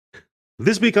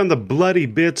This week on the Bloody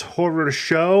Bits Horror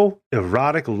Show,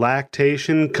 erotic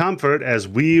lactation comfort as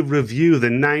we review the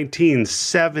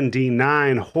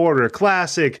 1979 horror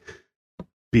classic,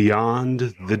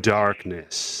 Beyond the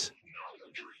Darkness.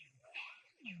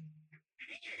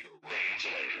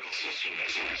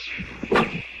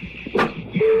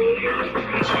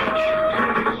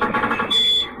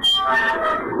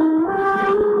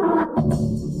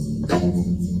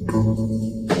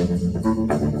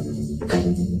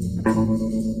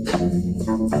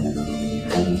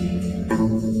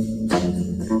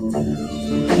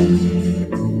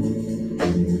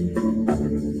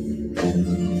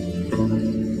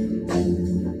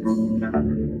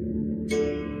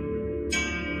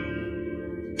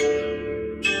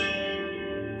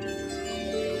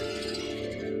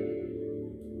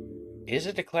 Is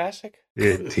it a classic?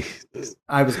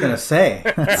 I was going to say,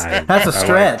 that's a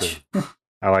stretch.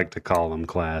 I like to call them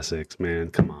classics,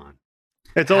 man. Come on.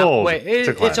 It's old. Wait,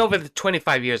 it's over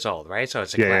 25 years old, right? So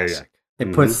it's a classic. Yeah.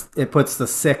 It puts the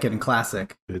sick in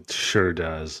classic. It sure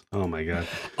does. Oh, my God.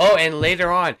 Oh, and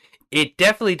later on, it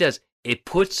definitely does. It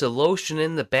puts the lotion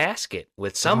in the basket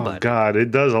with somebody. Oh, God, it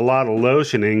does a lot of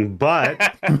lotioning,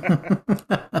 but...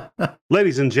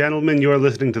 Ladies and gentlemen, you're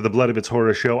listening to the Bloody Bits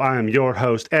Horror Show. I am your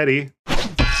host, Eddie,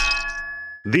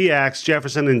 the Axe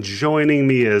Jefferson, and joining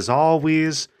me as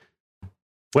always,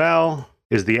 well,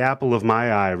 is the apple of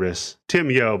my iris, Tim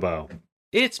Yobo.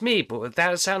 It's me, but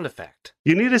without a sound effect.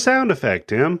 You need a sound effect,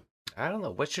 Tim. I don't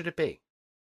know. What should it be?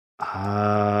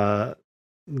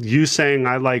 You saying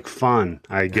I like fun,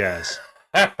 I guess.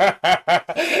 And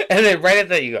then right at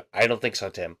that, you go, I don't think so,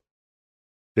 Tim.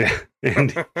 Yeah,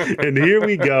 and here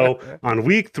we go on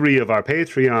week 3 of our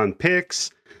Patreon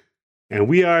picks, and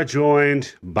we are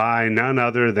joined by none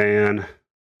other than,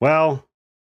 well,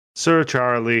 Sir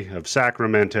Charlie of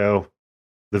Sacramento,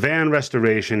 the van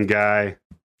restoration guy.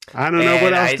 I don't know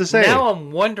what else to say. Now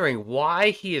I'm wondering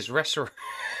why he is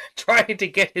trying to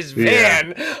get his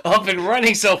van up and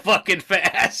running so fucking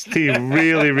fast. He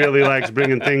really, really likes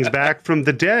bringing things back from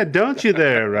the dead, don't you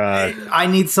there? I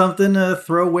need something to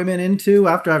throw women into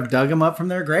after I've dug them up from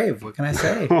their grave. What can I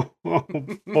say? Oh,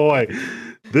 boy,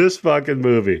 this fucking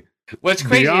movie. What's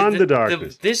crazy Beyond is the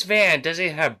Darkness. This van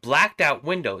doesn't have blacked out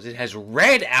windows. It has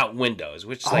red out windows,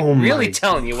 which is really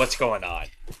telling you what's going on.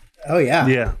 Oh,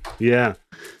 yeah. Yeah.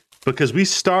 Because we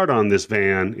start on this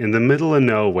van in the middle of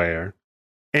nowhere.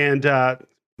 And,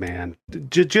 man,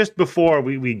 just before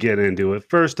we get into it,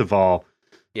 first of all,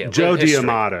 Joe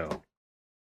D'Amato,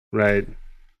 right?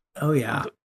 Oh, yeah.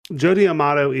 Joe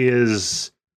D'Amato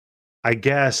is, I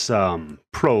guess,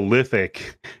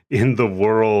 prolific in the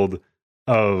world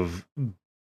of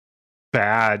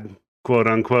bad,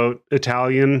 quote-unquote,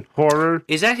 Italian horror.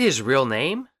 Is that his real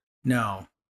name? No.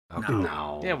 Okay.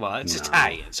 No. Yeah, well, it's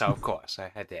Italian, so of course I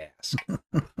had to ask.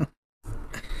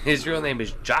 His real name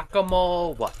is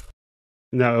Giacomo what?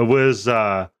 No, it was,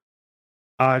 I'm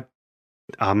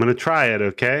going to try it,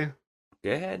 okay?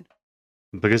 Go ahead.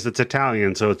 Because it's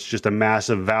Italian, so it's just a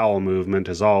massive vowel movement,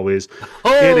 as always.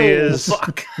 Oh, it is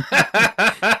fuck.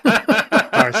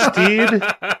 Aristide.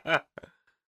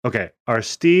 Okay,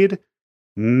 Aristide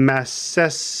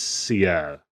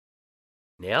Massessia.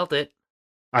 Nailed it.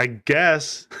 I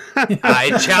guess.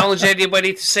 I challenge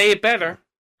anybody to say it better.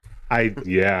 I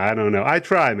don't know. I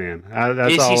try, man.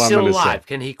 That's Is all he I'm still going to say. alive?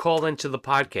 Can he call into the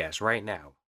podcast right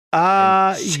now?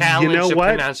 You know the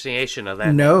what? pronunciation of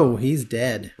that. No, he's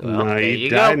dead. Well, no, there he you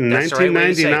died go. in That's the right way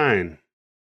to say it. 1999.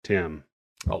 Tim.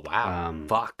 Oh wow!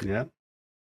 Fuck. Yep.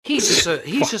 He's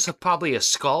just probably a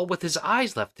skull with his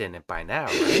eyes left in it by now.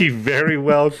 Right? He very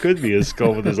well could be a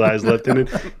skull with his eyes left in it.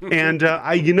 And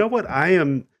you know what?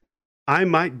 I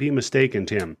might be mistaken,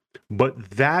 Tim,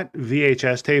 but that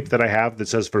VHS tape that I have that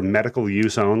says for medical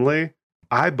use only,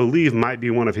 I believe might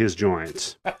be one of his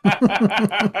joints.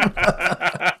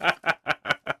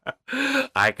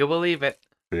 I can believe it.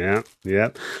 Yeah.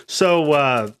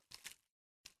 So,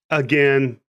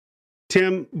 again,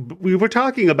 Tim, we were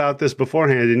talking about this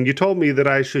beforehand, and you told me that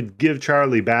I should give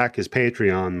Charlie back his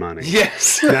Patreon money.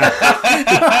 Yes.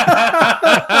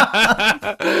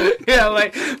 Yeah,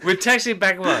 like, we're texting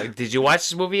back and forth. Did you watch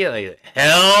this movie? Like,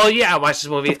 hell yeah, I watched this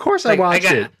movie. Of course I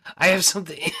watched it. I have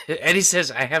something. Eddie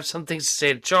says, I have something to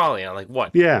say to Charlie. I'm like,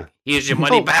 what? Yeah. Here's your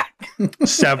money back.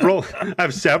 I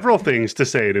have several things to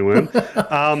say to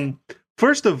him.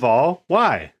 First of all,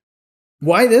 why?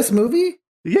 Why this movie?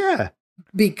 Yeah.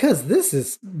 Because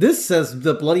this says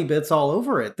the bloody bits all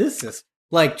over it. This is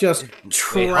like just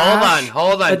trash.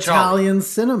 Hold on, Italian Charlie.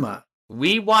 cinema.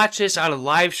 We watch this on a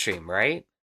live stream, right?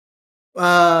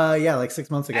 Yeah, like 6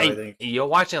 months ago, I And think. you're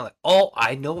watching like, oh,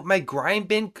 I know what my grind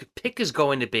bin pick is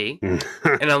going to be. And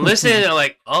I'm listening and I'm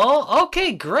like, oh,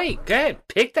 okay, great. Go ahead.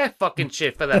 Pick that fucking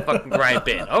shit for that fucking grind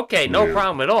bin. Okay, no Yeah.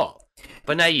 problem at all.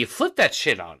 But now you flip that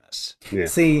shit on us. Yeah.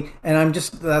 See, and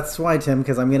that's why, Tim,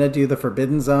 because I'm going to do the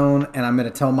Forbidden Zone, and I'm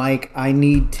going to tell Mike I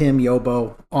need Tim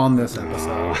Yobo on this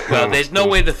episode. Well, there's no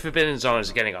way the Forbidden Zone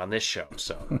is getting on this show,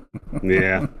 so.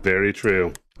 Yeah, very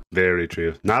true. Very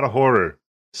true. Not a horror,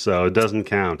 so it doesn't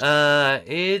count.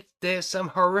 There's some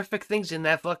horrific things in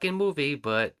that fucking movie,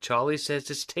 but Charlie says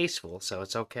it's tasteful, so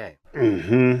it's okay.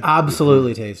 Mm-hmm.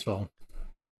 Absolutely tasteful.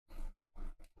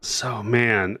 So,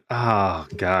 man, oh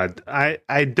God,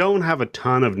 I don't have a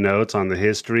ton of notes on the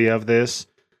history of this.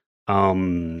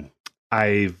 I've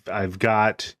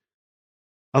got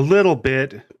a little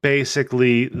bit,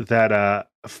 basically, that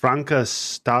Franca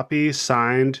Stoppi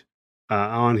signed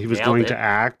on. He was going to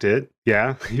act it.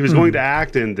 Yeah, he was going to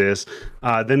act in this.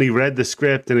 Then he read the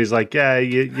script and he's like, yeah,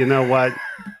 you know what?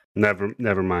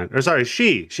 Never mind. Or sorry,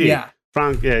 she. Yeah.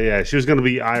 Frank, yeah. She was going to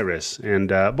be Iris, and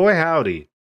boy howdy.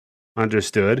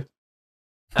 Understood.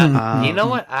 You know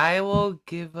what? I will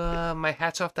give my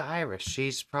hats off to Iris.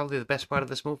 She's probably the best part of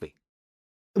this movie.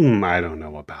 I don't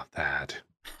know about that.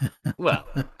 Well,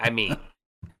 I mean,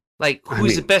 like,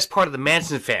 who's the best part of the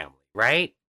Manson family,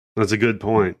 right? That's a good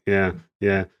point.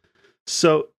 Yeah.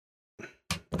 So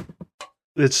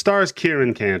it stars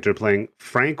Kieran Cantor playing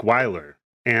Frank Weiler.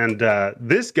 And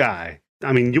this guy,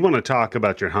 I mean, you want to talk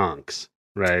about your hunks,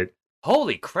 right?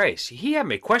 Holy Christ. He had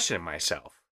me questioning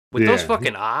myself. With those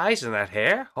fucking eyes and that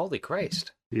hair? Holy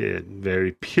Christ. Yeah,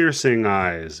 very piercing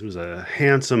eyes. He was a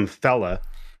handsome fella.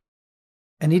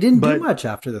 And he didn't do much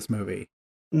after this movie.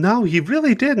 No, he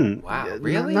really didn't. Wow,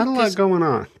 really? Not a lot going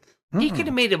on. He could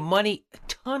have made a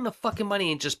ton of fucking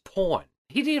money in just porn.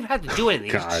 He didn't even have to do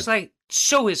anything. God. Just like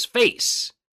show his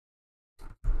face.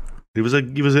 He was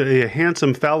a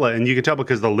handsome fella, and you can tell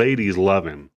because the ladies love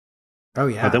him. Oh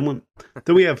yeah. Then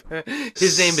we have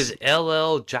his name is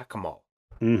LL Giacomo.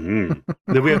 Mm-hmm.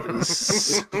 Then we have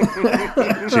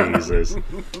Jesus.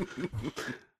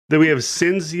 Then we have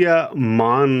Cinzia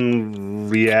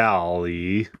Monreale.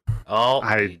 Oh,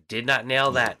 I did not nail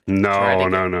that.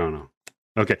 No.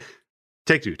 Okay,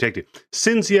 take two.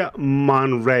 Cinzia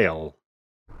Monreale.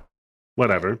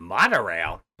 Whatever.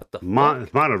 Monorail. What the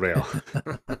fuck? Monorail.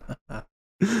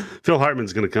 Phil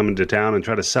Hartman's going to come into town and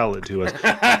try to sell it to us.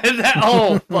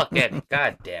 Fuck it.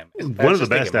 God damn it. One of the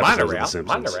best episodes of The Simpsons.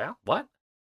 Monorail? What?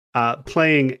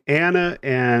 Playing Anna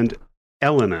and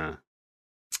Elena.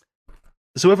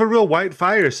 So we have a real White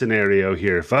Fire scenario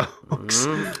here, folks.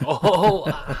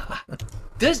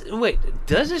 Does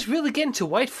this really get into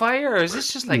White Fire, or is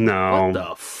this just like, no. What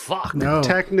the fuck? No.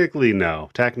 Technically, no.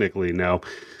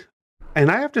 And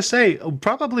I have to say,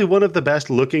 probably one of the best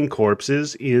looking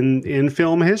corpses in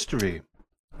film history.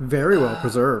 Very well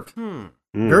preserved.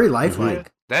 Very lifelike. Yeah,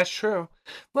 that's true.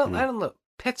 Well, I don't know.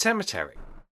 Pet Sematary.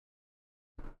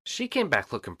 She came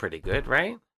back looking pretty good,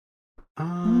 right?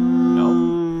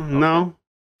 No.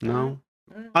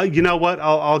 You know what?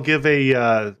 I'll give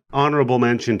a honorable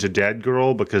mention to Dead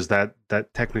Girl because that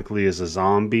technically is a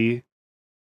zombie.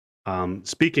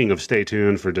 Speaking of, stay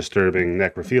tuned for disturbing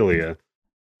necrophilia.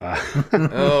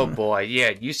 Oh boy,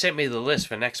 yeah! You sent me the list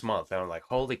for next month, and I'm like,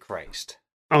 holy Christ!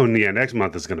 Oh yeah, next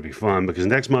month is going to be fun because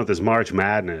next month is March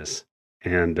Madness,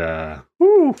 and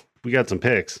we got some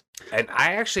picks. And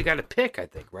I actually got a pick, I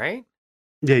think, right?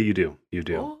 Yeah, you do.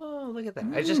 Oh, look at that!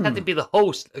 I just had to be the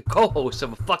co-host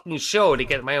of a fucking show to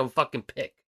get my own fucking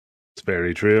pick. It's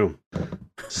very true.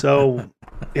 So,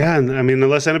 yeah, I mean,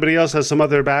 unless anybody else has some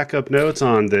other backup notes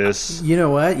on this. You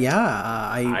know what? Yeah,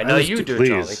 I know you do,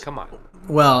 Charlie. Come on.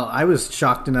 Well, I was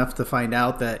shocked enough to find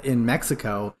out that in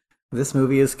Mexico, this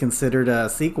movie is considered a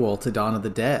sequel to Dawn of the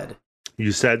Dead.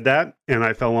 You said that, and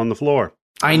I fell on the floor.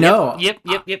 I know. Yep.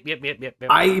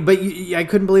 I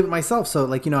couldn't believe it myself. So,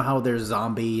 like, you know how there's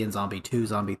Zombie and Zombie 2,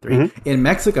 Zombie 3? Mm-hmm. In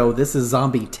Mexico, this is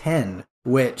Zombie 10,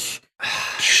 which...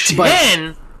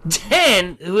 10?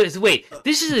 10? Wait,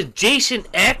 this is a Jason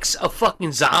X of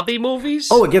fucking zombie movies?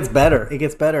 Oh, it gets better.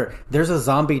 There's a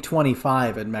Zombie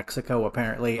 25 in Mexico,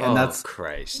 apparently. And that's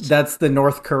the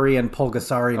North Korean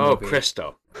Pulgasari movie. Oh,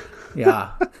 Christo.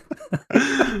 Yeah.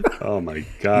 Oh my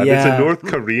God. Yeah. It's a North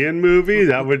Korean movie?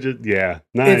 That would just,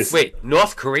 nice. Wait,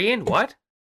 North Korean? What?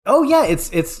 Oh yeah,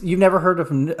 it's you've never heard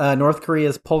of North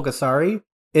Korea's Pulgasari?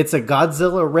 It's a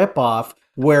Godzilla ripoff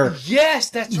where... Yes,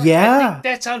 that's right. Yeah. I think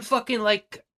that's on fucking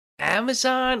like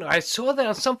Amazon. I saw that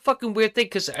on some fucking weird thing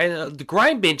because the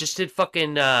Grind Bin just did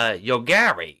fucking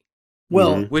Yogari.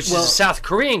 Well, which is a South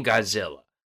Korean Godzilla.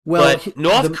 Well, but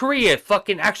North Korea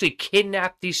fucking actually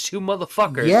kidnapped these two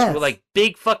motherfuckers who were like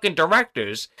big fucking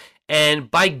directors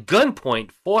and by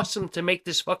gunpoint forced them to make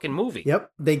this fucking movie.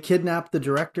 Yep. They kidnapped the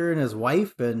director and his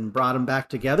wife and brought them back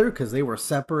together because they were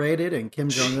separated, and Kim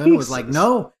Jong-un was like,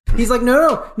 no. He's like,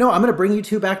 no, I'm going to bring you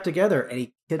two back together. And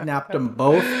he kidnapped them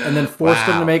both and then forced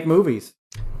them to make movies.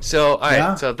 So, all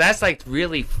right, so that's like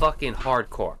really fucking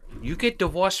hardcore. You get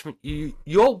divorced from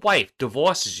your wife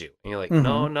divorces you, and you're like,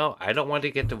 no, I don't want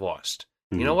to get divorced.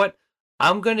 You know what?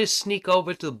 I'm going to sneak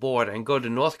over to the border and go to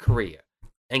North Korea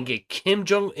and get Kim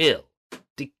Jong-il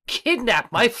to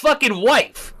kidnap my fucking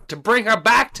wife to bring her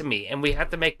back to me, and we have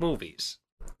to make movies.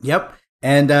 Yep.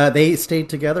 And they stayed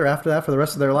together after that for the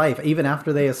rest of their life, even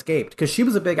after they escaped, because she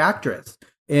was a big actress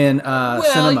in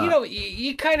cinema. You know,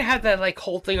 you kind of have that like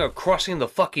whole thing of crossing the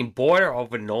fucking border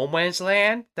over no man's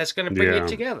land that's going to bring it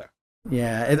together.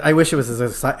 Yeah, I wish it was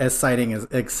as exciting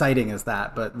as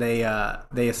that, but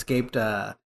they escaped.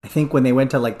 I think when they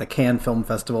went to like the Cannes Film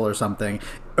Festival or something,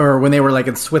 or when they were like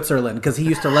in Switzerland, because he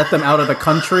used to let them out of the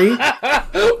country.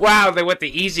 Wow, they went the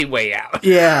easy way out.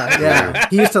 Yeah.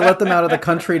 He used to let them out of the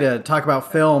country to talk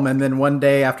about film, and then one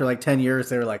day after like 10 years,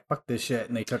 they were like, "Fuck this shit,"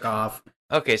 and they took off.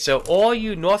 Okay, so all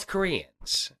you North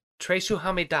Koreans, Tresu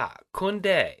Hamida,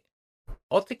 Kunde,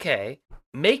 Otake,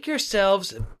 make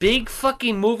yourselves big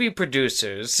fucking movie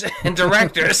producers and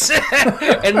directors.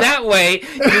 And that way,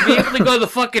 you'll be able to go to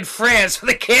fucking France for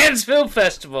the Cannes Film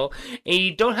Festival, and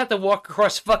you don't have to walk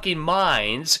across fucking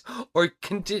mines or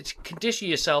condition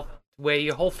yourself where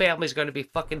your whole family's going to be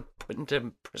fucking put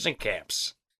into prison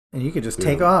camps. And you could just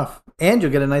take off, and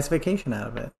you'll get a nice vacation out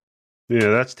of it. Yeah,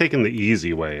 that's taking the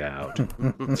easy way out.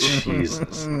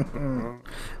 Jesus.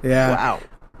 Yeah. Wow.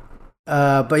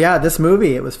 But yeah, this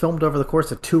movie, it was filmed over the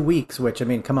course of 2 weeks, which, I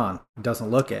mean, come on, it doesn't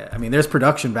look it. I mean, there's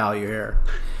production value here.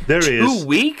 There is. 2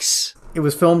 weeks? It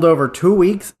was filmed over 2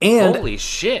 weeks, and... Holy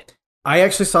shit. I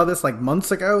actually saw this like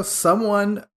months ago.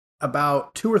 Someone,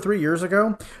 about 2 or 3 years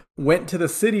ago, went to the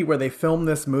city where they filmed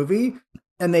this movie,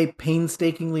 and they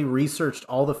painstakingly researched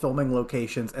all the filming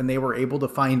locations, and they were able to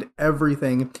find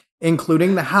everything,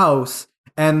 including the house.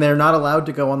 And they're not allowed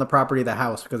to go on the property of the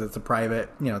house because it's a private,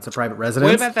 it's a private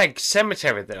residence. What about that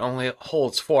cemetery that only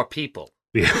holds 4 people?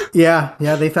 Yeah,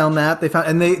 they found that.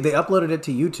 And they uploaded it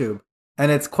to YouTube.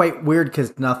 And it's quite weird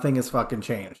because nothing is fucking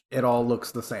changed. It all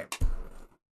looks the same.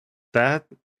 That's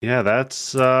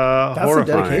That's horrifying. a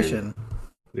dedication.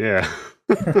 Yeah.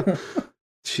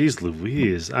 Jeez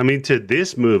Louise. I mean, to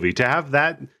this movie, to have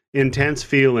that intense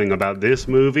feeling about this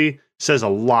movie says a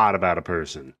lot about a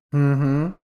person.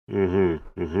 Mm-hmm. I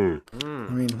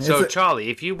mean, so Charlie,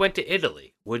 if you went to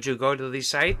Italy, would you go to these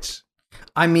sites?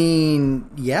 I mean,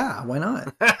 yeah, why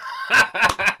not?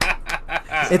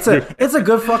 It's a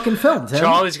good fucking film, Tim.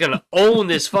 Charlie's gonna own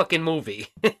this fucking movie.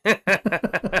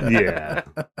 Yeah.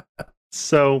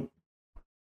 So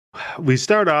we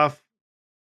start off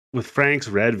with Frank's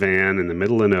red van in the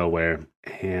middle of nowhere,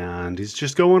 and he's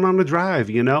just going on a drive,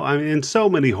 I mean, in so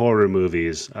many horror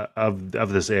movies of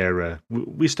this era,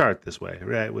 we start this way,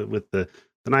 right? With the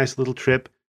nice little trip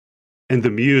and the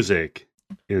music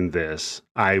in this.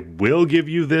 I will give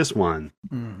you this one.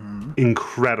 Mm-hmm.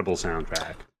 Incredible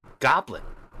soundtrack. Goblin.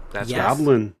 That's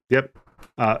Goblin. Yep.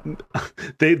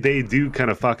 They do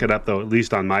kind of fuck it up, though, at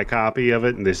least on my copy of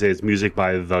it, and they say it's music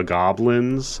by The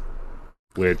Goblins,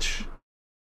 which...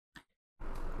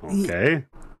 Okay.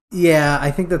 Yeah, I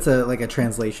think that's a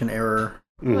translation error.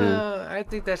 Mm-hmm. I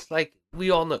think that's like, we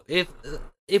all know.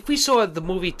 If we saw the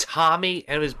movie Tommy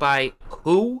and it was by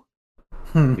who?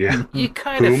 Yeah. You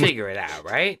kind of figure it out,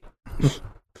 right?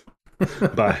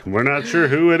 But we're not sure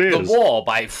who it is. The Wall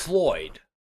by Floyd.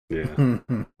 Yeah.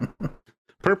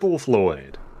 Purple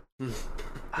Floyd.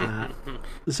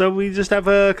 So we just have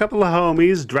a couple of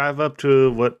homies drive up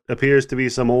to what appears to be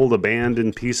some old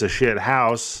abandoned piece of shit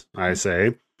house, I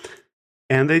say.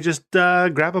 And they just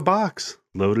grab a box,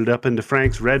 load it up into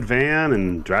Frank's red van,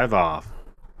 and drive off.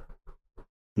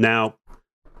 Now,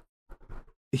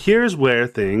 here's where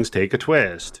things take a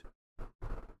twist.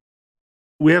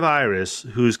 We have Iris,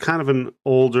 who's kind of an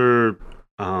older,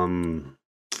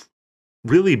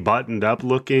 really buttoned up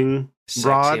looking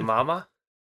broad. Sexy mama?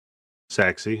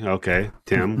 Sexy, okay.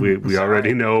 Tim, we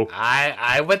already know.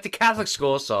 I went to Catholic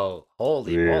school, so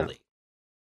holy moly.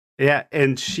 Yeah,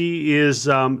 and she is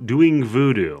doing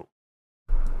voodoo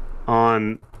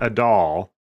on a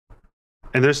doll,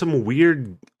 and there's some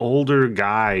weird older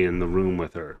guy in the room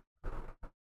with her.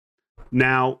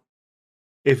 Now,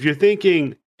 if you're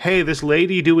thinking, hey, this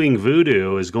lady doing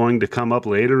voodoo is going to come up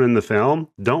later in the film,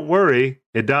 don't worry,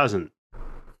 it doesn't.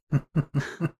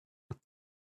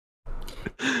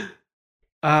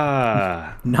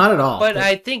 not at all. But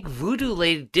I think Voodoo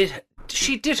Lady did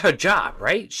her job,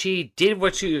 right? She did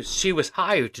what she was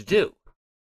hired to do.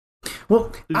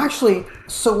 Well, actually,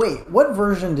 so wait, what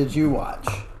version did you watch?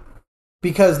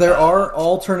 Because there are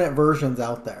alternate versions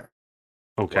out there.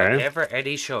 Okay. Whatever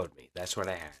Eddie showed me, that's what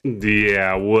I had.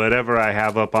 Yeah, whatever I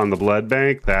have up on the blood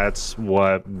bank, that's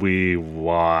what we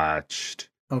watched.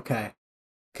 Okay.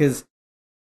 Because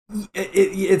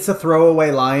it's a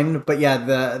throwaway line, but yeah,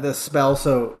 the spell,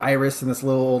 so Iris and this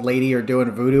little old lady are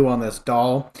doing voodoo on this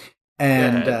doll,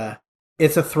 and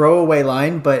it's a throwaway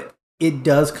line, but it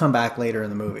does come back later in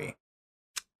the movie.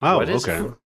 Oh, okay.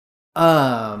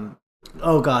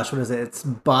 Oh gosh, what is it? It's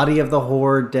Body of the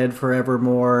Horde, Dead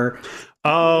Forevermore.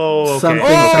 Oh, okay.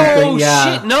 Something,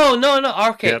 yeah. Shit. No.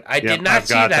 Okay, Yep, I did not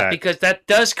see that because that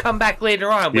does come back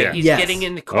later on when he's getting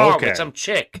in the car with some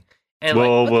chick. And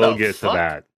we'll get to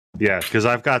that. Yeah, because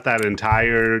I've got that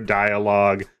entire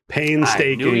dialogue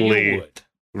painstakingly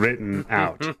written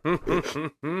out.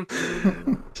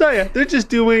 So yeah, they're just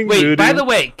doing. Wait, voodoo. by the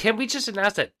way, can we just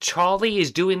announce that Charlie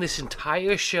is doing this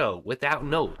entire show without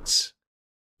notes?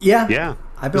 Yeah.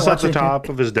 I've been watching at the top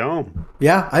of his dome.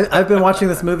 Yeah, I've been watching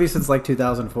this movie since like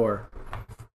 2004.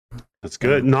 That's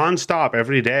good. Non-stop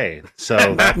every day. So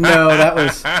that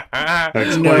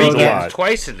explains a lot.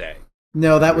 Twice a day.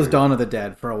 No, that was Dawn of the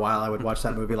Dead. For a while, I would watch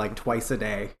that movie like twice a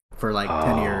day for like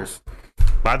 10 years.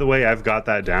 By the way, I've got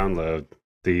that download.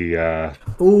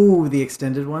 The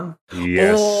extended one?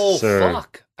 Yes, sir.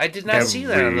 Fuck. I did not see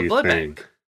that on the blood bank.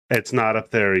 It's not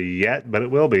up there yet, but it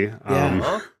will be.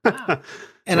 Yeah.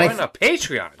 And join a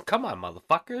Patreon. Come on,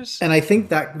 motherfuckers. And I think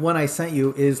that one I sent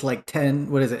you is like 10.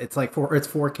 What is it? It's like it's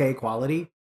 4K quality.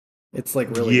 It's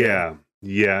like really good.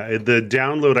 Yeah. The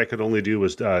download I could only do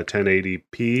was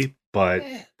 1080p, but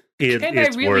it's Can I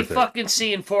really worth fucking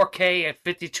see in 4K at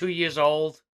 52 years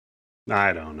old?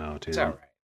 I don't know, Tim. It's all right.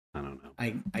 I don't know.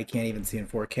 I can't even see in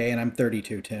 4K, and I'm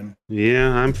 32, Tim.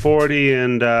 Yeah, I'm 40,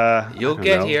 and you'll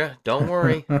get here. Don't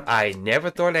worry. I never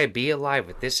thought I'd be alive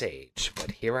at this age, but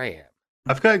here I am.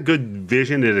 I've got good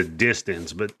vision at a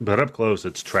distance, but up close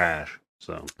it's trash.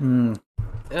 So.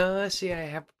 See, I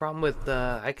have a problem with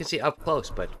I can see up close,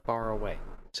 but far away.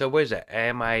 So what is that?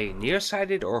 Am I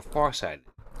nearsighted or farsighted?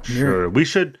 Sure. We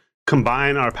should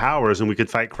combine our powers, and we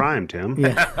could fight crime, Tim.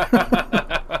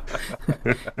 Yeah.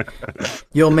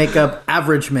 You'll make up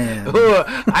Average Man.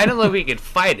 I don't know if we could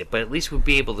fight it, but at least we'd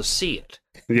be able to see it.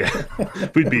 Yeah,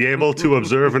 we'd be able to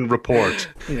observe and report.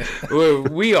 Yeah.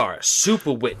 We are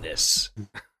super witness.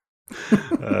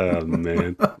 Oh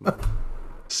man!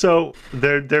 So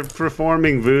they're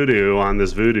performing voodoo on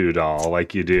this voodoo doll,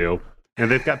 like you do, and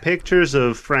they've got pictures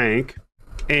of Frank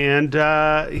and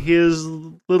his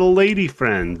little lady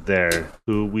friend there,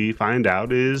 who we find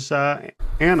out is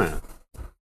Anna.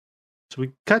 So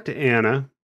we cut to Anna,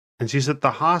 and she's at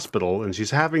the hospital, and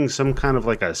she's having some kind of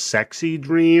like a sexy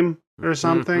dream or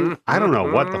something. I don't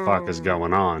know what the fuck is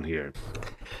going on here.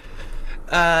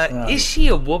 Is she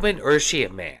a woman or is she a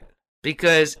man?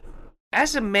 Because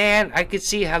as a man, I could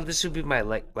see how this would be my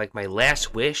like my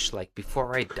last wish, like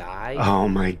before I die. Oh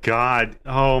my god!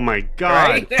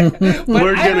 Right?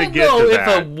 We're gonna get to that.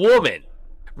 If a woman,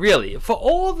 really, for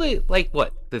all the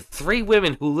the 3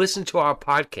 women who listen to our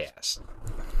podcast,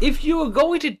 if you were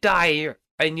going to die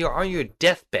and you're on your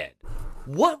deathbed,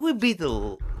 what would be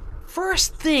the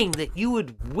first thing that you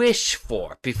would wish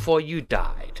for before you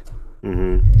died?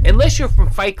 Mm-hmm. Unless you're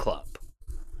from Fight Club.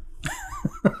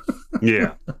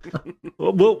 Yeah.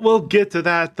 We'll get to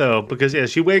that though, because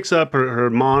she wakes up, her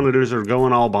monitors are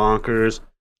going all bonkers.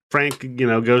 Frank,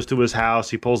 goes to his house,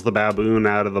 he pulls the baboon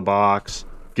out of the box,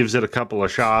 gives it a couple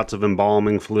of shots of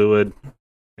embalming fluid,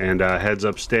 and heads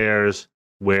upstairs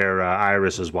where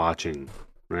Iris is watching,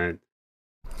 right?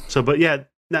 So, but yeah,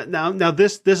 now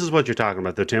this is what you're talking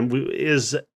about though, Tim.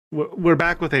 We're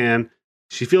back with Anne.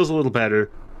 She feels a little better.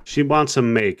 She wants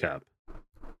some makeup.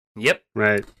 Yep.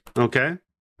 Right. Okay.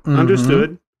 Mm-hmm.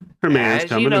 Understood. Her man's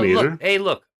coming to meet her.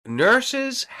 Look,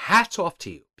 nurses, hats off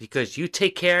to you because you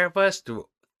take care of us through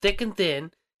thick and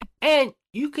thin, and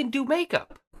you can do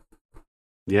makeup.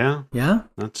 Yeah. Yeah.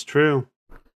 That's true.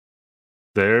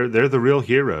 They're the real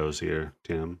heroes here,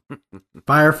 Tim.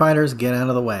 Firefighters, get out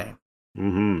of the way.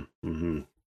 Mm-hmm. Mm-hmm.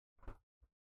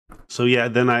 So yeah,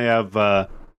 then I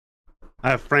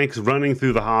have Frank's running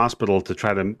through the hospital to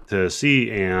try to see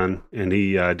Anne, and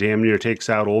he damn near takes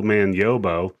out old man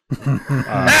Yobo.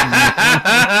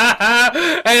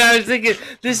 And I was thinking,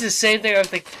 this is the same thing. I was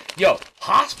thinking,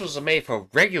 hospitals are made for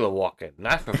regular walking,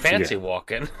 not for fancy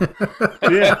walking.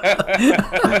 Yeah.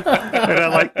 And I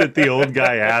like that the old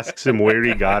guy asks him where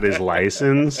he got his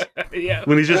license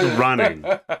when he's just running.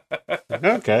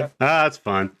 Okay. That's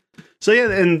fun. So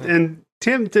yeah, and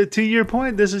Tim, to your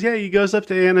point, this is he goes up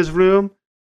to Anna's room.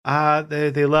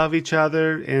 They love each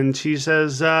other, and she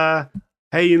says,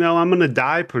 "Hey, I'm gonna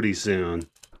die pretty soon.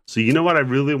 So you know what I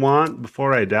really want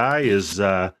before I die is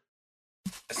I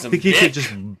think you could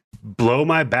just blow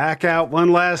my back out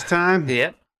one last time."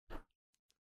 Yep.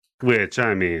 Which,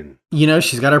 I mean...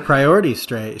 she's got her priorities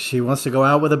straight. She wants to go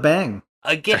out with a bang.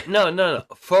 Again, no.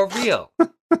 For real.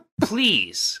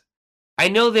 Please. I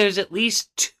know there's at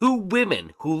least 2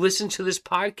 women who listen to this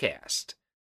podcast.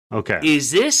 Okay.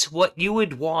 Is this what you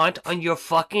would want on your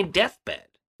fucking deathbed?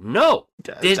 No.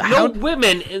 There's no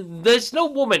woman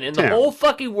in the whole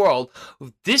fucking world.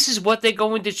 This is what they're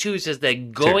going to choose as their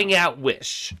going out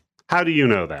wish. How do you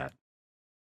know that?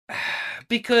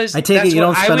 Because I take it you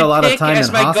don't spend a lot of time in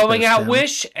as my hospice, going out Tim.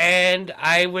 wish, and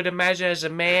I would imagine as a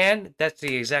man, that's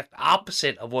the exact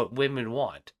opposite of what women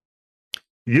want.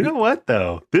 You know what,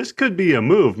 though? This could be a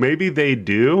move. Maybe they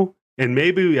do, and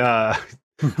maybe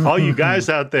all you guys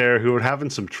out there who are having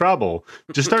some trouble,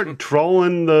 just start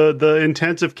trolling the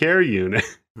intensive care unit.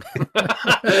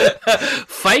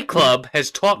 Fight Club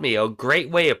has taught me a great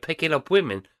way of picking up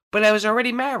women, but I was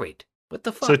already married. What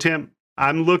the fuck? So, Tim,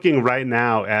 I'm looking right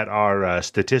now at our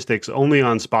statistics only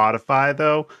on Spotify,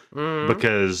 though,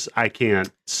 because I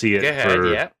can't see it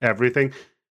everything.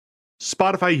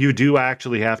 Spotify, you do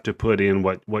actually have to put in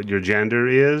what your gender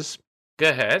is. Go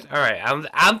ahead. All right.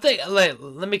 I'm thinking.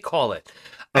 Let me call it.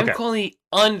 I'm calling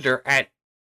under at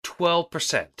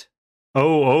 12%.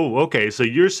 Oh, okay. So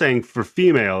you're saying for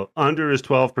female, under is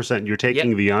 12%. You're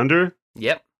taking the under?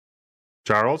 Yep.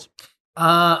 Charles?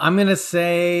 I'm going to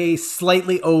say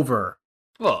slightly over.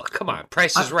 Well, come on.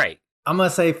 Price is right. I'm going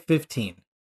to say 15.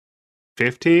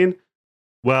 15?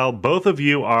 Well, both of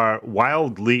you are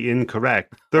wildly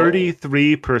incorrect.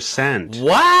 33%.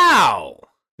 Wow.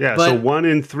 Yeah, so 1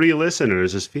 in 3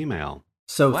 listeners is female.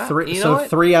 So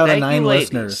 3 out of 9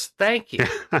 listeners. Thank you.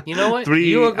 You know what?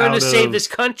 You are going to save this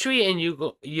country, and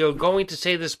you're going to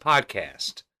save this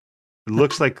podcast. It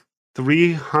looks like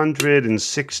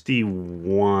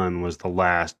 361 was the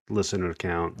last listener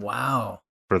count. Wow.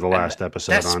 For the last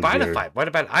episode that's on Spotify. here. What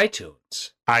about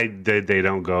iTunes? They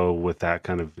don't go with that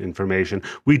kind of information.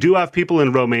 We do have people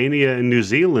in Romania and New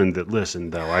Zealand that listen,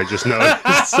 though. I just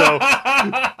noticed. So,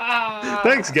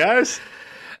 thanks, guys.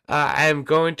 I'm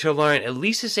going to learn at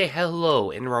least to say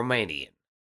hello in Romanian.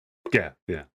 Yeah.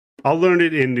 I'll learn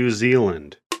it in New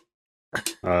Zealand.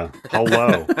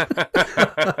 Hello.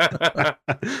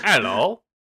 Hello.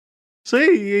 So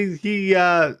he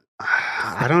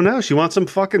I don't know. She wants some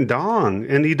fucking dong,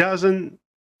 and he doesn't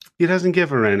give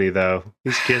her any, though.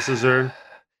 He kisses her.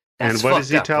 And what does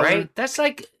he tell her? That's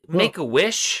like make a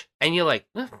wish, and you're like,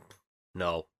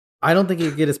 no. I don't think he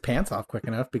could get his pants off quick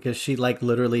enough because she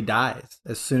literally dies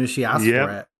as soon as she asks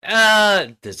for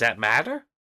it. Does that matter?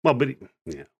 Well, but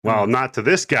well, not to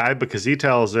this guy, because he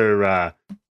tells her,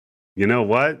 you know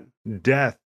what?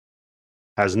 Death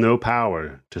has no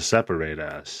power to separate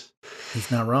us. He's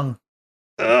not wrong.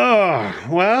 Oh,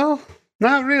 well,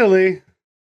 not really.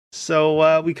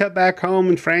 So we cut back home,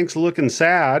 and Frank's looking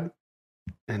sad,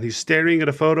 and he's staring at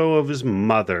a photo of his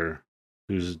mother,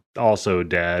 who's also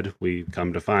dead, we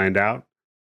come to find out.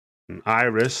 And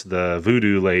Iris, the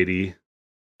voodoo lady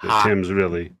that Tim's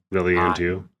really, really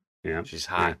into. Yeah, she's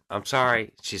hot. Yeah. I'm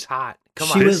sorry, she's hot. Come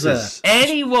on.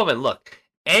 Any woman, look,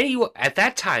 at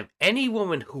that time, any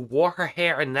woman who wore her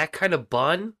hair in that kind of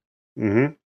bun,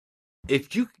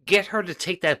 if you could get her to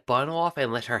take that bun off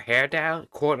and let her hair down,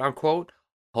 quote unquote,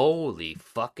 holy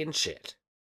fucking shit.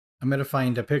 I'm going to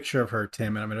find a picture of her,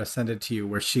 Tim, and I'm going to send it to you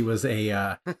where she was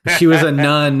a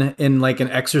nun in like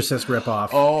an Exorcist ripoff.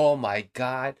 Oh my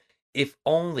God. If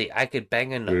only I could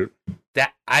bang a nun,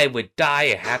 that I would die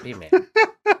a happy man.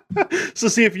 So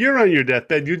see, if you're on your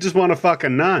deathbed, you just want to fuck a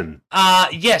nun.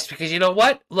 Yes, because you know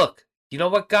what? Look, you know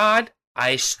what, God?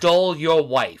 I stole your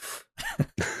wife.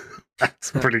 That's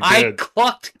pretty good. I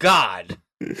clucked God.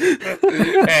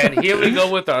 And here we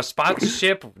go with our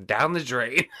sponsorship down the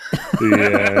drain.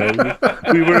 Yeah,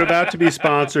 we were about to be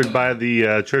sponsored by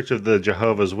the Church of the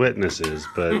Jehovah's Witnesses,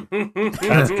 but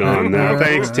that's gone now.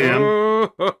 Thanks, Tim.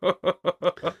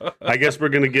 I guess we're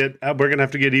gonna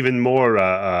have to get even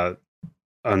more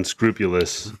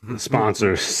unscrupulous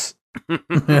sponsors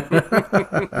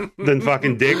than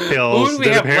fucking dick pills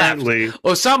that apparently left?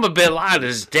 Osama bin Laden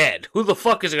is dead. Who the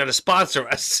fuck is gonna sponsor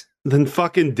us? Than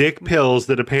fucking dick pills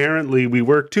that apparently we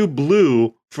work too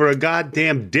blue for a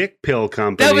goddamn dick pill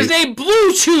company. That was named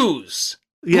Blue Chews.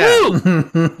 Yeah.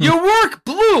 Blue. You work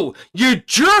blue. You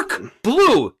jerk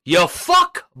blue. You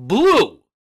fuck blue.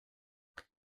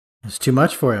 It's too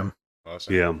much for him.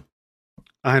 Awesome. Yeah.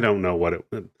 I don't know what it...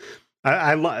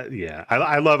 I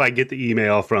love I get the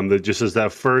email from the just as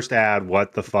that first ad,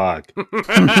 what the fuck?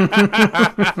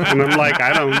 And I'm like,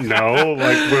 I don't know.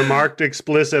 Like, we're marked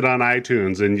explicit on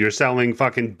iTunes and you're selling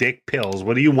fucking dick pills.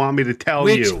 What do you want me to tell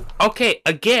you? Okay,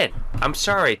 again, I'm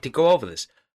sorry to go over this,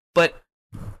 but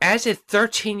as a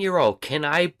 13-year-old, can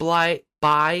I buy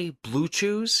Blue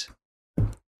Chews?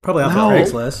 Probably off of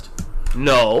Craigslist.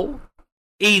 No.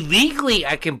 Illegally,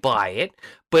 I can buy it,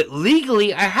 but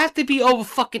legally, I have to be over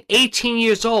fucking 18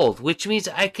 years old, which means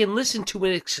I can listen to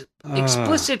an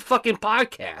explicit fucking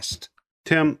podcast.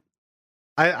 Tim,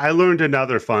 I learned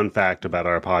another fun fact about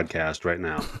our podcast right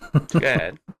now. Go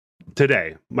ahead.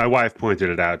 Today, my wife pointed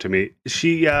it out to me.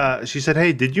 She said,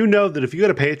 "Hey, did you know that if you go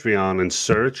to Patreon and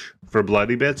search for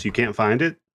Bloody Bits, you can't find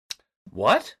it?"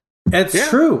 What? It's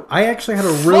true. I actually had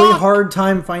a really hard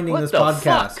time finding this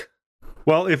podcast. Fuck?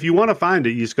 Well, if you want to find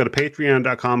it, you just go to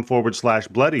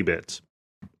patreon.com/bloodybits.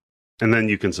 And then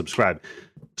you can subscribe.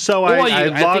 So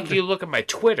I think you look at my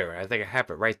Twitter. I think I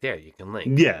have it right there. You can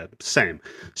link. Yeah, same.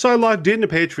 So I logged into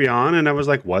Patreon and I was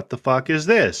like, what the fuck is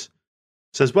this?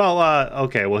 It says, well,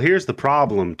 okay, well, here's the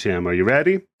problem, Tim. Are you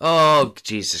ready? Oh,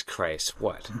 Jesus Christ.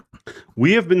 What?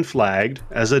 We have been flagged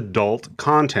as adult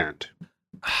content.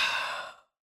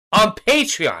 On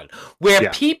Patreon,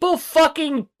 where people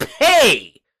fucking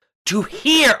pay to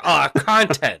hear our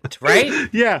content, right?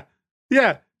 Yeah,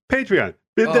 Patreon.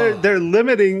 They're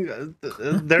limiting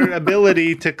their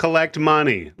ability to collect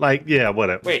money. Like, yeah,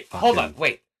 whatever. Wait, hold on,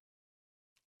 wait.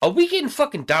 Are we getting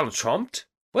fucking Donald Trumped?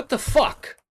 What the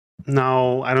fuck?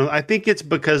 No, I don't. I think it's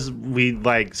because we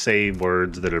like say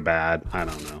words that are bad. I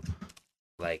don't know.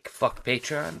 Like fuck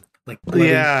Patreon. Like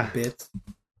bloody bits.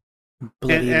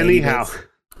 Bloody anyhow. Bits.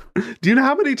 Do you know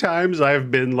how many times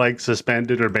I've been like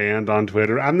suspended or banned on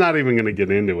Twitter? I'm not even going to get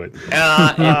into it.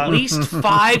 At least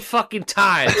 5 fucking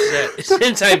times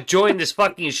since I've joined this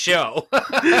fucking show.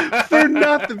 For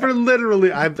nothing, for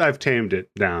literally, I've tamed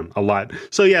it down a lot.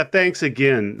 So yeah, thanks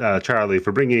again, Charlie,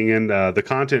 for bringing in the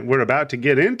content we're about to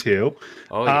get into.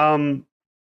 Oh, yeah.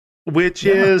 Which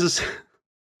is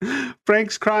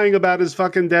Frank's crying about his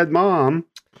fucking dead mom.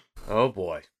 Oh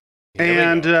boy.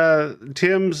 And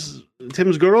Tim's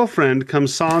girlfriend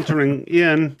comes sauntering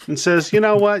in and says, "You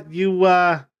know what?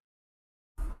 You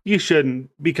shouldn't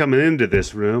be coming into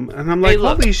this room." And I'm like,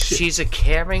 look, "Holy shit!" She's a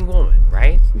caring woman,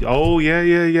 right? Oh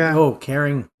yeah. Oh,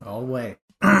 caring all the way.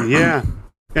 Yeah.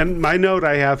 And my note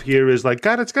I have here is like,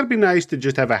 God, it's gotta be nice to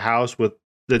just have a house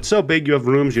that's so big you have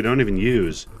rooms you don't even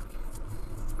use.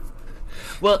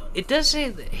 Well, it does say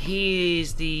that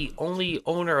he's the only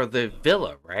owner of the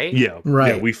villa, right? Yeah,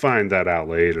 right. Yeah, we find that out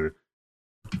later.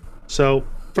 So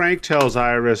Frank tells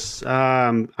Iris,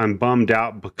 "I'm bummed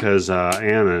out because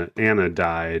Anna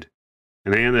died,"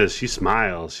 and Anna, she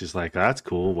smiles. She's like, "That's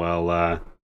cool. Well,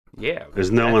 yeah,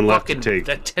 there's no one left to take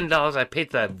that $10 I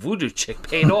paid that voodoo chick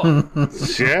paid off."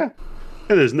 Yeah,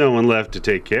 and there's no one left to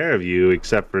take care of you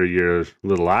except for your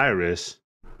little Iris.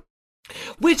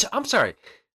 Which, I'm sorry.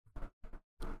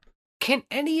 Can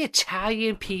any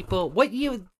Italian people... What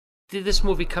year did this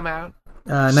movie come out?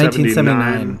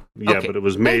 1979. Yeah, okay. But it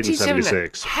was made in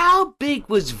 76. How big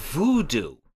was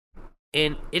voodoo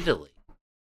in Italy?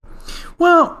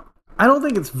 Well, I don't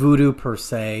think it's voodoo per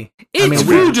se. It's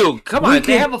voodoo! Come on,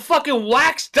 they have a fucking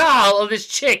wax doll of this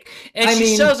chick, and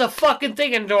she sells a fucking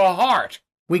thing into her heart.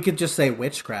 We could just say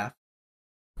witchcraft.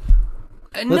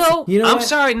 No, I'm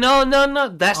sorry. No.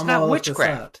 That's not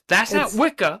witchcraft. That's not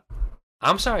Wicca.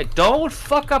 I'm sorry. Don't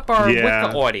fuck up our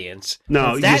Wicca audience.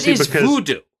 No, that is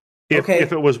voodoo.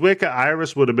 If it was Wicca,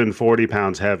 Iris would have been 40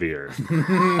 pounds heavier.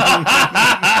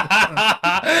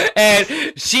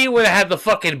 And she would have had the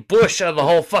fucking bush of the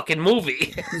whole fucking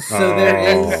movie.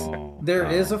 So there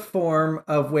is a form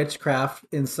of witchcraft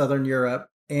in Southern Europe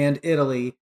and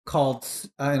Italy called,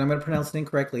 and I'm going to pronounce it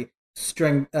incorrectly,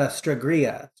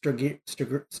 stragria.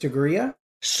 Stragria?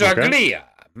 Stragria.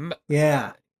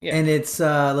 Yeah. Yeah. And it's,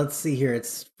 let's see here,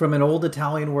 it's from an old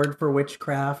Italian word for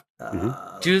witchcraft.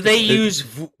 Do they use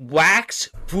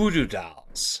wax voodoo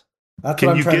dolls? That's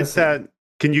what I'm trying to say.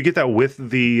 Can you get that with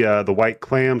the white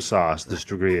clam sauce, the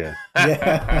stragria?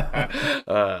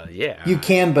 Yeah. Yeah. You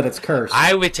can, but it's cursed.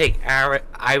 I would take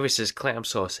Iris's clam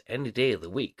sauce any day of the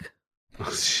week. Oh,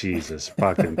 Jesus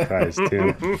fucking Christ,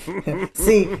 Tim.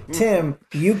 See, Tim,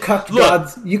 you cucked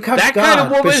God, kind of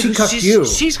woman, but she cucked you.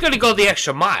 She's going to go the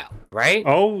extra mile, right?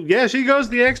 Oh, yeah, she goes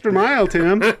the extra mile,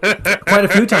 Tim. Quite a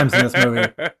few times in this movie.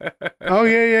 Oh,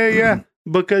 yeah.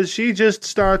 Because she just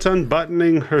starts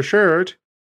unbuttoning her shirt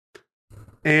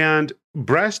and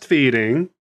breastfeeding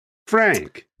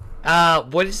Frank.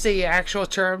 What is the actual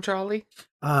term, Charlie?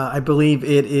 I believe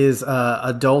it is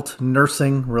adult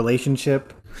nursing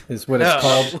relationship. is what it's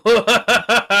called.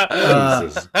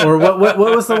 Jesus. Or what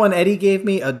was the one Eddie gave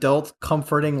me? Adult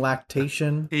comforting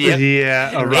lactation. Yep.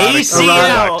 Yeah, erotic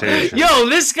ACL. lactation. Yo,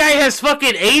 this guy has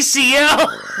fucking ACL.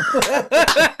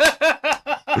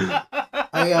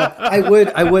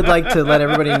 I would like to let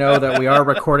everybody know that we are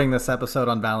recording this episode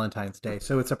on Valentine's Day,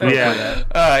 so it's appropriate.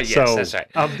 Yes, So, that's right.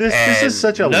 This is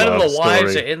such a none love of the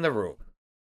wives story. are in the room.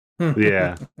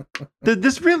 Yeah.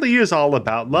 This really is all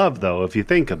about love, though, if you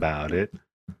think about it.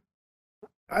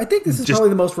 I think this is probably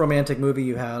the most romantic movie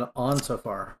you had on so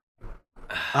far.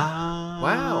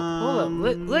 Wow. Hold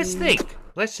on. Let's think.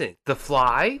 The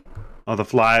Fly. Oh, The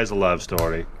Fly is a love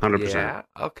story. 100%. Yeah.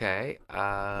 Okay.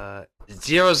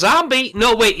 Zero Zombie.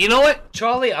 No, wait. You know what,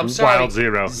 Charlie? I'm sorry. Wild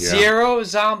Zero. Yeah. Zero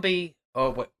Zombie.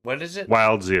 Oh, what is it?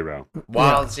 Wild Zero.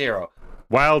 Wild Zero.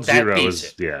 Wild That Zero beats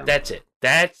is, it. yeah. That's it.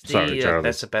 That's Sorry, Charlie.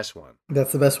 that's the best one.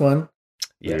 That's the best one.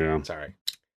 Yeah. Sorry.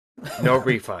 No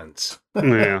refunds.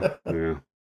 Yeah.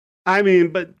 I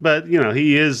mean, but you know,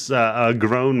 he is a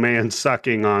grown man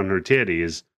sucking on her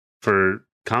titties for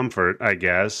comfort, I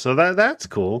guess. So that's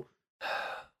cool.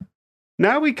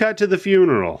 Now we cut to the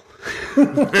funeral.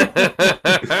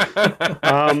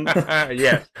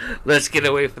 Yeah. Let's get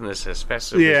away from this,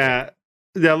 especially. Yeah.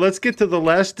 Yeah, let's get to the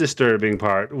less disturbing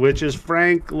part, which is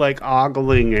Frank like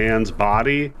ogling Anne's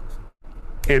body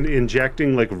and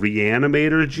injecting like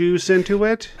reanimator juice into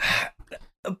it.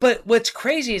 But what's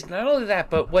crazy is not only that,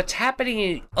 but what's happening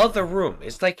in the other room.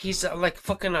 It's like he's like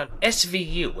fucking on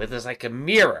SVU where there's like a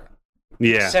mirror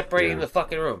separating the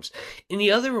fucking rooms. In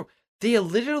the other room, they are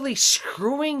literally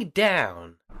screwing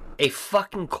down a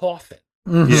fucking coffin.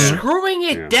 Mm-hmm. Yeah. Screwing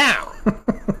it down.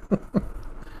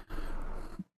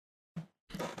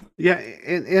 Yeah,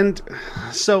 and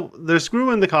so they're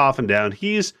screwing the coffin down.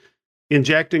 He's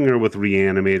injecting her with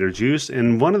reanimator juice,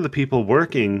 and one of the people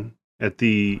working at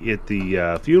the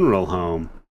funeral home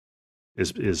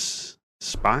is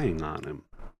spying on him.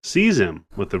 Sees him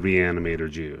with the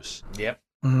reanimator juice. Yep.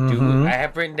 Mm-hmm. Dude, I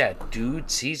have written that. Dude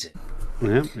sees it.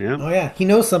 Yeah. Oh yeah, he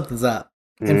knows something's up.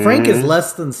 And Frank is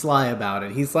less than sly about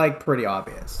it. He's like pretty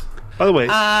obvious. By the way,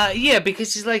 Yeah,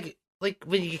 because he's like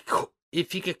when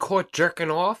if you get caught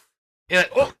jerking off, you're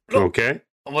like, oh, no, okay.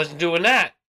 I wasn't doing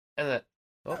that, and then,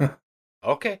 oh,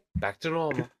 okay, back to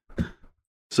normal.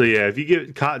 So yeah, if you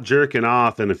get caught jerking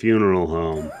off in a funeral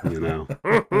home, you know,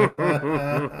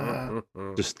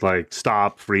 just like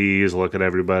stop, freeze, look at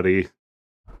everybody.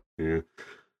 Yeah.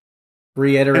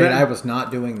 Reiterate, And then- I was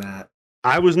not doing that.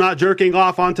 I was not jerking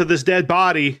off onto this dead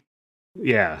body.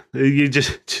 Yeah, you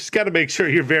just got to make sure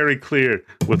you're very clear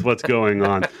with what's going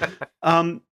on.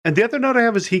 And the other note I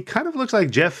have is he kind of looks like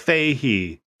Jeff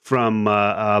Fahey from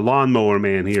Lawnmower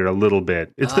Man here a little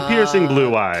bit. It's the piercing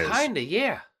blue eyes. Kinda,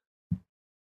 yeah.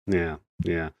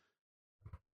 Yeah.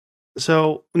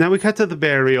 So now we cut to the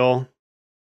burial,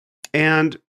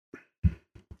 and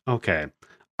okay,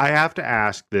 I have to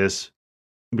ask this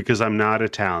because I'm not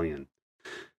Italian.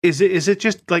 Is it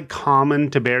just like common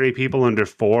to bury people under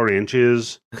 4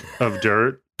 inches of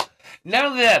dirt? Not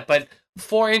only that, but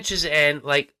 4 inches and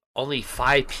like only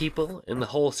 5 people in the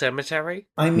whole cemetery.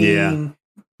 I mean,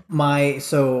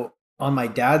 so on my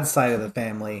dad's side of the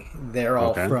family, they're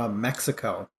all from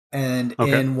Mexico. And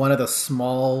in one of the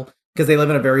small, because they live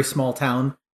in a very small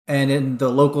town, and in the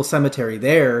local cemetery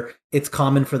there, it's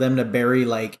common for them to bury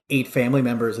like 8 family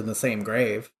members in the same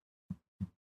grave.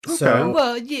 Okay. So,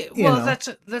 Well, yeah. you Well, know. that's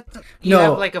you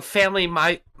have like a family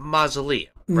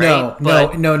mausoleum, right?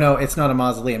 No, it's not a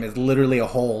mausoleum. It's literally a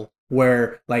hole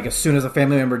where, like, as soon as a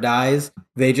family member dies,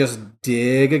 they just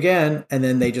dig again, and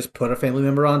then they just put a family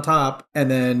member on top,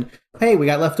 and then, hey, we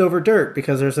got leftover dirt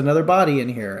because there's another body in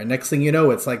here, and next thing you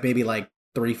know, it's like maybe like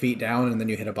 3 feet down, and then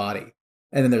you hit a body,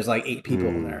 and then there's like 8 people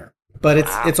in there. But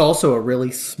it's also a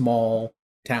really small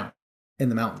town in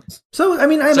the mountains. So, I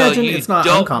mean, I imagine it's not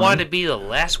don't uncommon. want to be the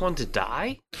last one to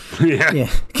die? Yeah.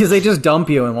 Because they just dump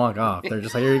you and walk off. They're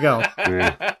just like, here you go.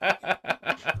 Yeah.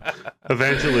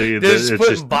 Eventually, They're it's just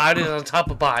putting just bodies on top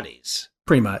of bodies.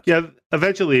 Pretty much. yeah.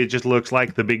 Eventually, it just looks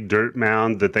like the big dirt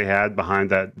mound that they had behind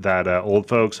that old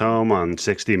folks' home on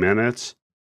 60 Minutes.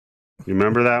 You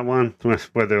remember that one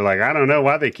where they're like, I don't know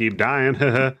why they keep dying.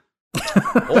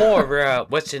 Or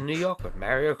what's in New York with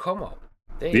Mario Como?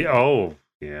 There you go.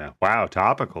 Yeah. Wow.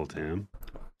 Topical, Tim.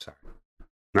 Sorry.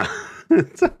 No,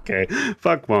 it's okay.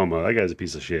 Fuck Momo. That guy's a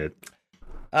piece of shit.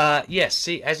 Yes,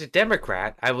 see, as a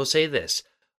Democrat, I will say this.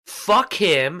 Fuck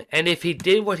him, and if he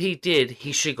did what he did,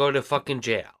 he should go to fucking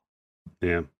jail.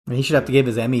 Yeah. He should have to give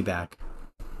his Emmy back.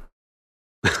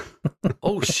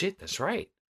 Oh, shit, that's right.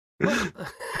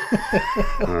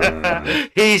 Uh,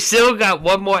 He still got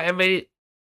one more Emmy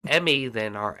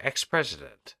than our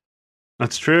ex-president.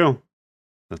 That's true.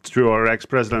 That's true. Our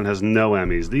ex-president has no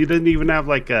Emmys. He didn't even have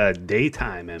like a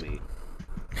daytime Emmy.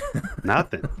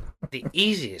 Nothing. The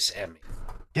easiest Emmy.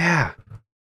 Yeah.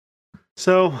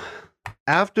 So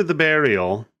after the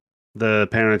burial, the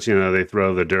parents, they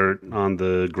throw the dirt on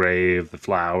the grave, the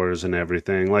flowers and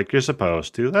everything, like you're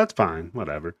supposed to. That's fine.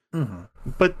 Whatever.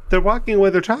 Mm-hmm. But they're walking away.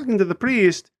 They're talking to the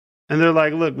priest. And they're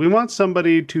like, look, we want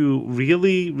somebody to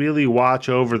really, really watch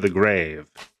over the grave.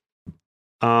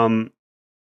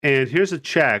 And here's a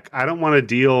check. I don't want to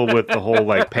deal with the whole,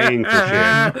 like, paying for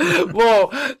shit.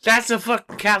 Whoa, that's a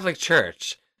fucking Catholic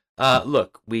church.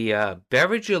 Look, we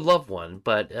buried your loved one,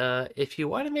 but if you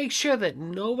want to make sure that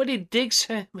nobody digs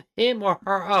him or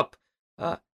her up,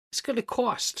 it's going to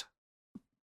cost.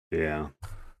 Yeah.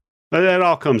 But that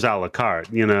all comes a la carte,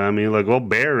 I mean, like, we'll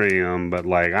bury him, but,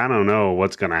 like, I don't know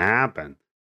what's going to happen.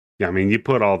 I mean, you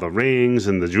put all the rings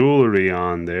and the jewelry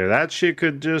on there. That shit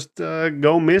could just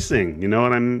go missing. You know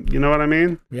what I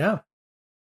mean? Yeah.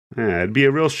 Yeah. It'd be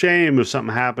a real shame if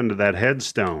something happened to that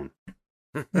headstone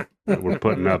that we're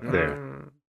putting up there.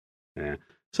 Yeah.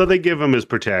 So they give him his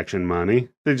protection money.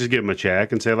 They just give him a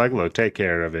check and say, like, look, take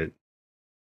care of it.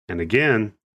 And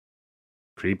again,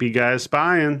 creepy guy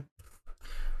spying.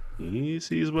 He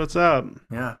sees what's up.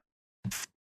 Yeah.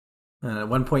 And at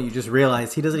one point, you just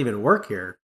realize he doesn't even work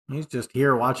here. He's just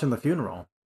here watching the funeral.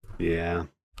 Yeah.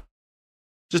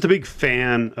 Just a big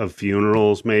fan of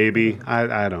funerals, maybe.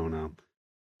 I don't know.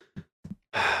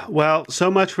 Well,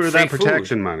 so much for that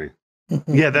protection money.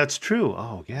 Yeah, that's true.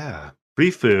 Oh, yeah.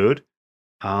 Free food.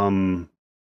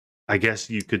 I guess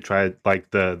you could try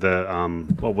like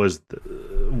the what was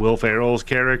Will Ferrell's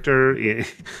character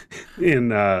in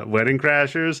Wedding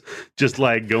Crashers, just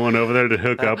like going over there to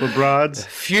hook up with broads.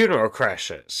 Funeral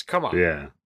crashes. Come on. Yeah.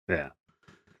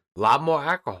 A lot more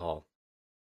alcohol.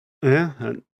 Yeah.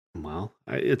 Well,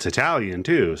 it's Italian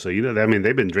too, so I mean,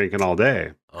 they've been drinking all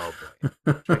day. Oh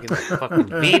boy, drinking that fucking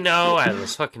vino out of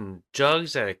those fucking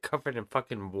jugs that are covered in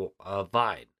fucking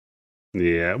vine.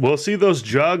 Yeah, we'll see those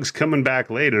jugs coming back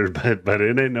later, but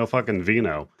it ain't no fucking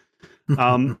vino.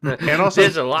 And also,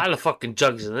 there's a lot of fucking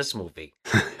jugs in this movie.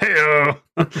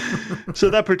 So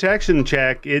that protection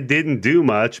check, it didn't do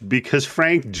much because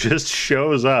Frank just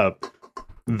shows up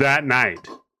that night.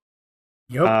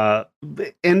 Yep.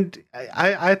 And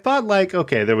I thought, like,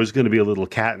 okay, there was going to be a little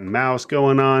cat and mouse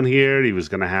going on here. He was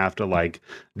going to have to, like,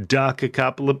 duck a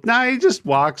couple of... No, he just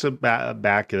walks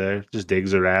back there, just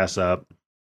digs her ass up,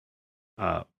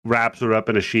 wraps her up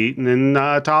in a sheet, and then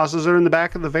tosses her in the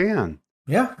back of the van.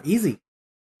 Yeah, easy.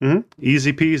 Mm-hmm.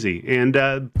 Easy peasy. And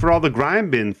for all the Grime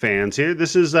Bin fans here,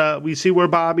 this is, we see where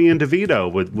Bobby and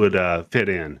DeVito would fit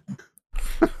in.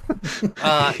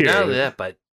 Not only that,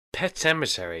 but Pet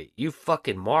Sematary, you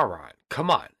fucking moron. Come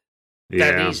on.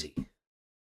 That easy.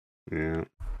 Yeah.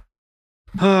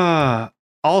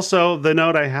 Also, the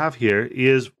note I have here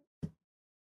is,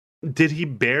 did he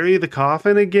bury the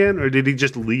coffin again, or did he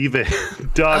just leave it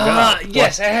dug up?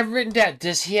 Yes, I have written down.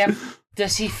 Does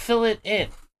he fill it in?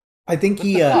 I think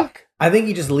he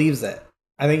just leaves it.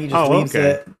 I think he just leaves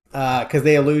it because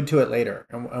they allude to it later,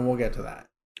 and we'll get to that.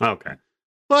 Okay.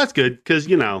 Well, that's good, because,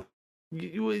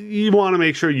 you want to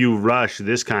make sure you rush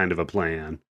this kind of a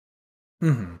plan.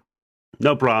 Mm-hmm.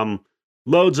 No problem.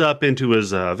 Loads up into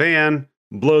his van,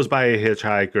 blows by a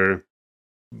hitchhiker,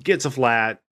 gets a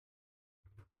flat.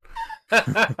 This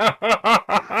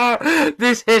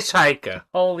hitchhiker.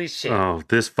 Holy shit. Oh,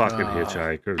 this fucking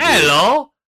hitchhiker.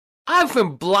 Hello. I'm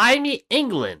from Blimey,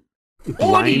 England.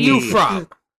 Where are you from?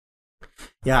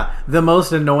 Yeah, the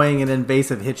most annoying and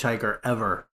invasive hitchhiker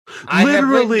ever. I have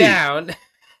written down...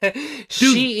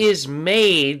 She is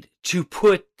made to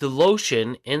put the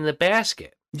lotion in the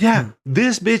basket. Yeah,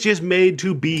 this bitch is made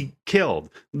to be killed.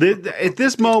 At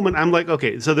this moment, I'm like,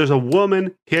 okay, so there's a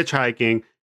woman hitchhiking,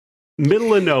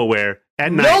 middle of nowhere,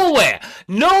 at night. Nowhere!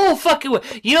 No fucking way.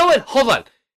 You know what? Hold on.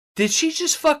 Did she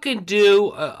just fucking do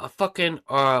a fucking,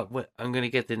 what, I'm gonna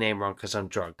get the name wrong because I'm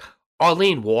drunk.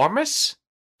 Arlene Warmus?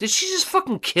 Did she just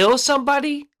fucking kill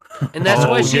somebody? And that's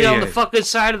why she's on the fucking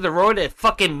side of the road at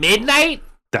fucking midnight?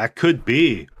 That could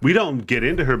be. We don't get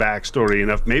into her backstory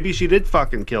enough. Maybe she did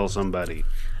fucking kill somebody.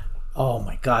 Oh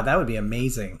my god, that would be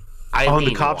amazing. And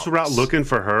the cops were out looking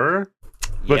for her?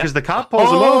 Yep. Because the cop pulls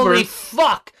him over. Holy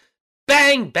fuck!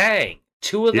 Bang, bang.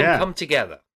 Two of them come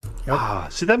together.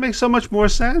 Yep. See, that makes so much more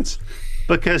sense.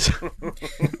 Because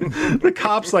the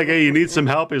cop's like, hey, you need some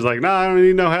help? He's like, no, I don't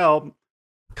need no help.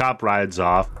 Cop rides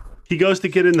off. He goes to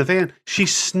get in the van. She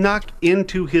snuck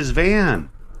into his van.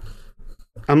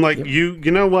 I'm like, you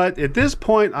know what? At this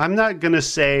point, I'm not going to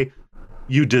say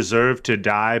you deserve to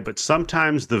die, but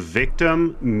sometimes the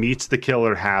victim meets the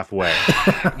killer halfway.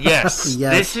 Yes.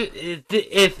 Yes. This is,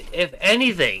 if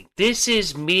anything, this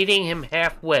is meeting him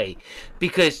halfway,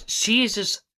 because she is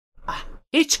just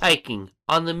hitchhiking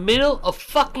on the middle of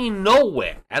fucking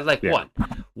nowhere at like Yeah. what,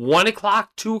 1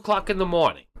 o'clock, 2 o'clock in the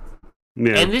morning,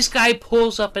 Yeah. and this guy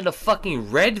pulls up in a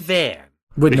fucking red van.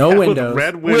 With no Yeah, with windows.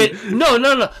 red With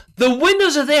no. The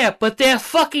windows are there, but they're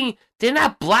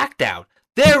not blacked out.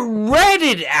 They're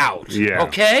redded out. Yeah.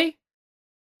 Okay?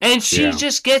 And she Yeah.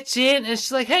 just gets in and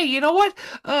she's like, hey, you know what?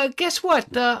 Guess what?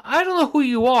 I don't know who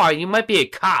you are. You might be a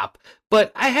cop,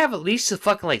 but I have at least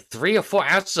fucking like 3 or 4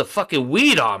 ounces of fucking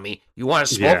weed on me. You want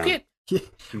to smoke Yeah. it?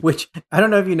 Which, I don't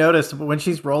know if you noticed, but when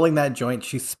she's rolling that joint,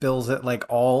 she spills it like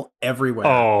all everywhere.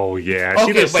 Oh, yeah. She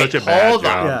Okay, does wait, such a bad hold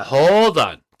on. job. Yeah. Hold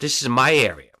on. This is my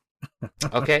area.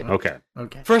 Okay? Okay.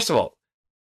 Okay. First of all,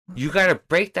 you gotta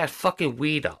break that fucking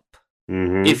weed up.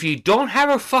 Mm-hmm. If you don't have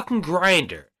a fucking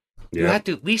grinder, you Yep. have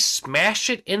to at least smash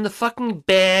it in the fucking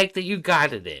bag that you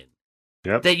got it in.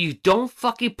 Yep. That you don't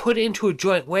fucking put it into a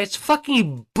joint where it's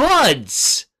fucking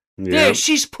buds. There, Yep.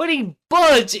 she's putting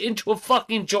buds into a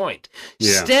fucking joint.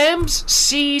 Yeah. Stems,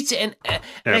 seeds, and I can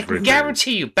Everything.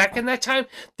 guarantee you, back in that time,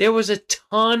 there was a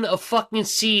ton of fucking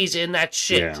seeds in that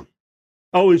shit. Yeah.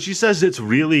 Oh, and she says it's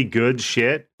really good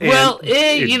shit. and Well,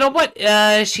 it- you know what?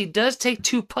 She does take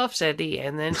 2 puffs, Eddie,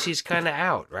 and then she's kind of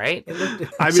out, right? It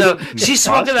looked, I mean, So it she's must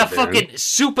smoking that have been. fucking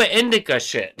super indica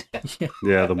shit.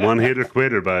 Yeah, the one-hitter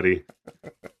quitter, buddy.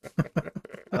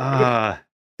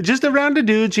 Just around a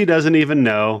dude she doesn't even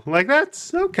know. Like,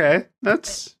 that's okay.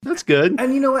 That's good.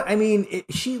 and you know what? I mean,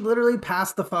 she literally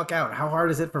passed the fuck out. How hard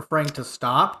is it for Frank to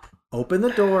stop, open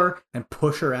the door, and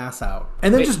push her ass out?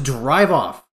 And then Wait. just drive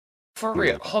off. For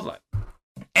real, hold on.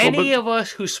 Any of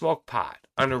us who smoke pot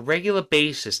on a regular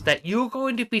basis, that you're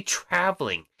going to be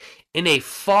traveling in a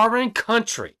foreign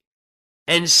country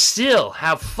and still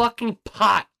have fucking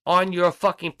pot on your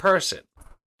fucking person,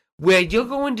 where you're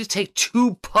going to take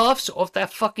 2 puffs off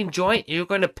that fucking joint and you're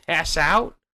going to pass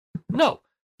out? No,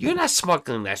 you're not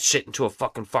smuggling that shit into a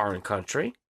fucking foreign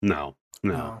country. No.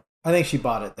 No. I think she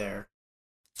bought it there.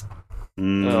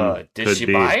 Mm, Did could she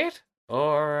be. buy it?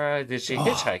 Or did she Oh.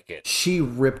 hitchhike it? She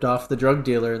ripped off the drug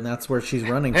dealer, and that's where she's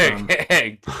running from.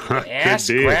 Hey, ass,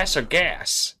 Could be. grass, or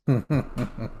gas?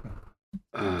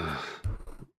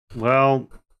 Well,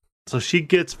 so she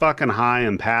gets fucking high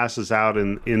and passes out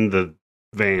in the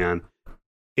van.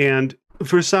 And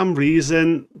for some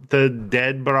reason, the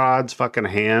dead broad's fucking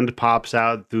hand pops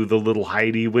out through the little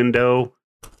Heidi window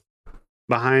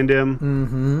behind him.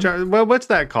 Mm-hmm. Well, what's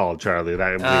that called, Charlie?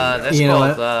 That window? That's You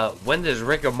know called, when does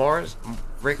rigor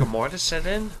mortis set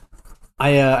in?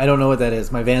 I don't know what that is.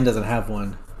 My van doesn't have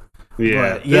one.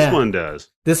 yeah, but, yeah. this one does.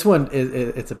 This one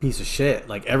it's a piece of shit.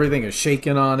 Like everything is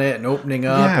shaking on it and opening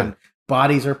up, Yeah. and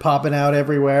bodies are popping out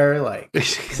everywhere. Like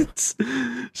It's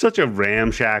such a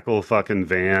ramshackle fucking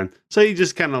van. So he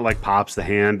just kind of like pops the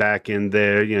hand back in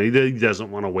there. You know, he doesn't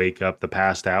want to wake up the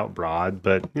passed out broad,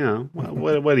 but you know,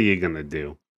 what are you gonna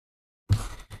do?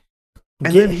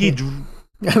 And then he,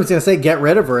 I was gonna say, get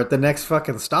rid of her at the next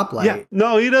fucking stoplight. yeah,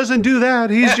 no, he doesn't do that.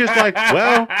 He's just like,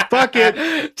 well, fuck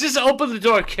it, Just open the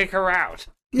door and kick her out.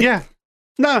 yeah.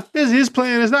 No, his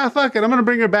plan is not fuck it. I'm gonna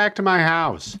bring her back to my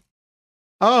house.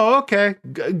 Oh, okay.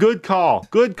 Good call.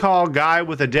 Good call, guy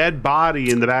with a dead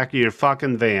body in the back of your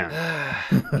fucking van.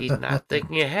 He's not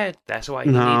thinking ahead. That's why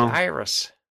you No. need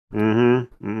Iris.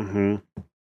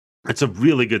 It's a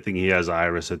really good thing he has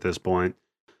Iris at this point,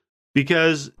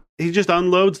 because he just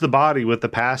unloads the body with the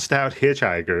passed out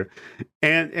hitchhiker,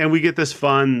 and we get this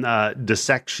fun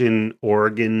dissection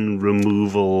organ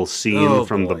removal scene Oh,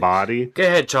 from the boy. body. Go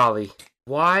ahead, Charlie.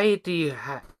 Why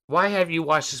have you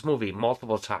watched this movie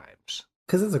multiple times?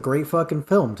 Because it's a great fucking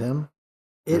film, Tim.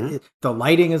 Mhm. The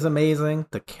lighting is amazing.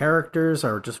 The characters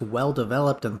are just well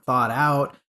developed and thought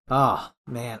out. Oh,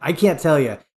 man. I can't tell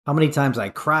you how many times I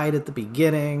cried at the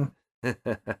beginning.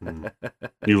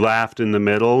 You laughed in the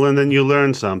middle, and then you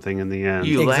learned something in the end.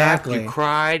 You laughed, Exactly. you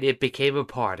cried, it became a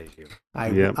part of you.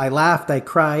 Yep. I laughed, I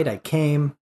cried, I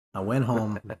came, I went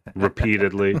home.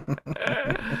 Repeatedly.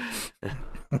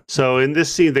 So in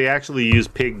this scene, they actually use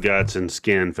pig guts and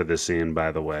skin for this scene,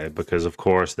 by the way, because of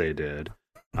course they did.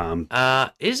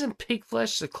 Isn't pig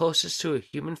flesh the closest to a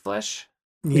human flesh?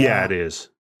 Yeah, it is.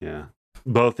 Yeah,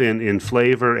 both in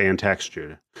flavor and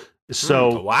texture.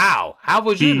 So Wow. How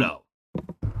would you he- know?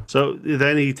 So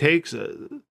then he takes,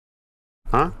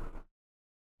 huh?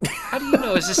 How do you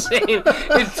know it's the same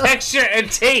in texture and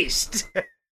taste?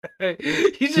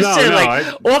 You just No,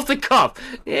 said no, off the cuff.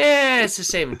 Yeah, it's the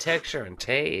same texture and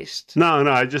taste.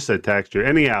 No, I just said texture.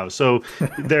 Anyhow, so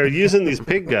they're using these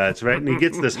pig guts, right? And he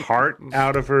gets this heart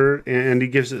out of her, and he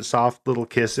gives it soft little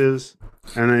kisses,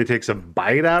 and then he takes a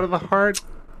bite out of the heart.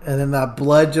 And then that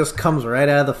blood just comes right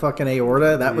out of the fucking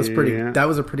aorta. That was pretty. Yeah. That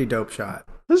was a pretty dope shot.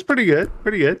 This is pretty good.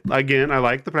 Pretty good. Again, I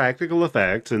like the practical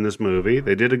effects in this movie.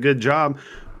 They did a good job.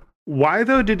 Why,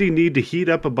 though, did he need to heat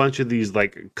up a bunch of these,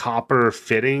 like, copper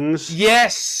fittings?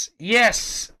 Yes.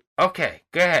 Okay,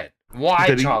 go ahead.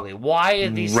 Why, Charlie? Why are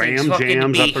these things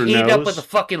fucking be heated up with a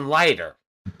fucking lighter?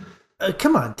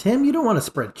 Come on, Tim. You don't want to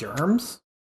spread germs.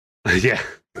 Yeah,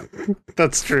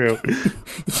 that's true.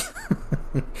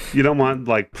 You don't want,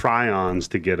 like, prions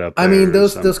to get up there. I mean,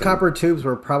 those copper tubes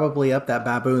were probably up that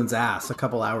baboon's ass a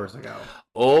couple hours ago.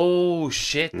 Oh,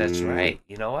 shit, that's right.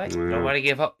 You know what? You don't want to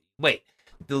give up. Wait,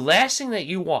 the last thing that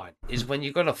you want is when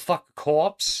you're going to fuck a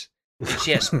corpse and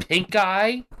she has pink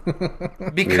eye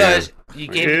because you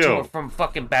gave it to her from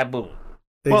fucking baboon.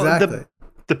 Exactly. Well,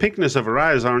 the pinkness of her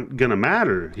eyes aren't going to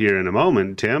matter here in a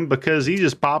moment, Tim, because he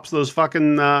just pops those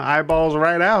fucking eyeballs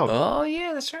right out. Oh,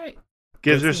 yeah, that's right.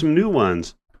 Gives her some new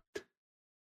ones.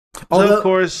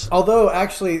 Although,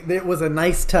 actually, it was a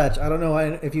nice touch. I don't know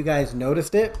if you guys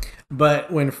noticed it,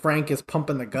 but when Frank is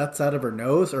pumping the guts out of her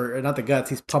nose, or not the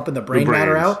guts, he's pumping the brain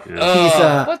matter out.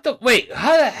 Yeah. Wait,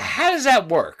 how does that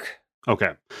work?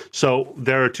 Okay, so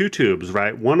there are two tubes,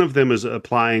 right? One of them is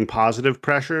applying positive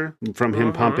pressure from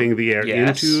him pumping the air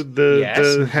into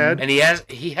the head, and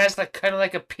he has like kind of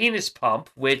like a penis pump,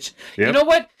 which you know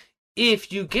what?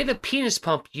 If you get a penis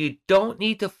pump, you don't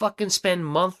need to fucking spend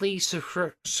monthly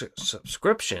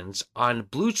subscriptions on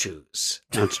Blue Chews.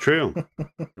 That's true.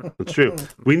 That's true.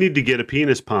 We need to get a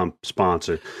penis pump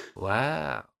sponsor.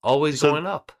 Wow. Always going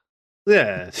up.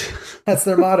 Yeah. That's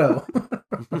their motto.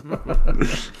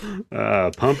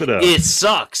 Pump it up. It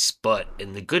sucks, but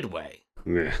in the good way.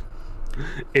 Yeah.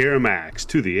 Air Max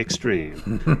to the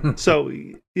extreme. So,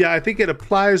 yeah, I think it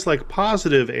applies like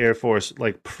positive air force,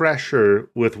 like pressure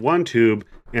with one tube,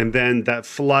 and then that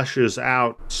flushes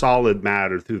out solid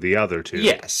matter through the other tube.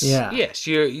 Yes. Yeah. Yes.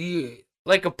 You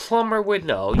like a plumber would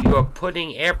know. You are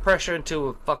putting air pressure into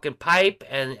a fucking pipe,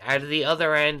 and out of the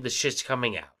other end, the shit's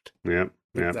coming out. Yep.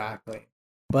 Exactly.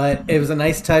 But it was a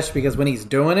nice touch because when he's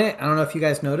doing it, I don't know if you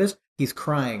guys noticed, he's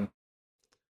crying.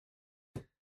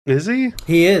 Is he?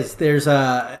 He is. There's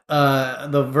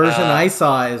the version I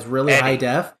saw is really high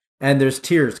def, and there's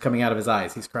tears coming out of his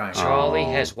eyes. He's crying. Charlie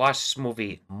has watched this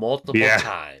movie multiple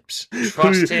times.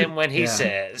 Trust him when he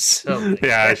says something.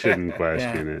 Yeah, I shouldn't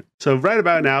question it. So right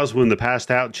about now is when the passed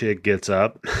out chick gets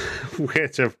up,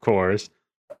 which of course,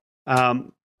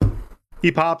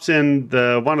 he pops in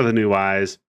one of the new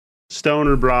eyes.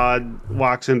 Stoner broad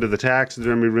walks into the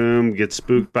taxidermy room, gets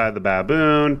spooked by the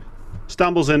baboon,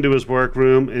 stumbles into his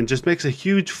workroom, and just makes a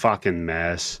huge fucking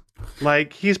mess.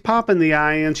 Like, he's popping the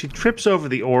eye in, she trips over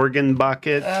the organ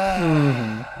bucket.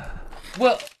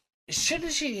 Well,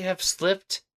 shouldn't she have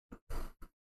slipped?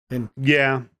 And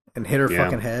hit her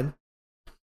fucking head.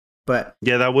 But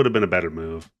yeah, that would have been a better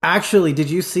move. Actually, did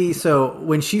you see? So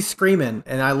when she's screaming,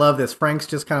 and I love this, Frank's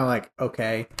just kind of like,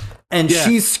 okay, and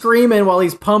she's screaming while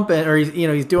he's pumping, or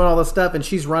he's doing all this stuff, and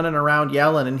she's running around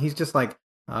yelling, and he's just like,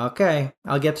 okay,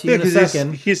 I'll get to you in a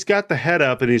second. He's got the head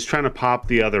up, and he's trying to pop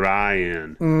the other eye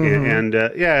in, and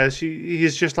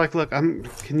he's just like, look,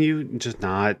 can you just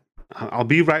not? I'll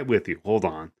be right with you. Hold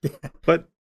on. But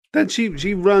then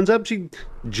she runs up, she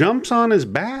jumps on his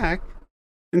back.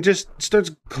 And just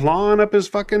starts clawing up his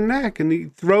fucking neck, and he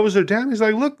throws her down. He's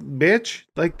like, "Look, bitch,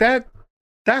 like that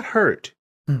hurt."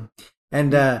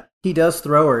 And he does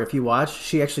throw her. If you watch,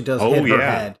 she actually does hit her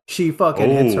head. She fucking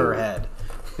hits her head,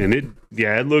 and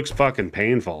it looks fucking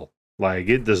painful. Like,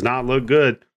 it does not look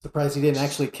good. Surprised he didn't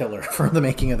actually kill her for the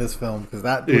making of this film, because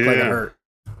that looked like it hurt.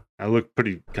 That looked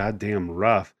pretty goddamn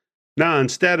rough. Now,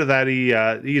 instead of that,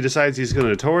 he decides he's going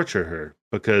to torture her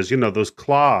because those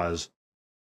claws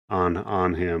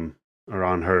on him or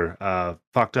on her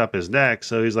fucked up his neck.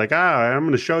 So he's like, I'm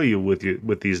going to show you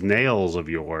with these nails of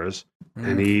yours.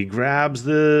 And he grabs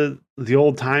the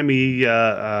old timey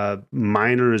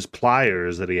miner's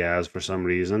pliers that he has for some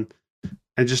reason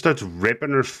and just starts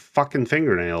ripping her fucking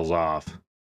fingernails off.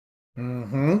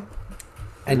 And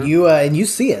you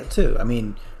see it too. I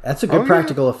mean, that's a good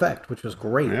practical effect, which was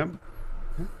great. Yep.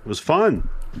 It was fun.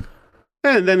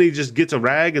 And then he just gets a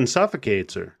rag and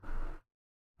suffocates her.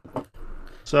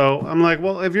 So I'm like,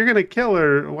 well, if you're going to kill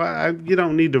her, you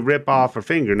don't need to rip off her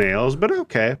fingernails, but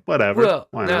okay, whatever. Well,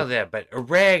 but a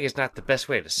rag is not the best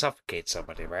way to suffocate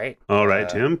somebody, right? All right,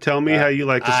 Tim, tell me how you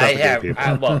like to suffocate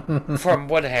people. Well, from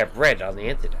what I have read on the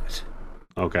internet.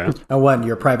 Okay. Oh, what?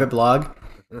 Your private blog?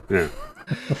 Yeah.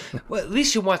 Well, at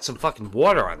least you want some fucking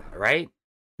water on it, right?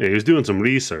 Yeah, he was doing some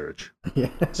research. Yeah.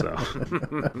 So.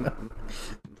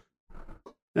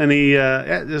 And he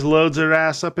just loads her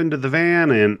ass up into the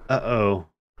van, and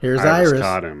Here's Iris.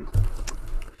 caught him.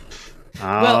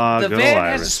 Well, the good van old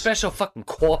has a Iris. special fucking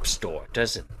corpse door,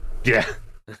 doesn't it? Yeah.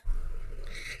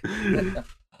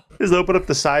 Just open up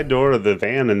the side door of the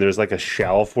van, and there's like a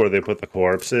shelf where they put the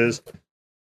corpses.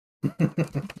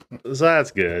 So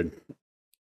that's good.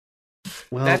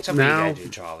 Well, That's something now you gotta do,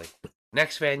 Charlie.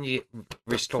 Next van you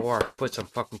restore, put some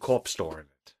fucking corpse door in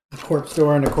it. A corpse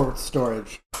store and a corpse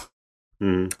storage.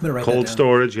 I'm gonna write that cold down.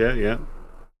 storage. Yeah.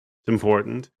 It's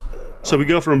important. So we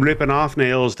go from ripping off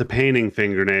nails to painting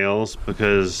fingernails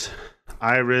because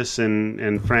Iris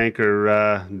and Frank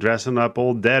are dressing up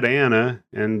old dead Anna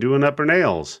and doing up her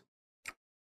nails.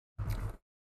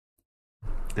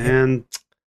 And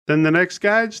then the next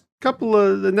day,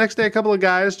 a couple of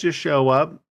guys just show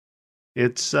up.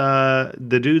 It's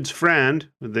the dude's friend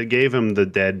that gave him the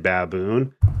dead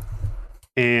baboon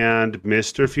and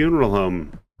Mr. Funeral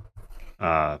Home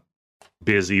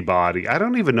busybody. I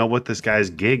don't even know what this guy's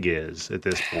gig is at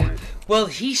this point. Well,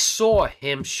 he saw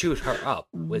him shoot her up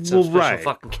with some special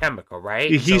fucking chemical,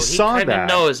 right? He saw kinda that.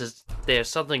 knows there's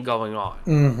something going on.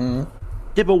 Mm-hmm.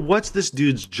 Yeah, but what's this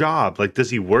dude's job? Like, does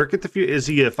he work at the Is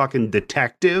he a fucking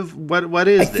detective? What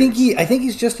is this? I think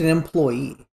he's just an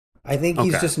employee. I think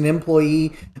he's Okay. just an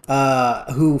employee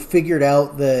who figured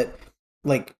out that,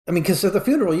 like, I mean, because at the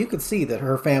funeral you could see that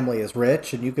her family is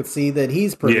rich, and you could see that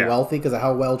he's pretty wealthy because of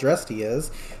how well dressed he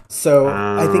is. So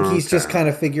I think he's just kind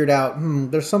of figured out,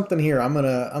 there's something here. I'm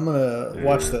gonna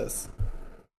watch this.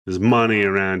 There's money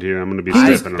around here. I'm going to be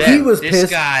He stepping around. was This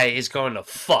pissed. guy is going to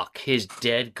fuck his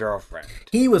dead girlfriend.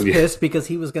 He was pissed because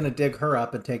he was going to dig her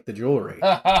up and take the jewelry.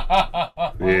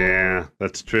 Yeah,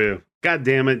 that's true. God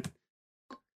damn it.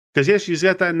 Because, yeah, she's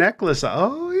got that necklace.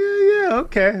 Oh, yeah,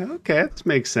 okay. This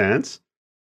makes sense.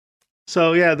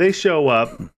 So, yeah, they show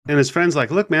up, and his friend's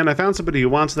like, look, man, I found somebody who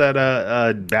wants that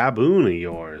baboon of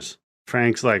yours.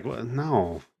 Frank's like, well,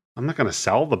 no, I'm not going to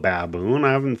sell the baboon.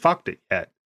 I haven't fucked it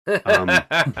yet. You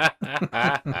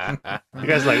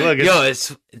guys like, look,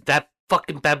 it's that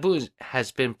fucking baboon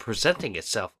has been presenting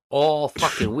itself all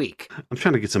fucking week. I'm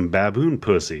trying to get some baboon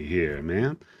pussy here,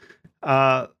 man.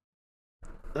 Now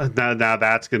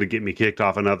that's going to get me kicked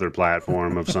off another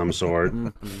platform of some sort.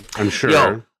 I'm sure.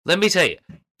 Yo, let me tell you,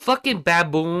 fucking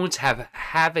baboons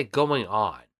have it going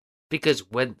on.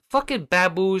 Because when fucking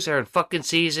baboons are in fucking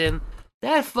season,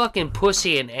 that fucking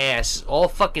pussy and ass is all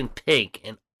fucking pink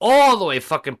and all the way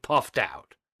fucking puffed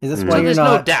out. Is this So why you're there's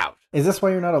not? no doubt. Is this why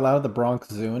you're not allowed the Bronx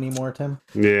Zoo anymore, Tim?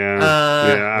 Yeah.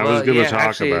 I was going to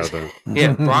talk about that.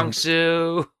 Yeah, Bronx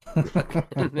Zoo,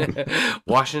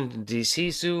 Washington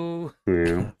D.C. Zoo.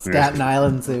 Yeah. Staten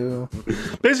Island Zoo.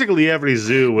 Basically every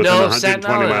zoo within No, 120 Staten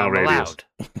Island, mile I'm radius. allowed.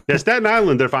 Yeah, Staten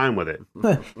Island, they're fine with it.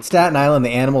 Staten Island, the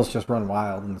animals just run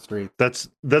wild in the streets.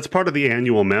 That's part of the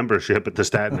annual membership at the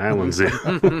Staten Island Zoo.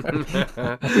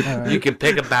 You can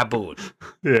pick a baboon.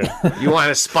 Yeah. You want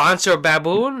to sponsor a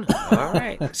baboon? All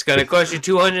right. It's going to cost you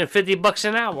 $250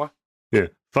 an hour. Yeah.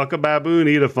 Fuck a baboon,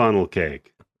 eat a funnel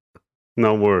cake.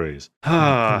 No worries.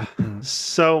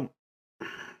 So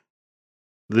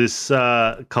this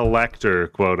collector,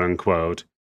 quote unquote,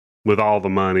 with all the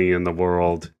money in the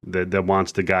world that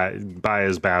wants to buy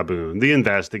his baboon, the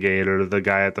investigator, the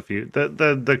guy at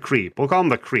the creep. We'll call him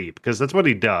the creep because that's what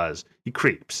he does. He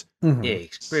creeps. Mhm. Yeah,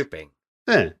 he's creeping.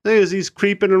 Yeah, he's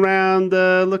creeping around,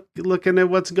 looking at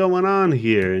what's going on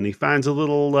here, and he finds a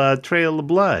little trail of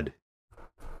blood,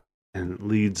 and it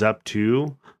leads up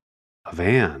to a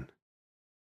van.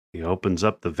 He opens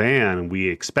up the van, and we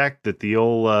expect that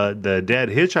the dead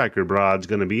hitchhiker broad's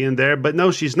going to be in there, but no,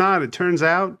 she's not. It turns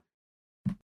out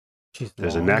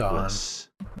there's a long necklace.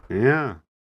 Yeah,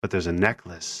 but there's a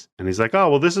necklace, and he's like, "Oh,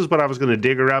 well, this is what I was going to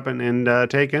dig her up and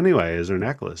take anyway, is her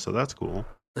necklace. So that's cool."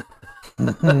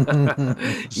 gone.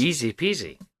 Easy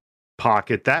peasy.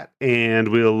 Pocket that, and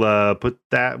we'll put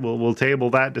that. We'll table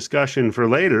that discussion for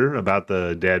later about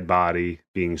the dead body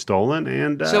being stolen.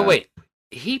 And So wait,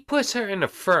 he puts her in a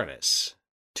furnace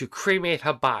to cremate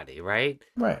her body, right?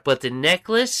 Right. But the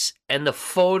necklace and the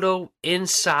photo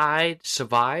inside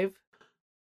survive?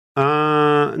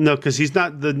 No, because he's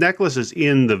not. The necklace is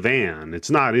in the van. It's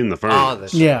not in the furnace. Oh,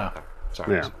 that's Yeah.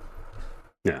 Sorry.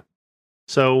 Yeah.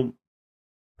 So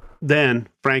then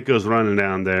Frank goes running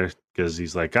down there because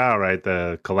he's like, all right,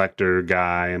 the collector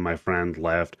guy and my friend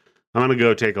left. I'm going to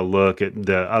go take a look at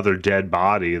the other dead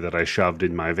body that I shoved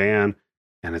in my van,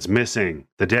 and it's missing.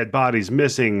 The dead body's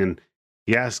missing, and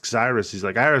he asks Iris, he's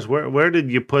like, Iris, where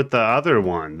did you put the other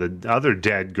one, the other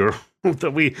dead girl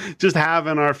that we just have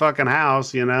in our fucking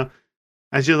house, you know?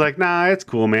 And she's like, nah, it's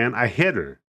cool, man. I hit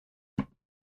her.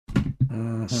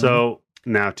 Mhm. So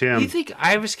now Tim You think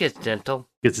Iris gets dental?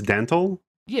 gets dental.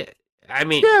 Yeah. I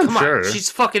mean, Yeah, come sure. on. She's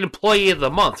fucking employee of the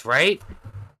month, right?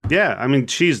 Yeah, I mean,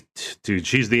 she's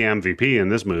the MVP in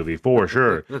this movie for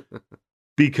sure.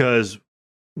 Because,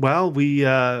 well, we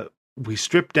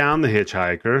stripped down the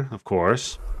hitchhiker, of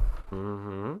course.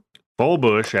 Mm-hmm. Full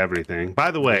bush, everything.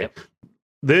 By the way, Yep.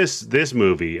 this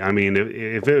movie, I mean,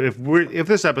 if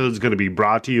this episode is going to be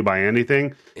brought to you by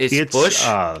anything, It's Bush.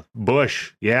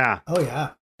 Bush, yeah, Oh yeah,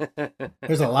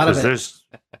 there's a lot of because it. there's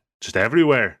just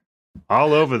everywhere,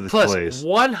 all over the Plus, place.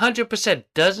 100%,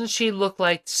 doesn't she look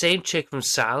like the same chick from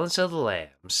Silence of the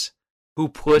Lambs who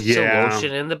puts the Yeah.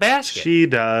 lotion in the basket? She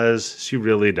does. She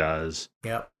really does.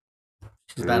 Yep.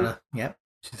 She's about a yep.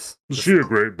 She's She's a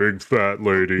great big fat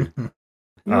lady.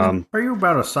 Are you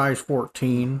about a size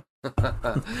 14?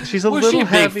 She's a Was she little a big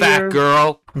heavier. fat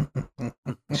girl?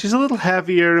 She's a little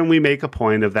heavier, and we make a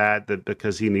point of that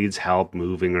because he needs help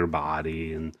moving her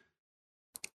body, and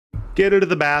get her to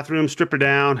the bathroom, strip her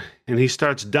down, and he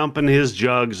starts dumping his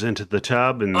jugs into the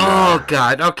tub. And Oh,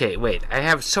 God. Okay, wait. I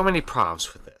have so many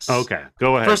problems with this. okay,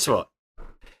 go ahead. First of all,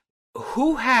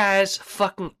 who has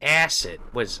fucking acid,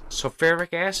 was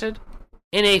sulfuric acid,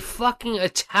 in a fucking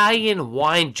Italian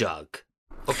wine jug?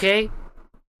 Okay?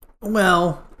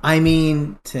 Well, I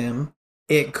mean, Tim,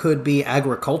 it could be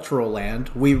agricultural land.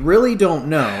 We really don't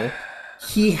know.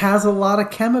 He has a lot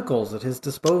of chemicals at his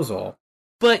disposal.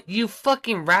 But you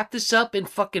fucking wrap this up in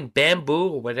fucking bamboo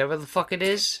or whatever the fuck it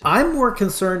is? I'm more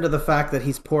concerned to the fact that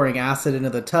he's pouring acid into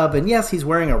the tub, and yes, he's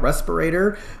wearing a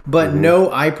respirator, but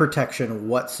no eye protection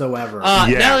whatsoever. Not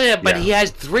only that, but yeah. he has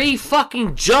 3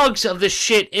 fucking jugs of the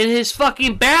shit in his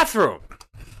fucking bathroom.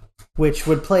 Which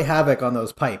would play havoc on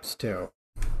those pipes, too.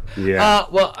 Yeah,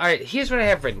 Well, all right. Here's what I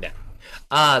have written down.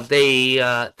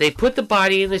 They put the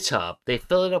body in the tub. They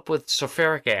fill it up with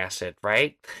sulfuric acid,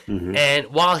 right? Mhm. And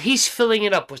while he's filling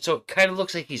it up, so it kind of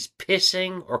looks like he's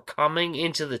pissing or coming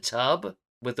into the tub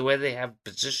with the way they have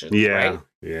positioned, yeah, right?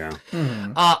 yeah,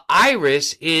 Mhm.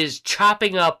 Iris is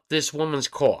chopping up this woman's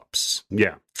corpse,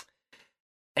 yeah.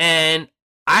 and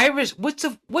Iris, what's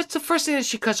the first thing that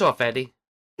she cuts off, Eddie?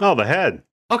 Oh, the head.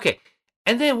 Okay,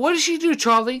 and then what does she do,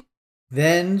 Charlie?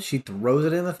 Then she throws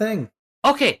it in the thing.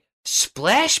 Okay,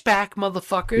 splashback,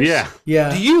 motherfuckers. Yeah,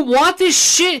 Yeah. Do you want this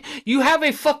shit? You have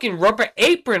a fucking rubber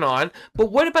apron on,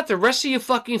 but what about the rest of your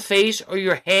fucking face or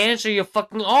your hands or your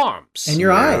fucking arms? And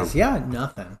your Yeah. eyes. Yeah,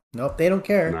 nothing. Nope, they don't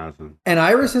care. nothing. And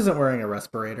Iris isn't wearing a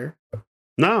respirator.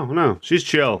 No, she's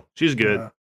chill. She's good.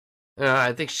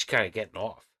 I think she's kind of getting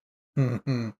off.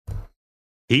 Mhm.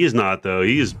 He's not though.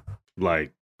 He's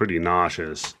like pretty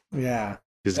nauseous. Yeah.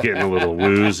 He's getting a little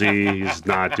woozy. He's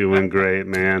not doing great,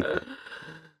 man.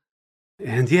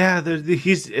 And yeah,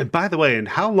 he's. By the way, and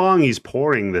how long he's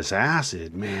pouring this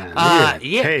acid, man? It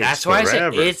Yeah, takes that's why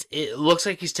forever. I said it looks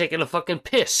like he's taking a fucking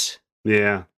piss.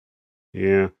 Yeah,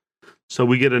 yeah. So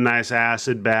we get a nice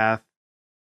acid bath,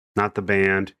 not the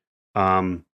band,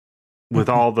 with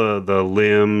all the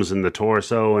limbs and the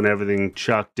torso and everything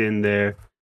chucked in there,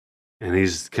 and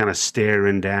he's kind of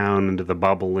staring down into the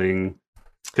bubbling.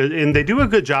 And they do a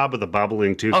good job of the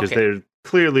bubbling too, because Okay. they're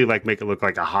clearly like make it look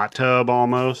like a hot tub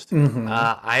almost. Mhm.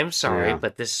 I'm sorry, Yeah.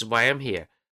 but this is why I'm here.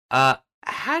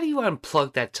 How do you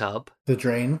unplug that tub? The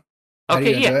drain. How do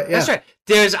you Okay, do yeah, it? that's right.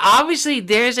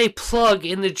 There's a plug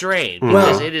in the drain Well,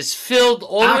 because it is filled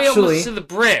all the way actually- almost to the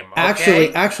brim.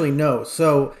 Okay? Actually, no.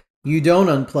 So you don't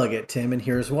unplug it, Tim, and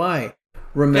here's why.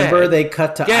 Remember, ahead. they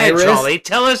cut to Go ahead, Iris. Charlie.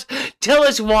 Tell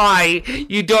us why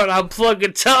you don't unplug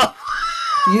a tub.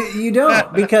 You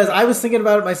don't, because I was thinking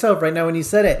about it myself right now when you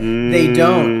said it. They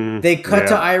don't. They cut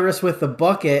to yeah. Iris with the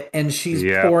bucket, and she's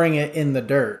Yeah. pouring it in the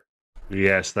dirt.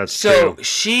 Yes, that's So true.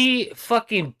 she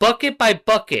fucking bucket by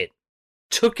bucket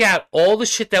took out all the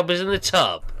shit that was in the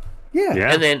tub, Yeah.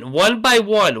 Yeah. and then one by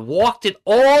one walked it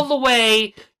all the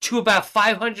way to about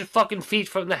 500 fucking feet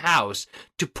from the house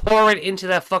to pour it into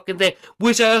that fucking thing.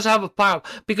 Which I also have a problem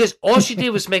because all she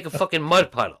did was make a fucking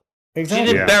mud puddle. Exactly.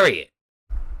 She didn't Yeah. bury it.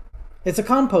 It's a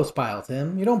compost pile,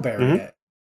 Tim. You don't bury Mhm. it.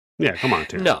 Yeah, come on,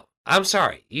 Tim. No, I'm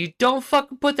sorry. You don't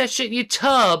fucking put that shit in your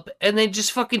tub and then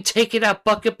just fucking take it out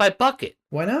bucket by bucket.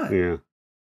 Why not? Yeah.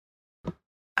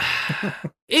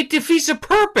 It defeats the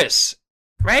purpose,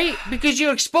 right? Because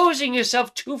you're exposing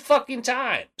yourself 2 fucking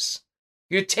times.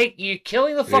 You're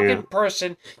killing the fucking Yeah.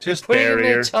 person, Just putting it in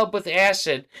barrier. a tub with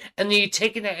acid, and then you're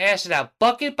taking that acid out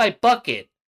bucket by bucket,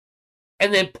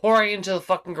 and then pouring it into the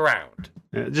fucking ground.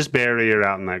 Just bury her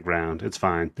out in that ground. It's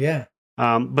fine. Yeah.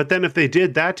 But then if they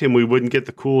did that, Tim, we wouldn't get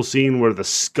the cool scene where the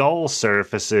skull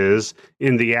surfaces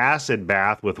in the acid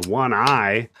bath with one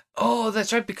eye. Oh,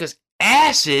 that's right, because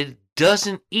acid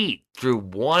doesn't eat through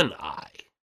one eye.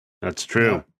 That's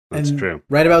true. Yeah. That's true.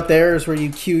 Right about there is where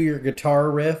you cue your guitar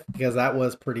riff, because that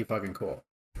was pretty fucking cool.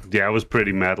 Yeah, it was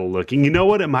pretty metal looking. You know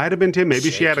what it might have been, Tim?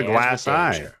 Maybe she had a glass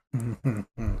eye.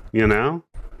 You know?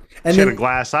 And she then, had a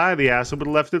glass eye, the acid would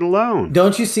have left it alone.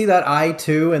 don't you see that eye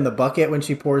too in the bucket when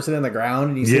she pours it in the ground?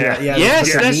 And you see Yeah. that? Yeah,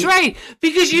 Yes, that's right.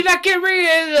 Because you're not getting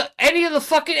rid of any of the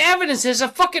fucking evidence. There's a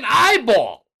fucking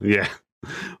eyeball. Yeah.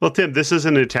 Well, Tim, this is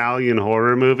an Italian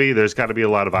horror movie. There's got to be a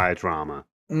lot of eye trauma.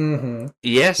 Mm-hmm.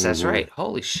 Yes, that's right.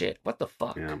 Holy shit. What the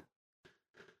fuck? Yeah.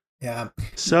 Yeah.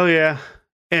 So, yeah.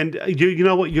 And you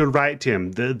know what? You're right,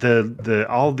 Tim. The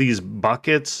all these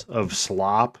buckets of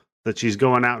slop that she's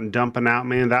going out and dumping out,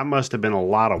 man, that must have been a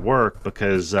lot of work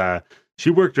because she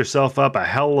worked herself up a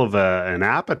hell of an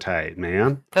appetite,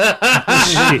 man.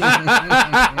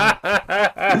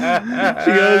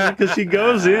 She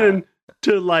goes in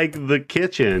to like the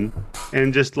kitchen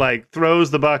and just like throws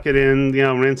the bucket in, you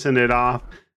know, rinsing it off.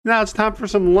 Now it's time for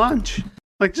some lunch.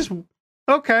 Like, just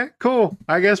okay, cool.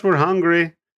 I guess we're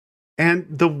hungry. And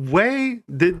the way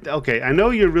that, okay, I know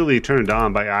you're really turned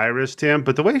on by Iris, Tim,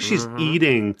 but the way she's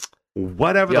eating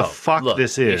whatever the fuck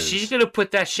this is. If she's going to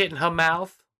put that shit in her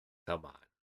mouth, come on.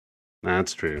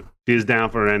 That's true. She's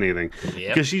down for anything.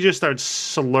 Yep. Because she just starts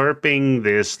slurping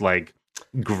this, like,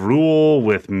 gruel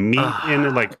with meat in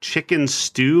it, like chicken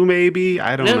stew, maybe?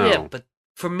 I don't know. Yeah, but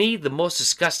for me, the most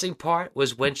disgusting part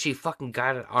was when she fucking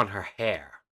got it on her hair.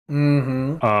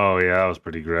 Mm-hmm. Oh, yeah, that was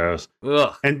pretty gross.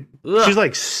 Ugh. And Ugh. she's,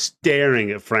 like, staring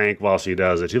at Frank while she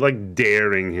does it. She's, like,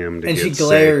 daring him to And get she sick.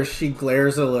 glares. She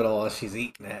glares a little as she's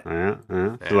eating it. Yeah.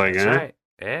 She's Yeah, like, that's right.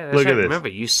 Yeah, that's Look right. at this. Remember,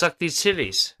 you suck these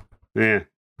titties. Yeah.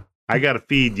 I got to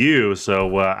feed you,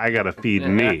 so I got to feed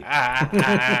me.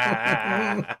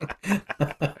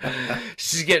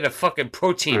 She's getting a fucking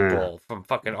protein bowl from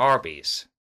fucking Arby's.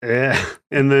 Yeah.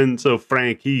 And then, so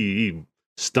Frank, he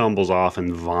stumbles off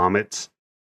and vomits.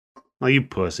 Oh, you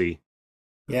pussy.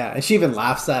 Yeah, and she even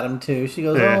laughs at him too. She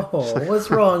goes, Yeah. "Oh,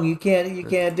 what's wrong? You can't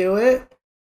do it."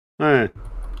 Can't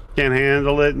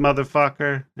handle it,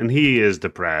 motherfucker. And he is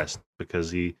depressed because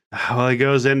he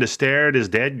goes in to stare at his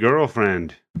dead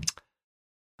girlfriend.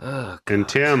 Oh, God. And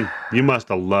Tim, you must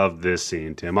have loved this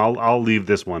scene, Tim. I'll leave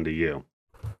this one to you.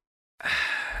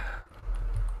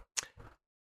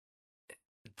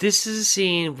 This is a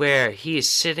scene where he is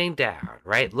sitting down,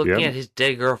 right, looking at his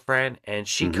dead girlfriend, and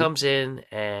she comes in,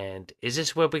 and is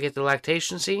this where we get the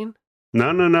lactation scene?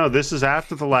 No. This is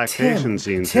after the lactation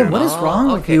scene. Tim, what is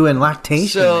wrong with you and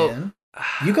lactation, man?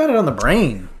 You got it on the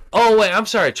brain. Oh, wait, I'm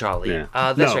sorry, Charlie. Yeah.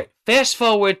 That's right. Fast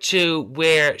forward to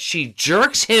where she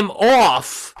jerks him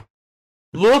off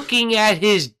looking at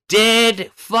his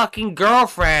dead fucking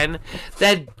girlfriend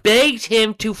that begged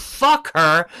him to fuck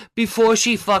her before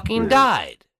she fucking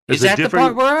died. Is that the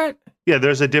part we're at? Yeah,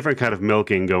 there's a different kind of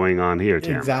milking going on here,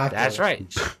 Tim. Exactly. That's right.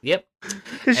 Yep.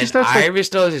 And And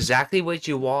Iris knows exactly what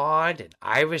you want, and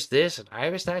Iris this, and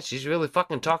Iris that. She's really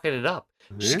fucking talking it up.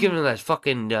 She's giving him that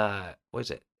fucking, what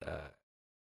is it?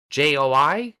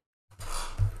 J-O-I?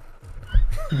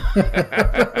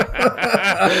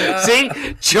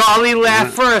 See? Charlie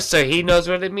laughed first, so he knows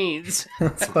what it means.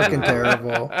 That's fucking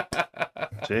terrible.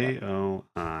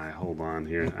 J-O-I. Hold on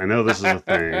here. I know this is a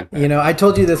thing. You know, I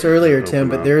told you this earlier, Tim,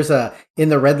 but there's in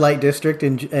the red light district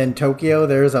in Tokyo,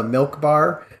 there's a milk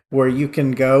bar where you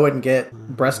can go and get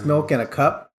breast milk in a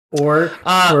cup, or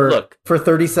for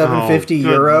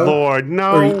 €37.50. Lord,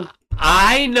 no.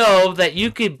 I know that you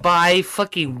could buy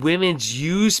fucking women's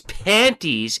used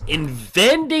panties in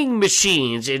vending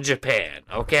machines in Japan,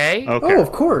 okay? Okay. Oh,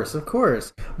 of course.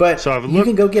 But So you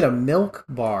can go get a milk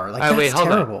bar. Like, that's hold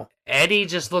terrible. on. Eddie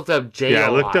just looked up J-O-I. Yeah,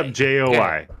 I looked up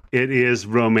J-O-I. Okay. It is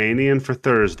Romanian for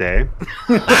Thursday.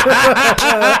 Hey,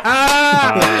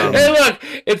 look,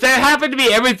 if that happened to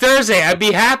me every Thursday, I'd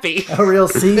be happy. Oh, we'll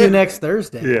see you next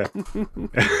Thursday. Yeah.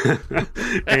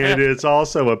 And it's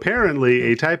also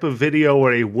apparently a type of video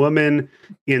where a woman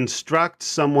instructs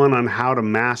someone on how to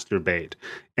masturbate.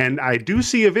 And I do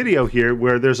see a video here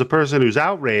where there's a person who's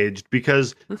outraged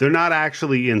because they're not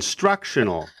actually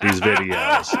instructional, these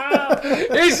videos.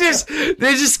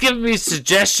 They're just giving me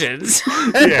suggestions.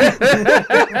 Yeah.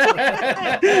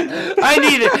 I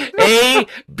need it. A,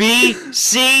 B,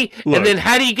 C, and then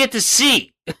how do you get to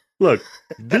C? Look,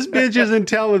 this bitch isn't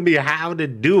telling me how to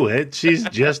do it. She's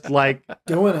just like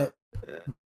Doing it.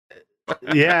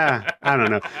 Yeah, I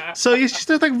don't know. So she's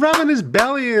just like rubbing his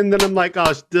belly, and then I'm like,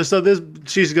 oh, so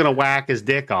she's gonna whack his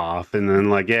dick off, and then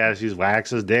like, yeah, she's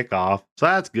whacks his dick off, so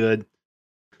that's good.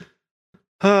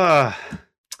 So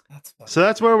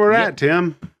that's where we're at,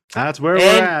 Tim. That's where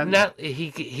we're at. Now,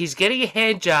 he's getting a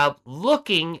hand job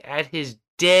looking at his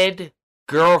dead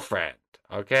girlfriend.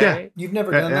 Okay? Yeah. You've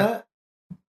never done that?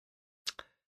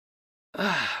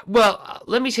 Well,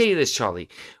 let me tell you this, Charlie.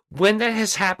 When that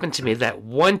has happened to me that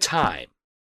one time,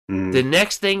 the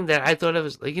next thing that I thought of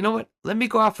was, like, you know what? Let me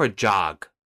go out for a jog.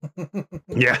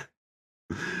 Yeah.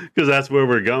 Because that's where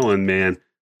we're going, man.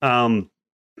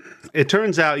 It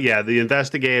turns out, the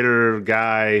investigator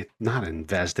guy, not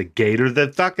investigator,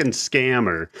 the fucking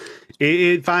scammer,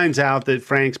 it finds out that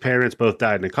Frank's parents both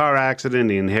died in a car accident.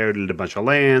 He inherited a bunch of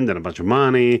land and a bunch of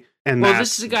money. And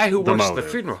this is a guy who works at the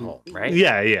funeral home, right?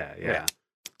 Yeah.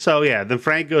 So, then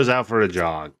Frank goes out for a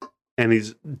jog, and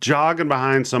he's jogging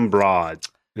behind some broad,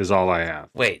 is all I have.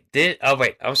 Wait,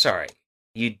 I'm sorry.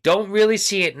 You don't really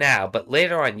see it now, but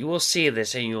later on you will see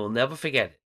this and you will never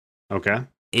forget it. Okay.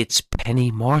 It's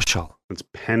Penny Marshall. It's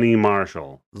Penny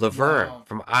Marshall. Laverne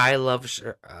from I Love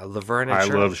Laverne and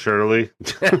Shirley. I Love Shirley.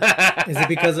 Is it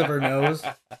because of her nose?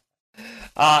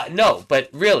 No, but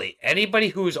really, anybody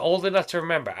who's old enough to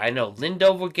remember, I know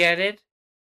Lindo will get it,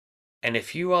 and a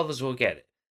few others will get it.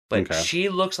 But she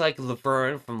looks like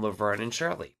Laverne from Laverne and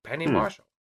Shirley. Penny Marshall.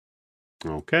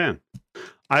 Okay.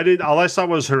 All I saw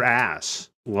was her ass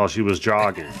while she was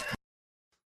jogging.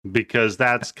 Because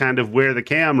that's kind of where the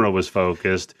camera was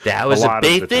focused. That was a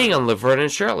big thing on Laverne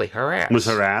and Shirley, her ass. Was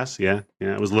her ass, yeah.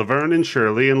 It was Laverne and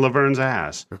Shirley and Laverne's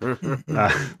ass.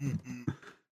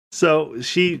 So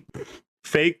she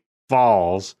fake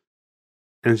falls,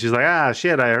 and she's like,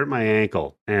 shit, I hurt my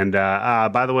ankle. And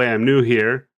by the way, I'm new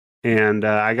here, and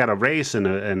I got a race in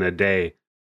a day.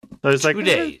 So it's 2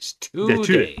 days. 2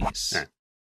 days. Yeah.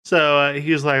 So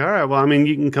he's like, all right, well, I mean,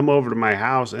 you can come over to my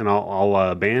house and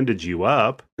I'll bandage you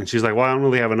up. And she's like, well, I don't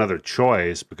really have another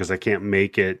choice because I can't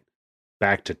make it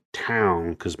back to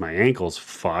town because my ankle's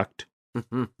fucked.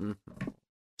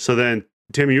 So then,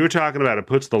 Tim, you were talking about it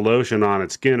puts the lotion on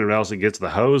its skin or else it gets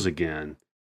the hose again.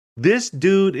 This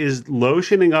dude is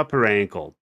lotioning up her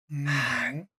ankle.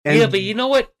 Mm-hmm. Yeah, but you know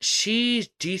what? She's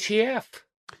DTF.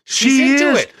 She's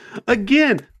into it.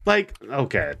 Again, like,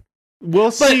 okay.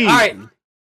 We'll see. All right.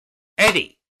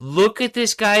 Eddie, look at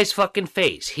this guy's fucking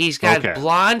face. He's got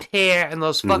blonde hair and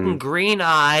those fucking green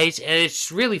eyes, and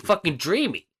it's really fucking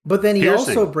dreamy. But then he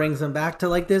also brings him back to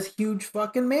like this huge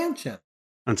fucking mansion.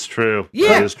 That's true. Yeah,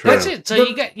 that is true. That's it. So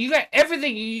you got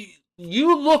everything.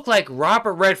 You look like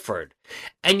Robert Redford,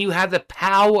 and you have the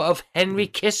power of Henry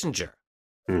Kissinger.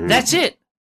 Mm-hmm. That's it.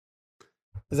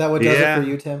 Is that what does it for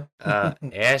you, Tim?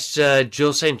 Ask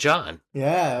Jill St. John.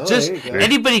 Yeah. Just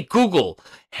anybody Google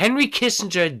Henry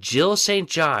Kissinger, Jill St.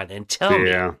 John, and tell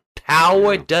me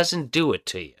power doesn't do it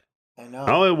to you. I know.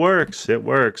 Oh, it works. It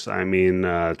works. I mean,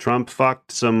 Trump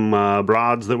fucked some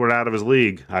broads that were out of his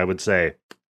league, I would say.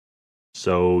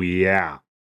 So, yeah.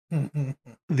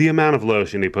 The amount of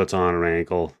lotion he puts on her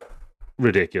ankle,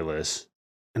 ridiculous.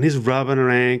 And he's rubbing her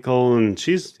ankle, and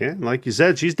she's, like you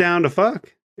said, she's down to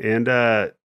fuck. And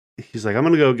he's like, I'm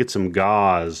going to go get some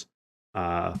gauze.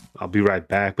 I'll be right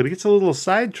back. But he gets a little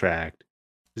sidetracked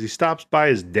because he stops by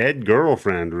his dead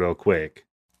girlfriend real quick.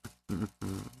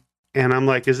 And I'm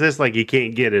like, is this like he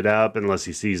can't get it up unless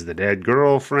he sees the dead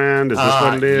girlfriend? Is this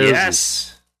what it is?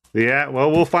 Yes. Yeah, well,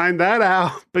 we'll find that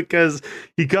out because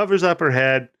he covers up her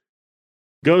head,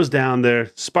 goes down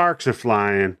there, sparks are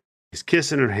flying. He's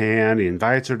kissing her hand. He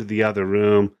invites her to the other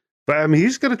room. But, I mean,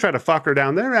 he's going to try to fuck her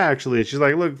down there, actually. And she's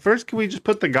like, look, first, can we just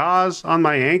put the gauze on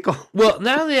my ankle? Well,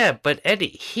 not only that, but Eddie,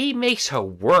 he makes her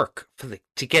work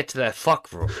to get to that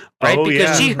fuck room, right? Oh,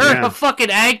 because she hurt her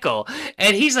fucking ankle.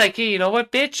 And he's like, hey, you know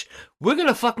what, bitch? We're going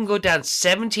to fucking go down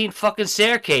 17 fucking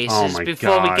staircases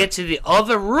before we get to the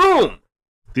other room.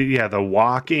 The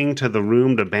walking to the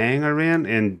room to bang her in.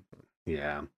 And,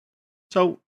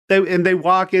 So, they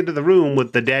walk into the room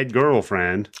with the dead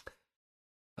girlfriend.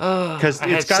 Because I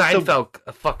had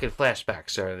Seinfeld fucking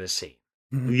flashbacks during this scene.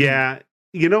 Yeah,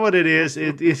 you know what it is?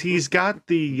 He's got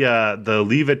the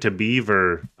Leave It to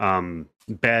Beaver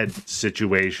bed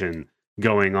situation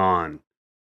going on,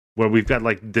 where we've got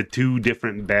like the two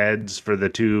different beds for the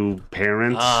two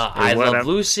parents. I Love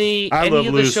Lucy. Any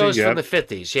of the shows from the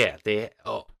 50s, they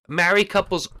married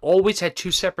couples always had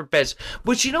two separate beds.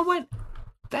 But you know what?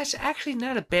 That's actually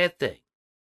not a bad thing,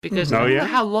 because I don't know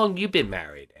how long you've been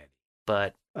married, Eddie,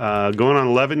 but. Going on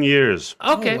 11 years.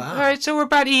 Okay, all right, so we're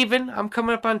about even. I'm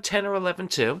coming up on 10 or 11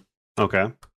 too. Okay.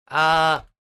 How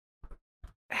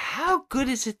good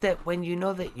is it that when you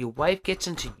know that your wife gets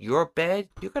into your bed,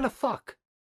 you're gonna fuck?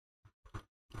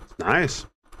 Nice.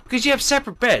 Because you have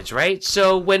separate beds, right?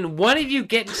 So when one of you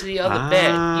get into the other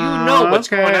bed, you know what's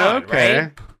going on,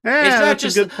 right? It's not that's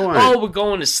just, a good point. oh, we're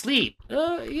going to sleep.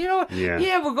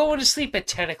 Yeah. We're going to sleep at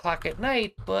 10 o'clock at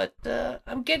night, but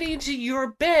I'm getting into your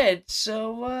bed,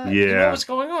 so you know what's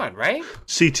going on, right?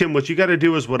 See, Tim, what you got to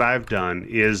do is what I've done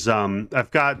is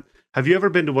have you ever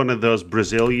been to one of those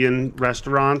Brazilian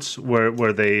restaurants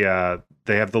where they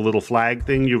have the little flag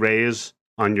thing you raise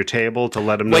on your table to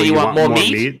let them know you want more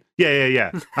meat?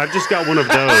 Yeah. I've just got one of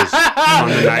those on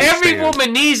the nightstand. Every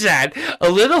woman needs that. A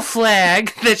little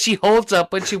flag that she holds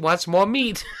up when she wants more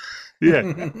meat.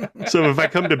 Yeah. So if I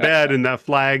come to bed and that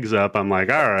flag's up, I'm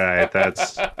like, all right,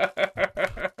 that's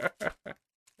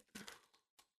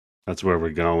where we're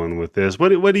going with this. What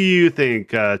do you think,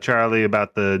 Charlie,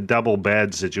 about the double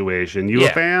bed situation? You a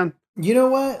fan? You know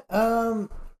what?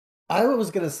 I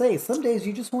was going to say, some days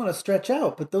you just want to stretch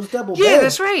out, but those double beds... Yeah,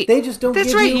 that's right. They just don't That's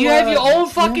give right. you... You have your own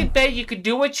fucking bed. You can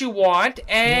do what you want.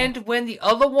 And when the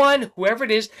other one, whoever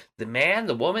it is, the man,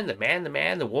 the woman, the man, the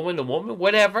man, the woman,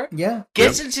 whatever,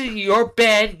 gets into your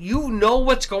bed, you know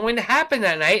what's going to happen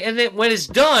that night. And then when it's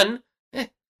done...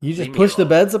 You just push the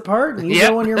beds apart and you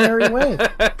go on your merry way.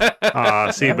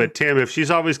 See, but Tim, if she's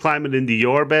always climbing into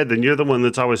your bed, then you're the one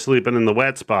that's always sleeping in the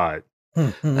wet spot.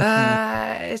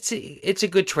 It's a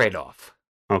good trade-off.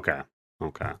 Okay.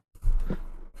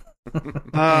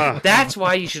 That's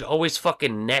why you should always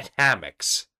fucking net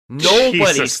hammocks.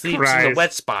 Nobody sleeps in the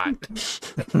wet spot.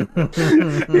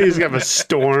 He's got a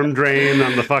storm drain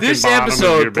on the fucking this bottom of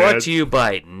your episode bed. brought to you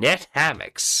by Net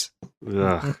Hammocks.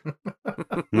 Ugh.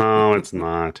 No, it's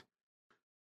not.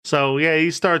 So yeah,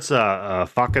 he starts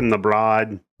fucking the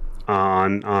broad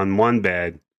on one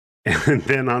bed, and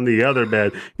then on the other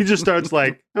bed, he just starts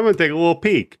like, I'm gonna take a little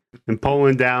peek, and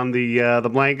pulling down the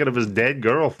blanket of his dead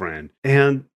girlfriend.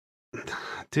 And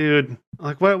dude,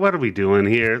 like, what are we doing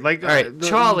here? Like, all right,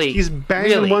 Charlie, he's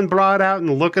banging one broad out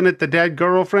and looking at the dead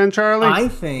girlfriend. Charlie, I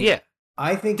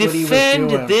think defend what he was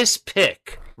doing, this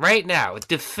pick right now.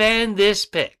 Defend this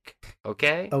pick.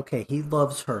 Okay, he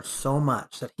loves her so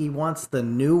much that he wants the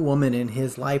new woman in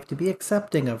his life to be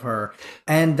accepting of her.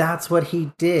 And that's what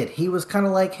he did. He was kind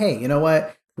of like, hey, you know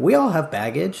what? We all have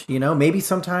baggage, you know? Maybe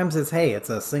sometimes it's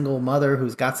a single mother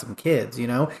who's got some kids, you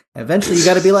know? Eventually you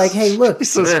got to be like, hey, look,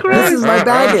 this is my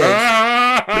baggage,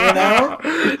 you know?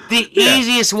 The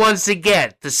easiest ones to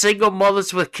get, the single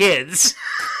mothers with kids.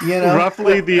 You know?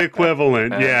 Roughly the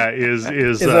equivalent, is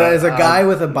a guy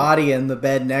with a body in the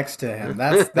bed next to him.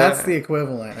 That's the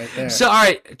equivalent right there. So, all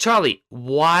right, Charlie,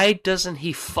 why doesn't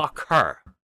he fuck her?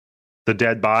 The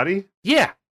dead body?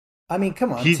 Yeah. I mean,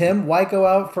 come on, Tim. Why go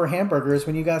out for hamburgers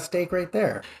when you got steak right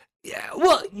there? Yeah,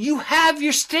 well, you have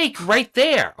your steak right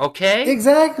there, okay?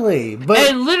 Exactly.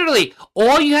 And literally,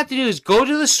 all you have to do is go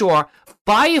to the store,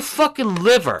 buy a fucking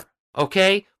liver,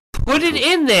 okay? Put it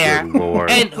in there,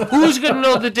 and who's going to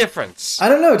know the difference? I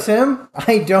don't know, Tim.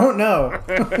 I don't know.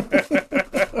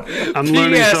 I'm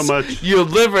learning so much. Your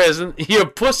liver isn't, your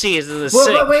pussy is in the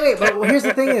sink. But wait. But here's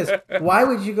the thing is, why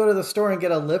would you go to the store and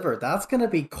get a liver? That's going to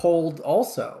be cold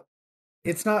also.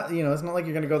 It's not, it's not like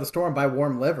you're going to go to the store and buy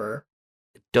warm liver.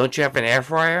 Don't you have an air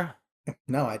fryer?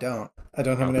 No, I don't. I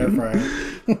don't have an air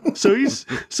fryer. So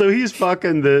he's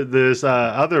fucking this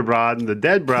other broad, and the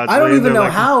dead broad. I don't even know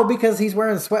how, because he's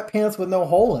wearing sweatpants with no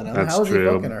hole in them. That's how is true.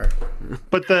 he fucking her?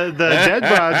 But the dead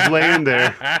broad's laying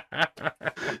there,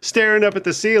 staring up at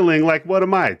the ceiling like, what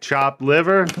am I, chopped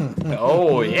liver?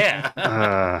 Oh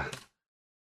yeah.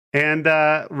 And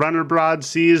Runner Broad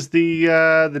sees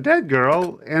the dead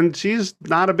girl, and she's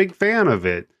not a big fan of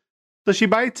it. So she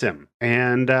bites him.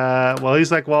 And,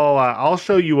 he's like, I'll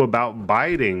show you about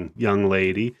biting, young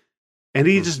lady. And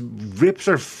he just rips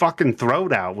her fucking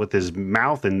throat out with his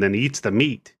mouth and then eats the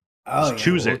meat. Oh, just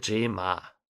chews it.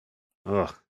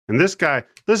 Ugh. And this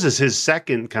is his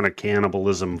second kind of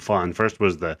cannibalism fun. First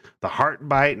was the heart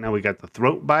bite. Now we got the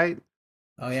throat bite.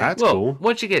 Oh, yeah. That's cool.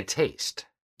 Once you get a taste.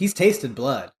 He's tasted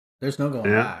blood. There's no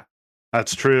going back.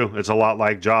 That's true. It's a lot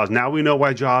like Jaws. Now we know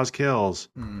why Jaws kills.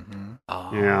 Mm-hmm.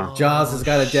 Oh, yeah. Jaws has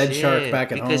got a dead shark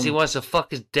back at home. Because he wants to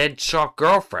fuck his dead shark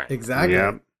girlfriend. Exactly.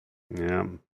 Yeah.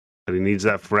 But he needs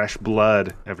that fresh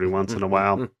blood every once in a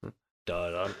while.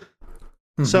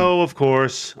 So, of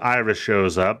course, Iris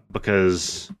shows up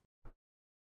because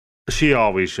she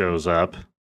always shows up.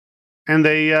 And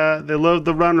they load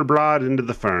the Runner Broad into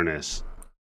the furnace.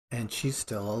 And she's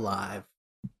still alive.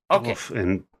 Okay. Oof,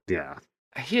 and yeah.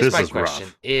 Here's my question.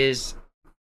 Is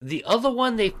the other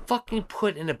one they fucking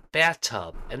put in a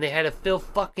bathtub and they had to fill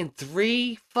fucking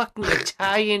 3 fucking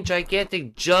Italian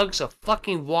gigantic jugs of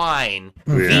fucking wine,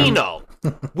 vino,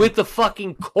 with the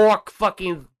fucking cork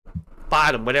fucking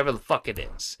bottom, whatever the fuck it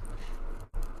is.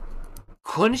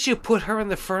 Couldn't you put her in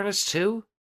the furnace too?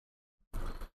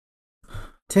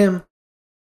 Tim,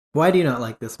 Why do you not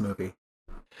like this movie?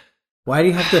 Why do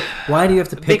you have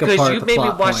to pick because apart you the made me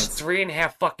plot watch points?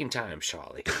 3.5 fucking times,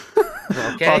 Charlie.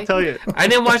 Okay, I'll tell you. I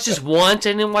didn't watch this once.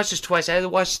 I didn't watch this twice. I had to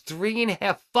watch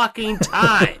 3.5 fucking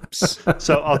times.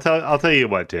 So I'll tell you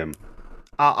what, Tim.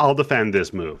 I'll defend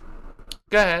this move.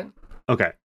 Go ahead.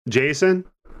 Okay, Jason.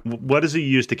 What does he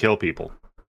use to kill people?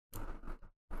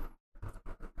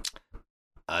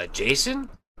 Jason,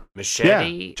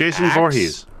 machete. Yeah, Jason axe.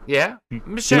 Voorhees. Yeah,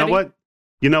 machete. You know what?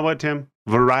 You know what, Tim?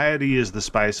 Variety is the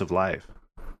spice of life.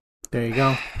 There you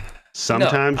go.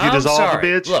 Sometimes No, you I'm dissolve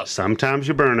sorry. a bitch. Look. Sometimes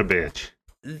you burn a bitch.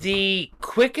 The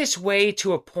quickest way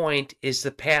to a point is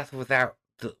the path with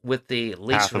the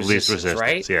least Path of least resistance.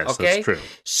 right? Yes, okay? that's true.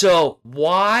 So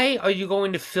why are you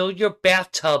going to fill your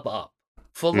bathtub up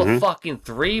full of fucking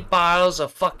 3 bottles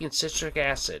of fucking citric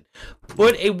acid?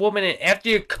 Put a woman in after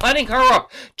you're cutting her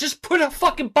up. Just put her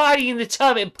fucking body in the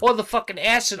tub and pour the fucking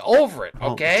acid over it,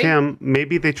 okay? Well, Tim,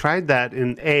 maybe they tried that,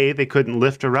 and A, they couldn't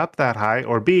lift her up that high,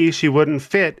 or B, she wouldn't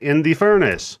fit in the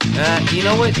furnace. You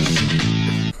know what?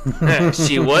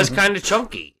 She was kind of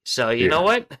chunky. So, you know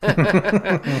what?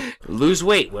 Lose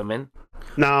weight, women.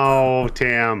 No,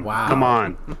 Tim. Wow. Come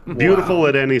on. Beautiful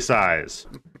at any size.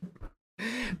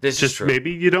 This is Just true.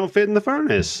 maybe you don't fit in the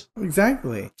furnace.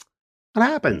 Exactly. What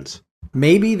happens?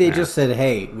 Maybe they just said,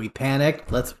 "Hey, we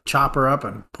panicked. Let's chop her up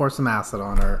and pour some acid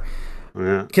on her."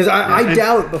 Yeah. Because I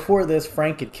doubt before this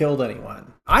Frank had killed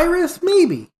anyone. Iris,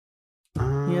 maybe.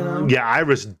 know? Yeah,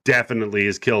 Iris definitely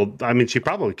is killed. I mean, she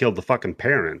probably killed the fucking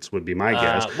parents, would be my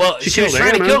guess. Well, she was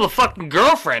trying to kill the fucking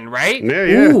girlfriend, right? Yeah,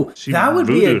 yeah. Ooh, She that would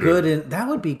be a voodooed her. good. That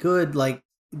would be good. Like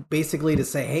basically to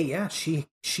say, hey, yeah, she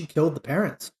killed the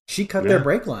parents. She cut their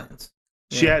brake lines.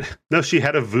 She had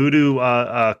a voodoo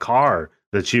car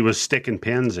that she was sticking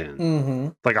pins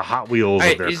in, like a Hot Wheels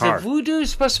of their is car. the voodoo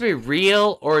supposed to be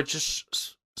real or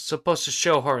just supposed to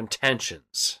show her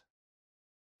intentions?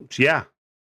 Yeah.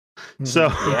 So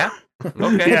Yeah.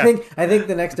 Okay. Yeah. I think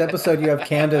the next episode you have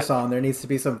Candace on. There needs to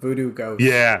be some voodoo ghost.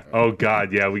 yeah. Oh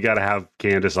God. Yeah. We got to have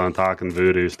Candace on talking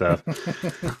voodoo stuff.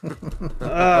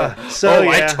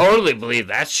 I totally believe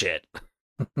that shit.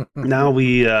 Now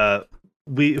we load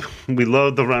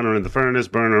the runner in the furnace,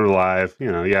 burn her alive,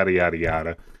 yada yada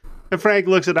yada. And Frank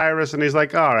looks at Iris and he's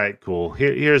like, "All right, cool.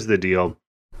 Here's the deal.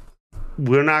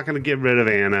 We're not going to get rid of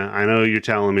Anna. I know you're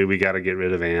telling me we got to get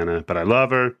rid of Anna, but I love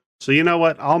her. So you know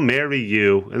what? I'll marry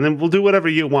you, and then we'll do whatever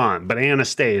you want. But Anna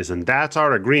stays, and that's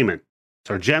our agreement.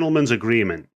 It's our gentleman's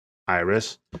agreement."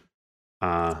 Iris.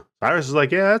 Iris is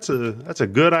like, "Yeah, that's a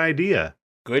good idea."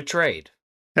 Good trade.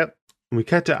 Yep. We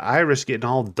cut to Iris getting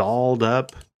all dolled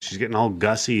up. She's getting all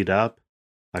gussied up,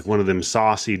 like one of them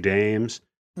saucy dames.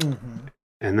 Mm-hmm.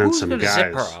 And then Who's some gonna guys.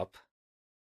 zip her up?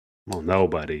 Well,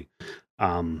 nobody.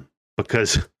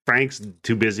 Because Frank's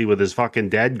too busy with his fucking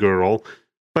dead girl.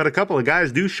 But a couple of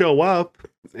guys do show up,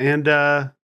 and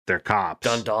they're cops.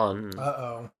 Dun dun.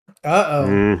 Uh oh.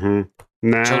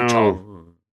 Mm-hmm. Chun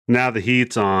chun. Now the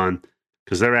heat's on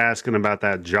because they're asking about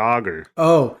that jogger.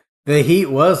 Oh, the heat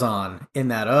was on in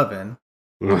that oven.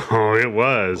 Oh, it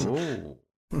was. Ooh.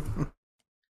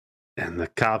 And the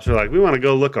cops are like, "We want to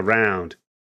go look around."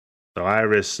 So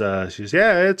Iris, she's,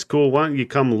 "Yeah, it's cool. Why don't you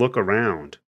come look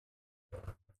around?"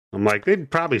 I'm like, they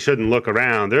probably shouldn't look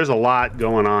around. There's a lot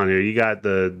going on here. You got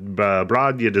the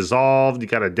broad you dissolved. You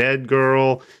got a dead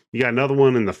girl. You got another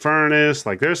one in the furnace.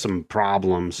 Like, there's some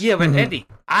problems. Yeah, but Eddie,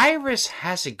 Iris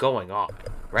has it going on,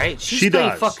 right? She's She playing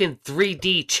does. fucking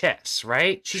 3D chess,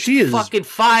 right? She is. fucking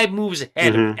 5 moves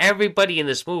ahead of everybody in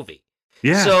this movie.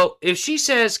 Yeah. So if she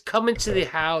says, come into the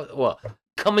house,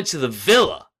 come into the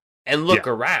villa and look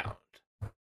around.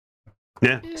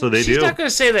 Yeah, so they She's do. not going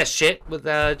to say that shit with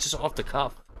just off the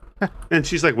cuff. And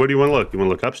she's like, "Where do you want to look? You want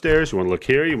to look upstairs? You want to look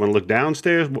here? You want to look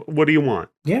downstairs? What do you want?"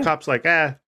 Yeah. Cop's like,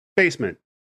 basement.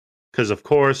 Because, of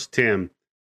course, Tim,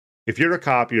 if you're a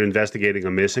cop, you're investigating a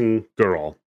missing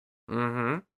girl,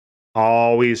 Mm-hmm.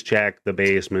 always check the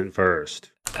basement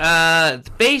first. The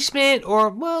basement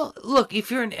look, if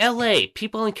you're in LA,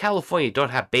 people in California don't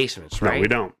have basements, right? No, we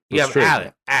don't. You That's have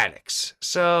true. attics.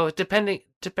 So depending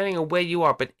on where you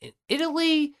are, but in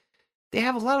Italy, they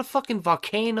have a lot of fucking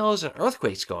volcanoes and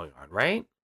earthquakes going on, right?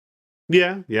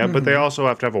 Yeah, but they also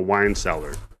have to have a wine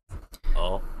cellar.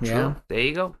 Oh, true. Yeah. There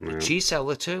you go. Yeah. Cheese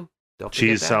cellar too. Don't forget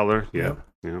Cheese that. cellar. Yeah.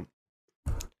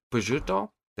 Prosciutto.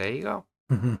 There you go.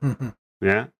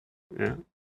 Yeah.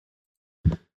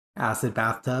 Acid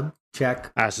bathtub.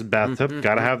 Check. Acid bathtub.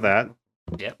 Gotta have that.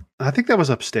 Yep. I think that was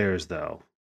upstairs, though.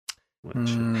 Which,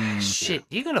 Shit,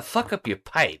 you're gonna fuck up your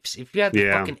pipes if you have the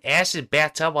Yeah. fucking acid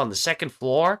bathtub on the second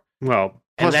floor. well,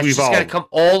 And Plus, that's we've just got to all come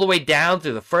all the way down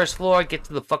through the first floor, get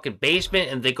to the fucking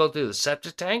basement, and they go through the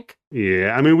septic tank?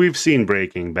 yeah. I mean, we've seen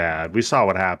Breaking Bad. We saw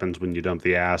what happens when you dump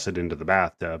the acid into the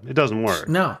bathtub. It doesn't work.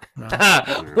 No.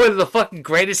 One of the fucking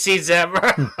greatest scenes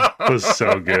ever. It was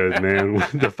so good, man.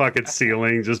 The fucking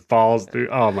ceiling just falls through.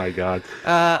 Oh my god.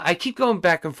 I keep going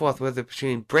back and forth whether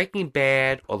between Breaking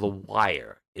Bad or The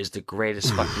Wire is the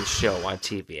greatest fucking show on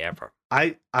TV ever.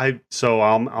 So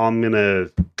I'm gonna.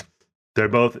 They're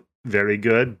both very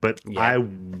good, but Yeah. I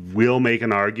will make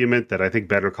an argument that I think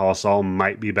Better Call Saul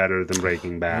might be better than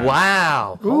Breaking Bad.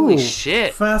 Wow. Holy Ooh,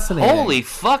 shit. fascinating. Holy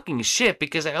fucking shit.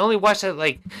 Because I only watched that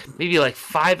maybe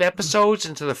 5 episodes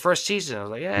into the first season. I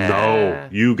was like, yeah. No,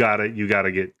 you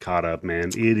gotta get caught up, man.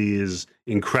 It is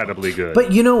incredibly good.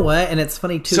 But you know what? And it's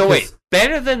funny too. So 'cause- wait,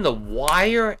 better than The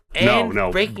Wire and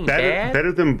no, Breaking better, Bad?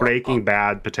 better than Breaking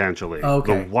Bad potentially.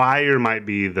 Okay. The Wire might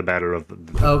be the better of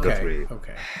the Okay. three.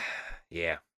 Okay.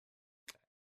 Yeah.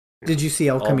 Did you see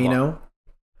El Camino?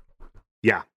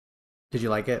 Yeah. Did you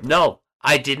like it? No,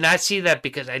 I did not see that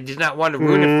because I did not want to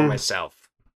ruin it for myself.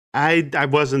 I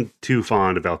wasn't too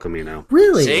fond of El Camino.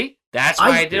 Really? See? That's why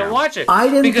I didn't yeah. watch it. I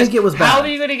didn't Because think it was bad. How are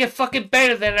you going to get fucking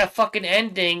better than a fucking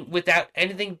ending without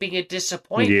anything being a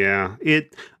disappointment? Yeah,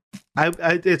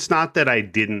 it's not that I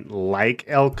didn't like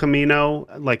El Camino.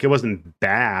 Like, it wasn't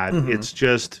bad. Mhm. It's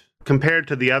just compared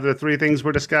to the other three things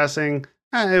we're discussing,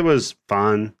 it was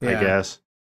fun, I Yeah. guess.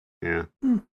 Yeah,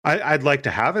 Hmm. I'd like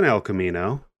to have an El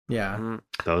Camino. Yeah. Mm,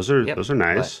 Those are Yep,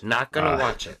 nice. but not going to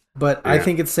watch it. But I Yeah.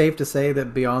 think it's safe to say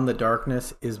that Beyond the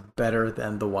Darkness is better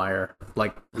than The Wire.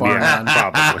 Like, bar Yeah.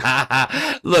 none.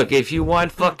 Probably. Look, if you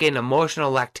want fucking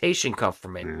emotional lactation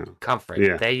comfort,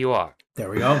 Yeah. there you are. There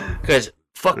we go. Because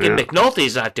fucking Yeah.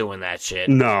 McNulty's not doing that shit.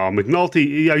 No,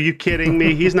 McNulty, are you kidding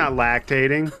me? He's not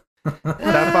lactating.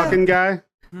 That fucking guy.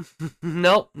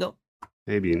 Nope.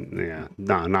 Maybe, yeah,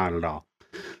 no, not at all.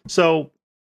 So,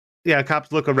 yeah,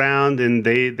 cops look around and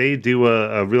they do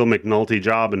a real McNulty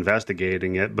job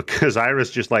investigating it because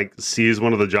Iris just sees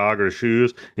one of the jogger's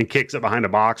shoes and kicks it behind a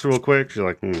box real quick. She's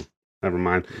like, never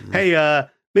mind. Hey,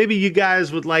 maybe you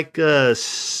guys would like a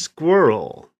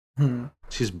squirrel. Hmm.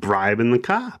 She's bribing the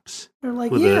cops They're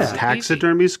like, with yeah. a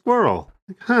taxidermy squirrel.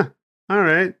 Like, huh, all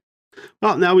right.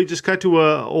 Well, now we just cut to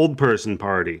a old person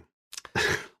party.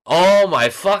 Oh my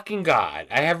fucking god.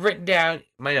 I have written down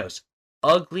my notes.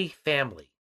 Ugly family.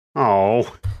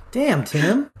 Oh, Damn,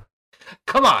 Tim.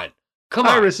 Come on.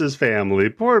 Iris's family.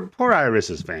 Poor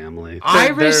Iris's family.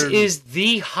 Iris They're- is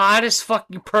the hottest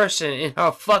fucking person in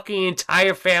her fucking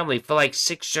entire family for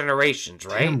 6 generations,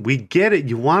 right? Damn, we get it.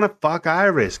 You want to fuck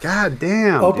Iris. God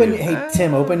damn. Open, dude. hey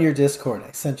Tim, open your Discord.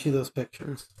 I sent you those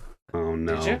pictures. Oh,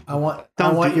 no. Did you? I want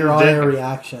Don't do your that. on-air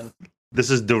reaction. This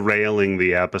is derailing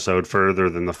the episode further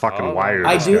than the fucking Oh. Wire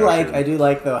I do discussion.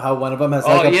 like though how one of them has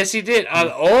Oh, like a. yes, he did.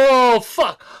 Oh,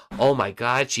 fuck. Oh, my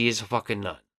God. She is a fucking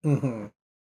nut. Mhm.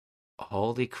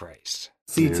 Holy Christ.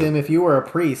 See, Yeah. Tim, if you were a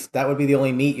priest, that would be the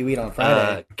only meat you eat on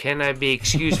Friday. Can I be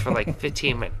excused for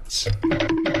 15 minutes?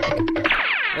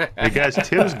 Hey, guys,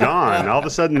 Tim's gone. All of a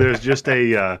sudden, there's just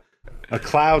a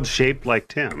cloud shaped like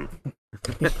Tim,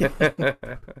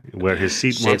 where his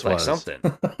seat Shaped once like was. something.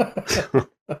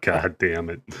 God damn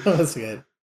it. That was good.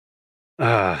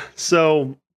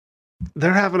 So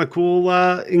they're having a cool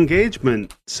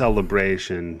engagement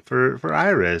celebration for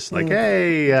Iris. Like,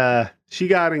 hey, she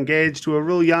got engaged to a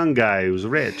real young guy who's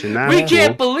rich, and now We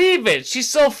can't believe it. She's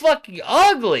so fucking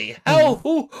ugly.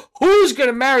 Who's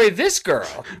gonna marry this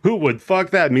girl? who would fuck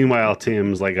that? Meanwhile,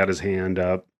 Tim's got his hand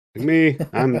up. Like, me,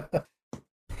 I'm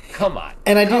Come on.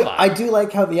 And Come on. I do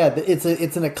like how it's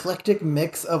an eclectic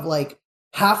mix of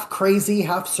half crazy,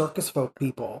 half circus folk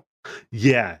people.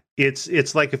 yeah.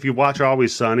 It's like if you watch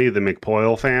Always Sunny, the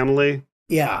McPoyle family,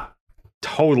 Yeah.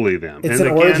 totally them. It's and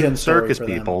an again, origin story circus for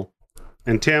them. people.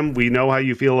 And Tim, we know how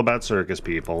you feel about circus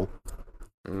people,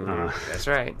 That's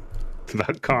right.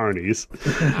 about carnies.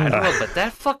 I don't know, but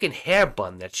that fucking hair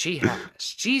bun that she has,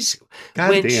 she's God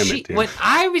when damn it, Tim. when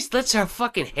Iris lets her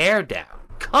fucking hair down.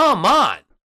 Come on,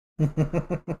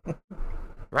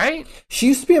 right? She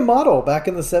used to be a model back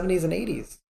in the 70s and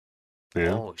 80s.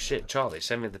 Yeah. Oh shit, Charlie,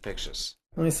 send me the pictures.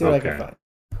 Let me see what I can Okay. find.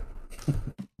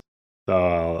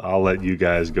 So I'll let you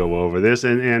guys go over this.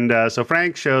 And so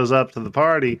Frank shows up to the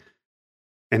party,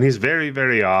 and he's very,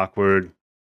 very awkward.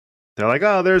 They're like,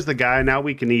 oh, there's the guy. Now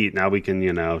we can eat. Now we can,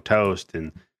 toast.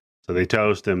 And so they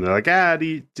toast him. They're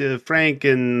like, Frank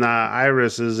and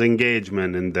Iris's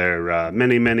engagement and their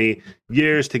many, many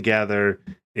years together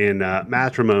in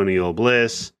matrimonial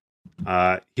bliss.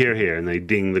 Here. And they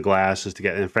ding the glasses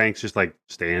together. And Frank's just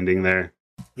standing there.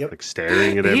 Yep. like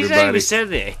staring at He's not everybody. even sitting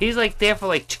there. He's like there for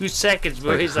like 2 seconds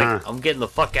before Like, he's huh. like, I'm getting the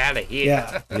fuck out of here.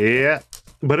 Yeah. Yeah.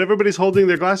 But everybody's holding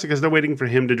their glass because they're waiting for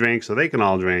him to drink so they can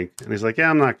all drink. And he's like, yeah,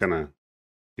 I'm not going to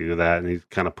do that. And he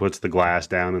kind of puts the glass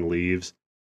down and leaves.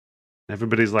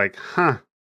 Everybody's like, huh.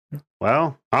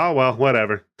 Well,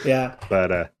 whatever. Yeah.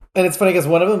 But, And it's funny because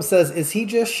one of them says, is he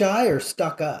just shy or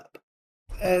stuck up?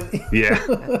 And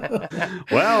yeah.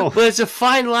 Well, But it's a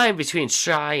fine line between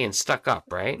shy and stuck up,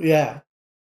 right? yeah.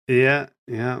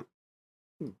 yeah.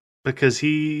 Because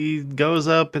he goes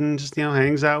up and just,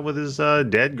 hangs out with his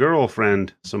dead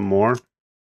girlfriend some more.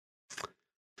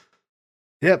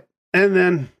 Yep. And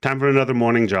then time for another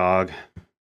morning jog.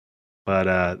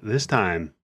 But this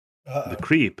time, the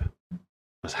creep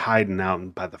was hiding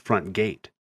out by the front gate.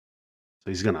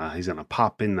 So he's gonna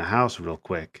pop in the house real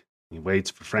quick. He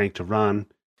waits for Frank to run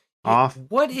off.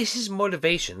 What is his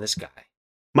motivation, this guy?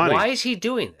 Money. Why is he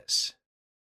doing this?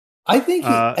 I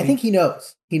think he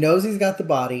knows. He knows he's got the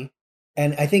body,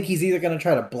 and I think he's either going to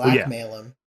try to blackmail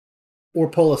him or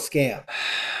pull a scam.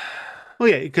 Well,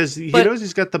 yeah, because he knows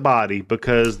he's got the body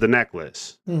because the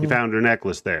necklace. He found her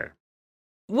necklace there.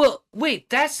 Well, wait,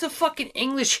 that's the fucking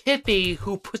English hippie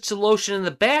who puts the lotion in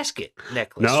the basket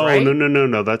necklace, No, right?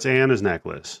 no. That's Anna's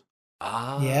necklace.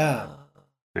 Ah. Yeah.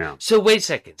 Yeah. So wait a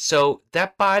second. So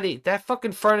that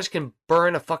fucking furnace can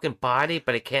burn a fucking body,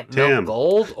 but it can't melt Tim,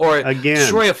 gold or again.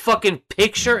 destroy a fucking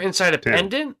picture inside a Tim.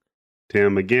 pendant?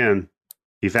 Tim, again,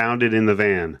 he found it in the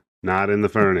van, not in the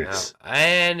furnace. No.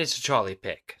 And it's a Charlie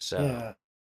pick. So Yeah.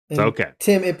 It's And okay.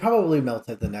 Tim, it probably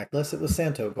melted the necklace. It was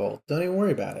Santo gold. Don't even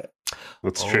worry about it.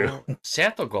 That's true.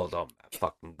 Santo gold don't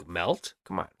fucking melt.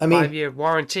 Come on. I mean- 5-year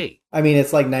warranty. I mean,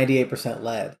 it's like 98%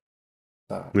 lead.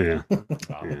 So. Yeah. Oh,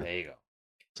 Yeah. there you go.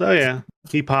 So, yeah,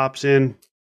 he pops in.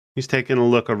 He's taking a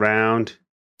look around.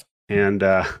 And,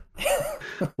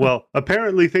 well,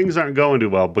 apparently things aren't going too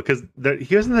well because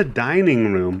he was in the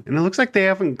dining room and it looks like they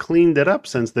haven't cleaned it up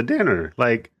since the dinner.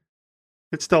 Like,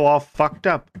 it's still all fucked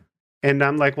up. And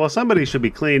I'm like, well, somebody should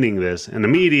be cleaning this. And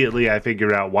immediately I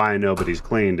figure out why nobody's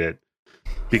cleaned it.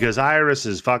 Because Iris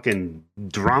is fucking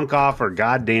drunk off her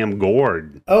goddamn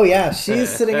gourd. Oh, yeah. She's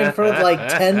sitting in front of like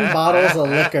 10 bottles of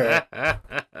liquor.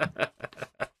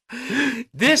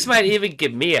 This might even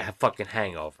give me a fucking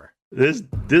hangover. This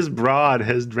broad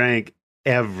has drank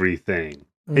everything.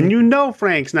 And you know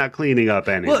Frank's not cleaning up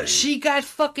anything. Well, she got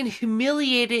fucking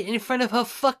humiliated in front of her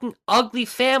fucking ugly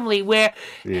family where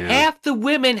half the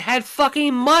women had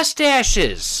fucking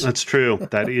mustaches. That's true.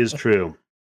 That is true.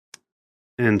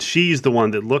 And she's the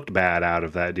one that looked bad out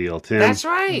of that deal, Tim. That's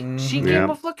right. She came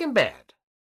off looking bad.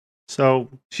 So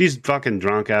she's fucking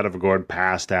drunk out of her gourd,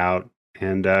 passed out.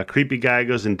 And creepy guy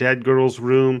goes in dead girl's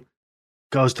room,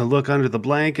 goes to look under the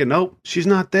blanket. Nope, she's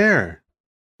not there.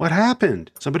 What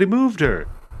happened? Somebody moved her.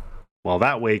 Well,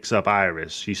 that wakes up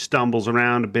Iris. She stumbles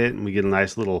around a bit, and we get a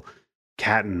nice little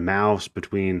cat and mouse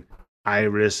between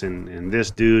Iris and this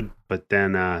dude. But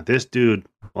then this dude,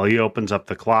 well, he opens up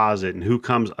the closet, and who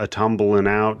comes a-tumbling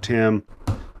out, Tim?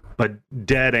 But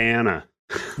dead Anna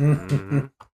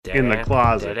in the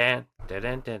closet.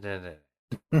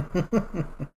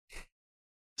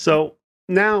 So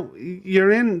now you're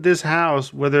in this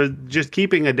house where they're just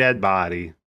keeping a dead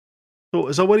body.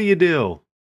 So what do you do?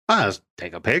 Just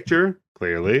take a picture,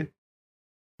 clearly.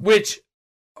 Which,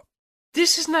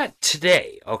 this is not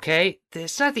today, okay?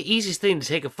 It's not the easiest thing to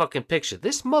take a fucking picture.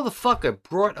 This motherfucker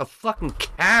brought a fucking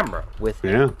camera with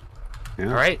him. Yeah.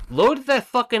 All right? Loaded that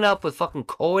fucking up with fucking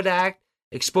Kodak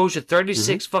Exposure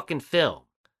 36 fucking film.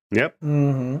 Yep.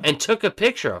 And took a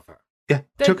picture of her. Yeah.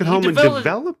 Then Took it he home and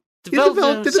developed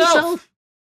it himself.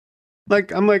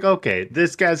 Like, I'm like, okay,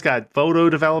 this guy's got photo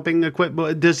developing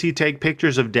equipment. Does he take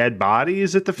pictures of dead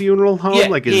bodies at the funeral home? Yeah,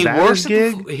 like, is that his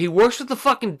gig? he works with the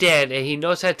fucking dead, and he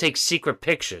knows how to take secret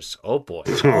pictures. Oh, boy.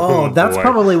 Oh, that's boy.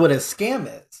 probably what his scam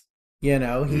is. You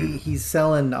know, he's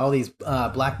selling all these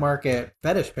black market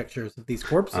fetish pictures of these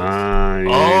corpses. Yes.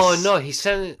 Oh, no, he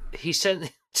sent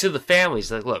it to the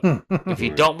families. Like, look, if you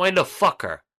don't mind to fuck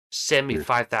her, send me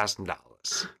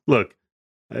 $5,000. Look,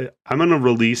 I'm going to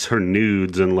release her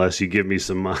nudes unless you give me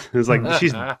some money. It's like,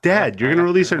 she's dead. You're going to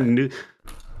release her nudes.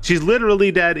 She's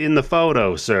literally dead in the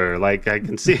photo, sir. Like, I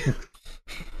can see.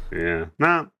 Yeah.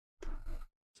 Nah.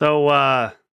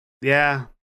 So, yeah.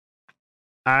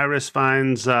 Iris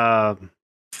finds Frank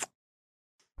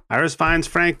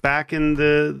back in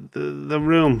the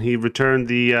room. He returned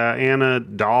the Anna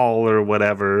doll or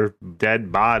whatever,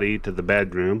 dead body to the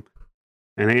bedroom.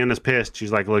 And Anna's pissed.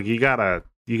 She's like, look, you gotta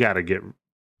get...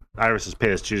 Iris is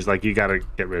pissed. She's like, you gotta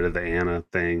get rid of the Anna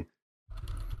thing.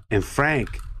 And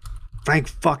Frank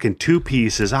fucking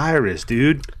two-pieces Iris,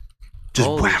 dude. Just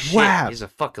Holy whap, shit, whap. he's a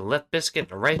fucking left biscuit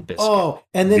and a right biscuit. Oh,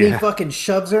 and then he Yeah. fucking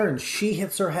shoves her, and she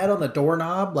hits her head on the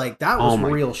doorknob. Like that was Oh my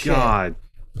real God.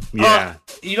 Yeah.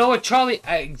 You know what, Charlie?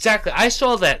 Exactly. I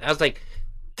saw that. I was like,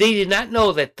 they did not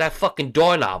know that fucking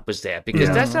doorknob was there because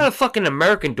Yeah. that's not a fucking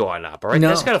American doorknob, all right? No.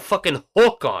 That's got a fucking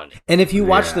hook on it. And if you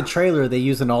watch the Yeah. trailer, they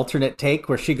use an alternate take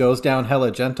where she goes down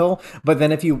hella gentle. But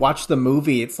then if you watch the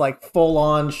movie, it's like full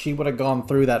on. She would have gone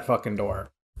through that fucking door.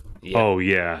 Yeah. Oh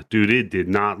yeah, dude, it did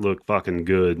not look fucking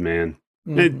good, man.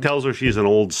 Mhm. It tells her she's an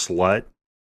old slut.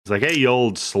 It's like, hey, you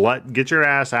old slut, get your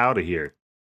ass out of here.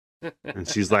 And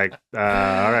she's like, all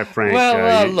right, Frank.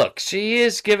 Well, look, she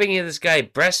is giving this guy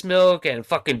breast milk and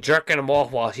fucking jerking him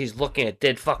off while she's looking at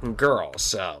dead fucking girls.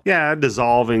 So yeah,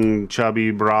 dissolving chubby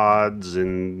broads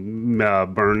and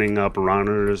burning up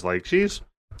runners. Like she's,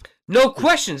 no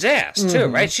questions asked, too,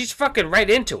 Mhm. right? She's fucking right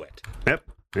into it. yep.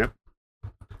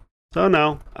 So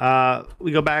no,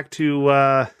 we go back to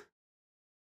Anne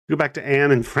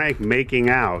and Frank making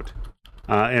out,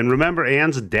 and remember,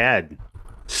 Anne's dead.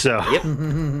 So Yep.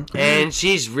 And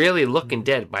she's really looking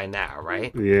dead by now,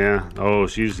 right? yeah, oh,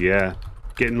 she's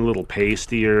getting a little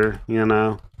pastier, you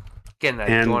know. Getting that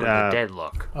And, Dawn of the Dead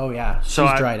look. Oh yeah, she's So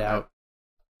I- dried out.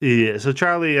 Yeah, so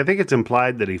Charlie, I think it's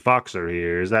implied that he fucks her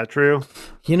here. Is that true?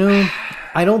 You know,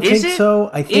 I don't Is think it? so.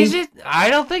 I think Is it?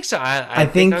 I don't think so. I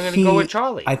think I'm going to go with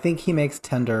Charlie. I think he makes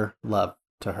tender love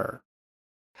to her.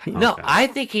 No, Okay. I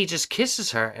think he just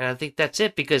kisses her, and I think that's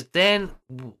it. Because then,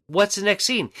 what's the next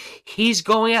scene? He's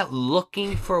going out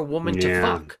looking for a woman to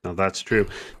fuck. No, that's true.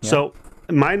 Yeah. So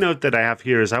my note that I have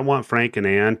here is I want Frank and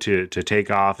Anne to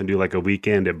take off and do like a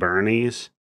weekend at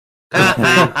Bernie's.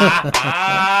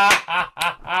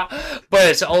 But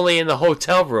it's only in the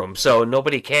hotel room, so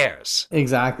nobody cares.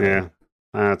 Exactly. Yeah,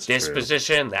 that's This true.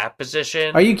 position, that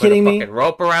position. Are you put a kidding me? fucking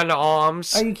rope around the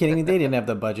arms. Are you kidding me? They didn't have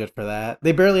the budget for that.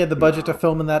 They barely had the budget to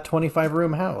film in that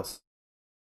 25-room house.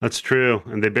 That's true.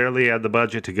 And they barely had the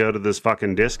budget to go to this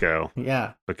fucking disco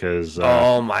Yeah. because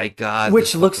Oh my god!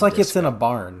 Which this looks fucking like it's in disco. a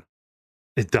barn.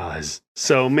 it does.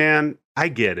 So man, I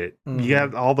get it. Mhm. You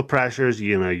have all the pressures.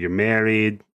 You know, you're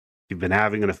married. You've been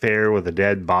having an affair with a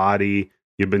dead body.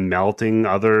 You've been melting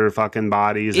other fucking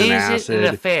bodies in Is acid. it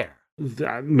an affair?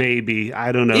 Maybe,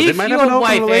 I don't know. They If might your have an open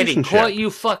wife Eddie relationship. caught you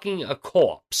fucking a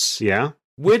corpse, Yeah,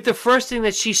 would the first thing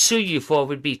that she sue you for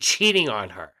would be cheating on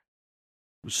her,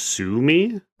 sue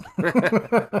me.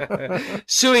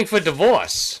 suing for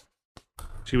divorce?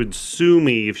 She would sue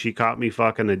me if she caught me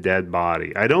fucking a dead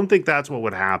body. I don't think that's what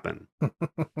would happen.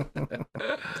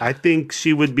 I think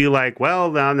she would be like, well,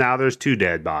 now there's two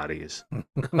dead bodies.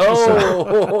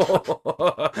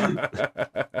 Oh,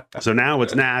 So now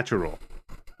it's natural.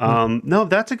 No,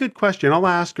 that's a good question. I'll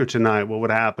ask her tonight what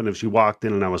would happen if she walked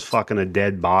in and I was fucking a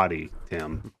dead body,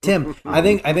 Tim. Tim, I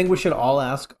think we should all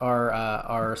ask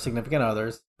our significant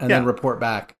others and then Yeah. report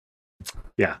back.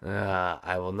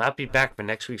 I will not be back for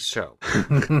next week's show.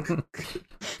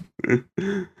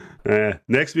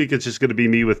 Next week it's just going to be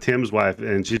me with Tim's wife,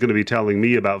 and she's going to be telling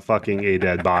me about fucking a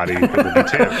dead body. It'll be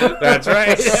Tim. That's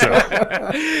right.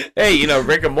 So- Hey, you know,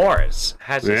 rigor mortis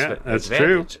has its Yeah, that's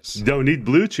true. advantages. You don't need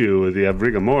Blue Chew if you have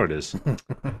rigor mortis.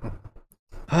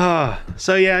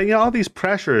 So yeah, you know, all these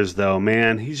pressures though,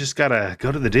 man. He's just got to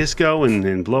go to the disco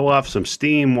and blow off some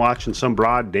steam watching some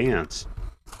broad dance.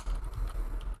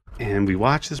 And we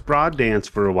watch this broad dance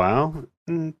for a while,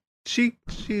 and she's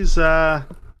She's a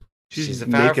Farrah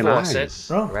making Fawcett, eyes.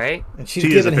 Oh. right? And she's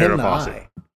She is a giving him Farrah the Fawcett. eye.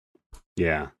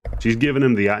 Yeah, she's giving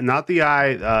him the eye, not the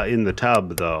eye in the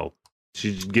tub though.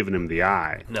 She's giving him the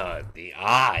eye. No, the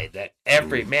eye that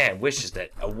every man wishes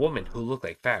that a woman who looked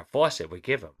like Farrah Fawcett would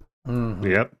give him.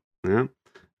 Mhm. Yep.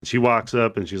 She walks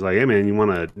up and she's like, "Hey man, you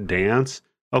want to dance?"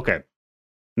 Okay.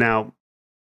 Now,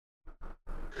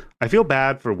 I feel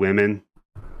bad for women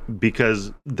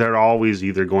because they're always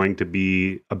either going to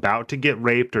be about to get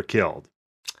raped or killed.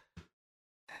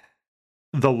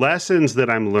 The lessons that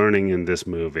I'm learning in this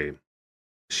movie,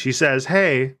 she says,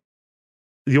 "Hey,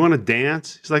 you want to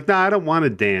dance?" He's like, "No, I don't want to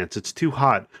dance. It's too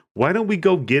hot. Why don't we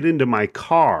go get into my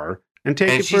car and take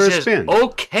And it she for a says, spin?"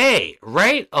 okay,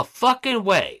 right a fucking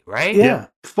way, right? Yeah.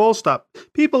 Full stop.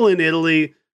 People in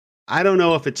Italy, I don't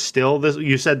know if it's still this.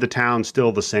 You said the town's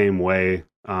still the same way,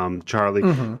 Charlie.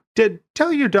 Mhm.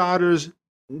 Tell your daughters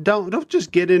don't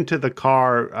just get into the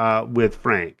car with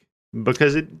Frank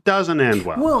because it doesn't end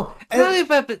well. Well, Not only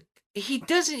that, but he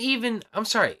doesn't even. I'm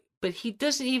sorry, but he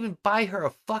doesn't even buy her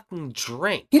a fucking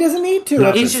drink. he doesn't need to. No,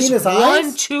 Have you He's seen just his 1,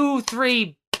 eyes? 2,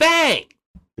 3, bang.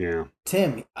 Yeah,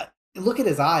 Tim, look at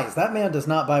his eyes. That man does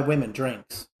not buy women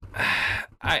drinks.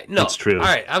 No, That's true. All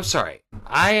right, I'm sorry.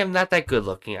 I am not that good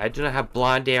looking. I do not have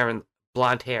blonde hair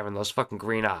and those fucking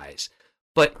green eyes.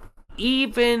 But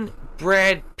even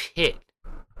Brad Pitt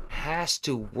has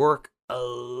to work a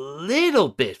little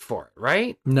bit for it,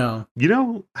 right? No. You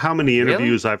know how many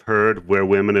interviews I've heard where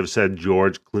women have said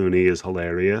George Clooney is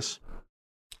hilarious?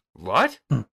 What?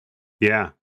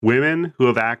 Yeah. Women who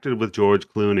have acted with George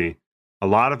Clooney, a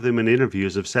lot of them in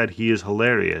interviews have said he is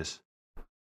hilarious.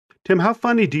 Tim, how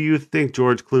funny do you think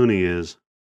George Clooney is?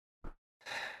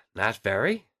 Not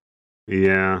very.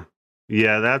 Yeah.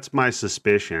 Yeah, that's my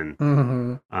suspicion.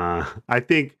 Mm-hmm. I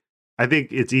think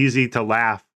it's easy to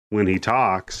laugh when he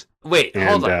talks. Wait,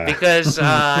 hold on. And, Because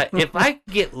if I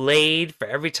get laid for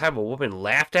every time a woman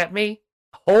laughed at me,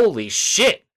 holy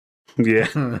shit. Yeah,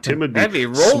 Tim would I'd be be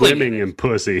rolling swimming in in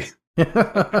pussy. Tim,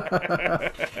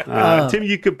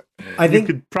 you could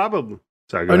probably.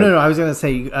 Sorry, go Oh ahead. no, I was gonna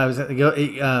say,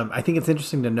 I think it's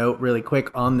interesting to note really quick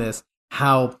on this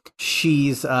how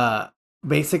she's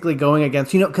basically going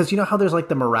against, because you know how there's like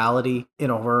the morality in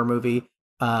a horror movie,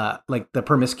 like the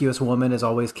promiscuous woman is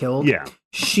always killed. Yeah.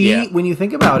 When you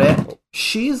think about it,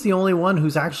 she's the only one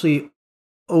who's actually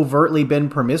overtly been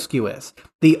promiscuous.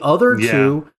 The other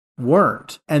two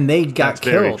weren't, and they got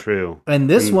killed. Very true. And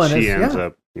this one she is ends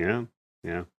up. Yeah,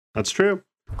 that's true.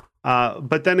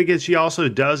 But then again, she also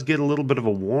does get a little bit of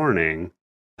a warning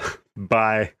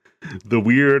by the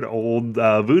weird old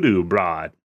voodoo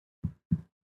broad.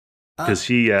 Because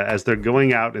she, as they're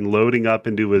going out and loading up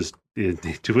into his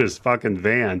fucking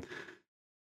van,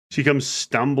 she comes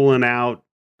stumbling out,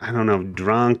 I don't know,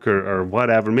 drunk or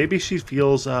whatever. Maybe she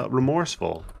feels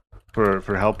remorseful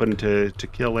for helping to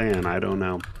kill Anne. I don't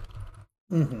know.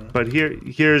 Mm-hmm. But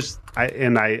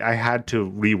I had to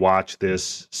rewatch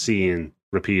this scene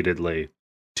repeatedly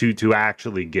to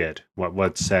actually get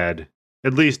what's said,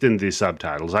 at least in the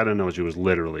subtitles. I don't know what she was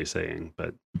literally saying,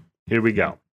 but here we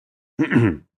go.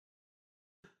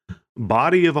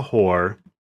 Body of a whore,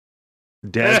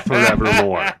 dead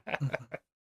forevermore.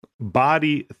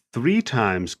 Body 3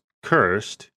 times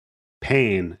cursed,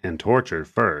 pain and torture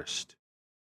first.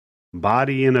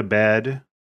 Body in a bed,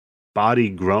 body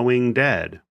growing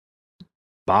dead.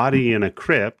 Body in a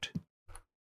crypt,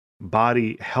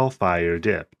 body hellfire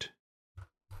dipped.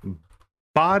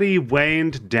 Body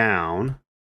waned down,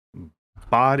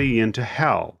 body into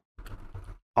hell.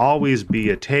 Always be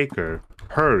a taker,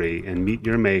 hurry and meet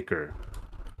your maker.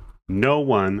 No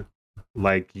one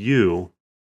like you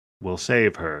will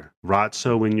save her. Rot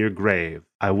so in your grave.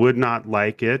 I would not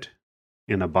like it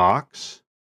in a box.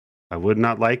 I would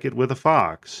not like it with a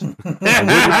fox. I would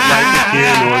not like it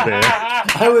here nor there.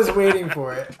 I was waiting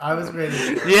for it. Yeah, I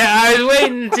was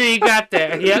waiting until you got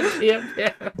there. Yep.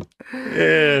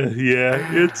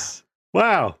 Yeah. It's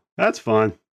wow. That's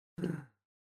fun.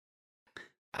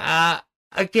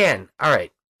 Again, all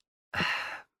right.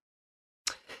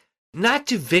 Not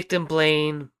to victim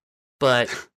blame,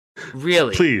 but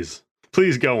really, Please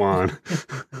go on.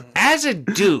 as a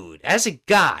dude, as a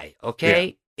guy,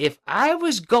 okay, if I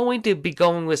was going to be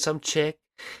going with some chick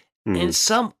and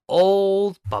some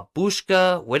old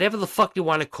babushka, whatever the fuck you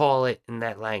want to call it in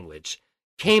that language,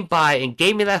 came by and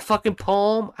gave me that fucking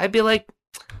poem, I'd be like,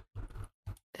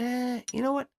 you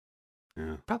know what?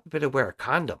 Yeah. Probably better wear a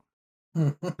condom.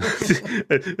 But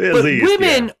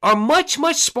Women are much,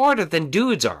 much smarter than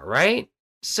dudes are, right?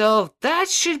 So that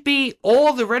should be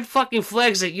all the red fucking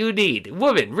flags that you need.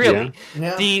 Women, really.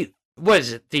 Yeah. The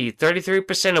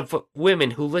 33% of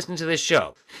women who listen to this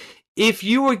show. If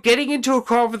you were getting into a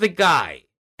car with a guy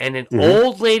and an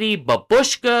old lady,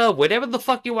 babushka, whatever the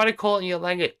fuck you want to call it in your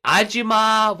language,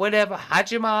 Ajima, whatever,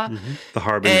 Hajima, the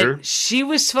harbinger, and she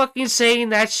was fucking saying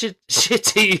that shit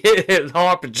to you, the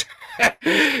harbinger,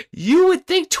 you would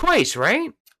think twice,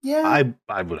 right? Yeah.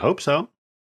 I would hope so.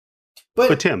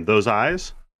 But Tim, those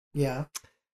eyes. yeah.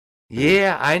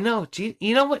 Yeah, I know. Gee,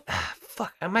 you know what?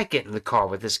 Fuck, I might get in the car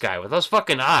with this guy with those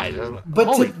fucking eyes. But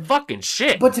Holy fucking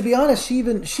shit. But to be honest, she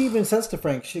even says to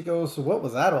Frank, she goes, "So what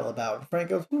was that all about?" And Frank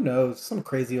goes, "Who knows? Some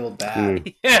crazy old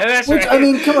dad." Yeah, that's Which, right. I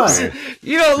mean, come on.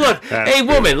 You know, look, That's hey, good.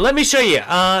 woman, let me show you.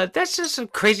 That's just some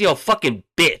crazy old fucking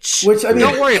bitch. Which, I mean,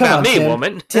 don't worry come about on, me, Tim.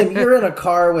 woman. Tim, you're in a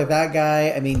car with that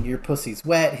guy. I mean, your pussy's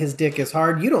wet. His dick is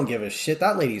hard. You don't give a shit.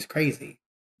 That lady's crazy.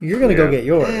 You're going to go get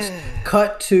yours.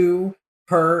 Cut to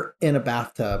her in a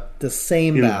bathtub. The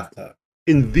same bathtub.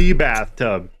 In the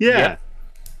bathtub. Yeah. Yep.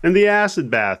 In the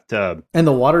acid bathtub. And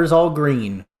the water's all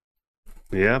green.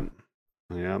 Yep.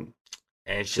 And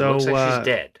she looks like she's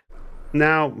dead.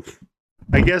 Now,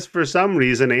 I guess for some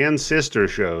reason, Anne's sister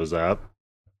shows up.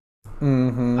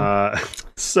 Mm-hmm.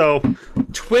 So,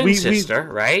 Twin sister,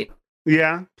 right?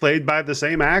 yeah, played by the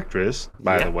same actress,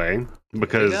 by the way,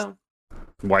 because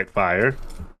Whitefire.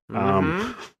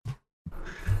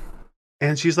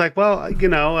 And she's like, well,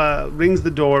 rings the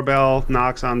doorbell,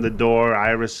 knocks on the door.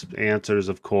 Iris answers,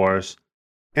 of course.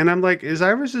 And I'm like, is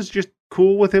Iris just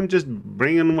cool with him just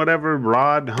bringing whatever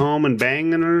rod home and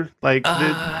banging her? Like,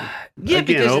 yeah, again,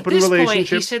 because open at this relationship. point,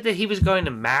 he said that he was going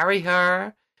to marry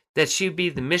her, that she'd be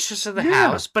the mistress of the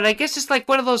house. But I guess it's like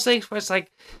one of those things where it's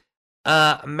like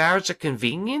a marriage of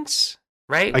convenience,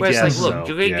 right? Where it's like, look,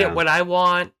 you're going to get what I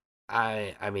want.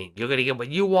 I mean, you're gonna get what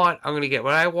you want. I'm gonna get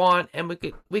what I want, and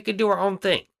we could do our own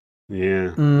thing.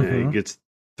 Yeah, he gets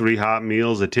 3 hot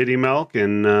meals of titty milk,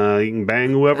 and he can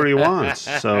bang whoever he wants.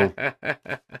 So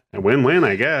a win-win,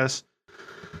 I guess.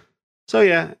 So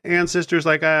yeah, Ann's sister's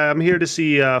like, I'm here to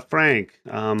see Frank.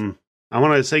 I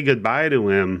want to say goodbye to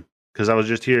him because I was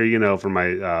just here, for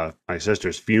my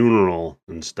sister's funeral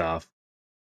and stuff.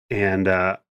 And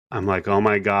I'm like, oh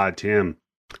my God, Tim.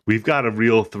 We've got a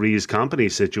real Three's Company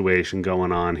situation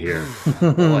going on here.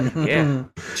 Boy, yeah.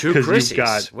 2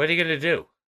 Chrissies. What are you going to do?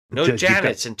 No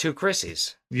Janets and 2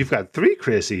 Chrissies. You've got 3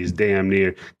 Chrissies, damn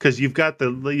near. Because you've got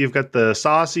the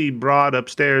saucy broad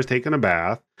upstairs taking a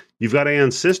bath. You've got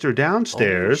Ann's sister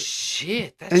downstairs. Oh,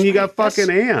 shit. That's and you got fucking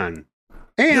Ann.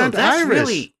 And that's Iris.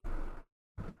 Really,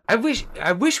 I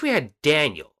wish we had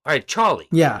Daniel. All right, Charlie.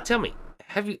 Yeah. Tell me,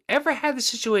 have you ever had the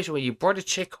situation where you brought a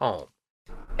chick home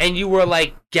and you were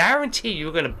like guaranteed you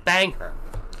were going to bang her,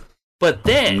 but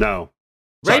then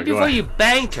right before you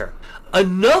banged her,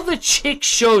 another chick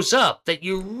shows up that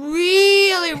you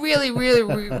really, really, really,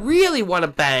 really want to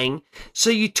bang, so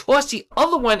you toss the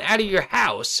other one out of your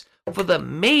house for the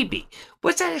maybe.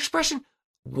 What's that expression?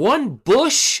 One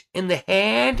bush in the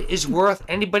hand is worth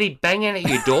anybody banging at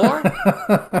your door?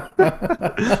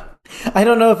 I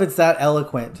don't know if it's that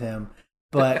eloquent, Tim.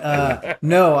 But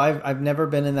no, I've never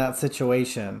been in that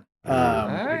situation. All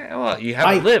right. Well, you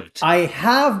haven't lived. I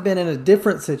have been in a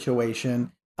different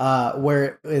situation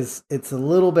where it's a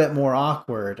little bit more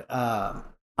awkward.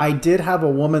 I did have a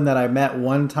woman that I met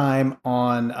one time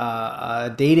on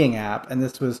a dating app, and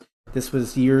this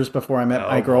was years before I met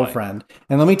my girlfriend. Boy.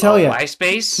 And let me tell you,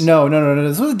 MySpace? No.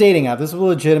 This was a dating app. This was a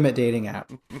legitimate dating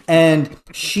app. And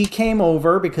she came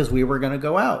over because we were going to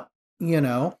go out,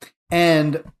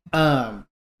 and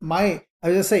I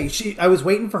was gonna say I was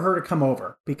waiting for her to come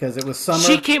over because it was summer.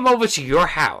 She came over to your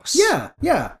house. Yeah.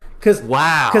 Because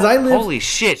I live. Holy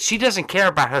shit! She doesn't care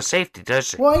about her safety, does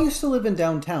she? Well, I used to live in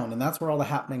downtown, and that's where all the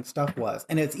happening stuff was.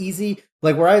 And it's easy.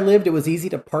 Like where I lived, it was easy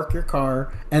to park your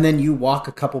car, and then you walk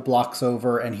a couple blocks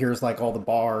over, and here's like all the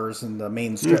bars and the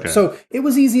main strip. Okay. So it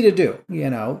was easy to do.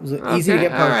 It was easy to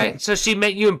get parking. All right. So she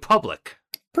met you in public.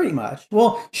 Pretty much.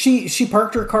 Well, she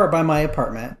parked her car by my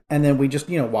apartment, and then we just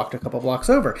walked a couple blocks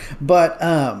over. But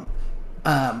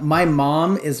my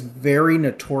mom is very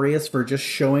notorious for just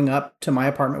showing up to my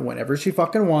apartment whenever she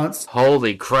fucking wants.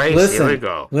 Holy Christ! Here we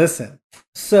go. Listen.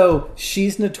 So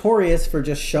she's notorious for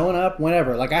just showing up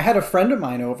whenever. Like I had a friend of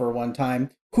mine over one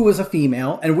time who was a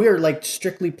female, and we were like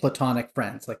strictly platonic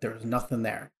friends. Like there was nothing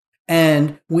there,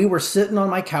 and we were sitting on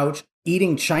my couch,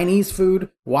 eating Chinese food,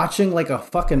 watching like a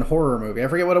fucking horror movie. I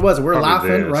forget what it was. We're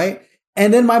laughing, right?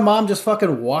 And then my mom just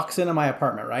fucking walks into my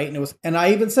apartment, right? And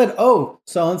I even said, "Oh,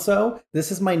 so-and-so,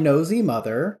 this is my nosy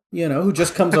mother, who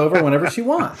just comes over whenever she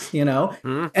wants,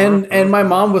 And my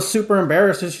mom was super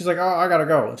embarrassed, and she's like, "Oh, I gotta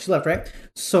go." And she left, right?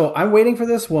 So I'm waiting for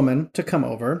this woman to come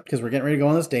over because we're getting ready to go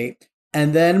on this date.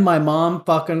 And then my mom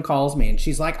fucking calls me, and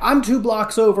she's like, "I'm 2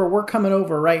 blocks over. We're coming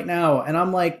over right now." And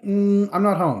I'm like, "I'm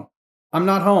not home. I'm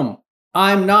not home.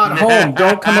 I'm not home.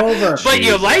 Don't come over." But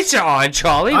your lights are on,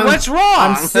 Charlie. What's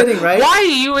wrong? I'm sitting, right? Why are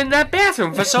you in that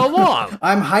bathroom for so long?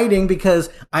 I'm hiding because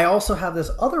I also have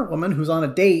this other woman who's on a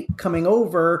date coming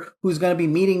over who's going to be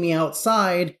meeting me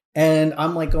outside. And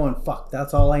I'm like going, fuck,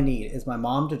 that's all I need is my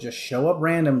mom to just show up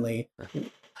randomly.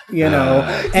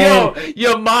 And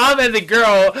your mom and the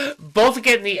girl both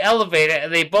get in the elevator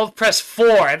and they both press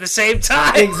 4 at the same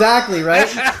time. Exactly, right?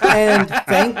 And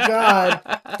thank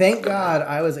God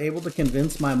I was able to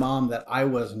convince my mom that I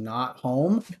was not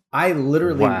home. I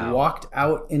literally walked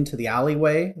out into the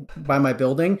alleyway by my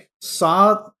building,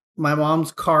 saw my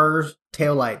mom's car's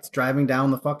taillights driving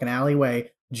down the fucking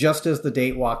alleyway just as the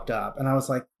date walked up. And I was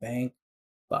like, thank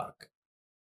fuck.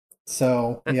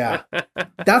 So, yeah,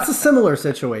 that's a similar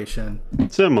situation.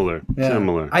 Similar.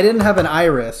 I didn't have an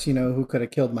Iris, who could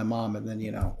have killed my mom and then,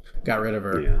 got rid of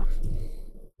her.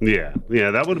 Yeah,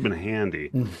 that would have been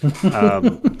handy.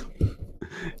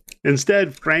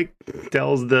 Instead, Frank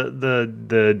tells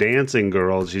the dancing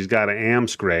girl she's got an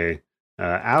Amscray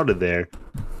out of there.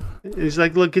 He's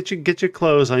like, look, get your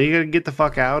clothes on. You got to get the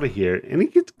fuck out of here. And he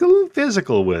gets a little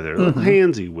physical with her, a little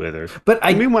handsy with her. But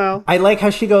meanwhile, I like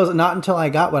how she goes, not until I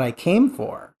got what I came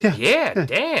for. Yeah,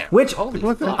 damn. Which, Holy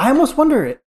look, fuck. I almost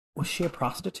wonder, was she a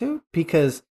prostitute?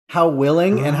 Because how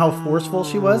willing and how forceful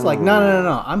she was. Like,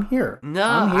 no, I'm here. No,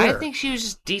 I'm here. I think she was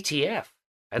just DTF.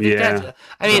 I think Yeah. that's.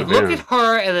 I mean, look at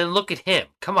her and then look at him.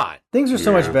 Come on. Things are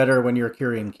so Yeah. much better when you're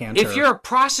Kyrian Cantor. If you're a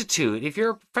prostitute, if you're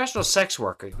a professional sex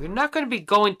worker, you're not going to be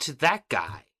going to that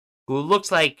guy who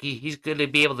looks like he's going to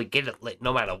be able to get it lit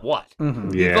no matter what.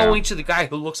 Mhm. You're Yeah. going to the guy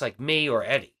who looks like me or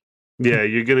Eddie. Yeah,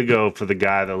 you're gonna go for the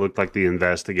guy that looked like the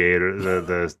investigator,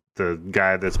 the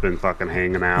guy that's been fucking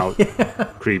hanging out,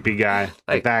 creepy guy,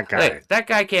 like that guy. Like, that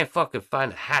guy can't fucking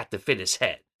find a hat to fit his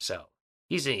head, so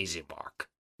he's an easy mark.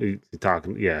 You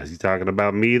talking? Yeah, is he talking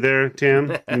about me there, Tim?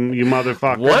 You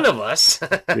motherfucker. One of us.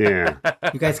 Yeah.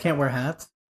 You guys can't wear hats?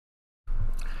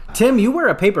 Tim, you wear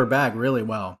a paper bag really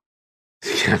well.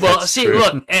 Yeah, Well, that's see, true.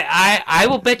 look, I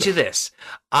will bet you this.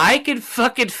 I could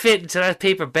fucking fit into that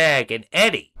paper bag, and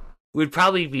Eddie would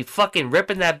probably be fucking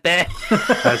ripping that bag.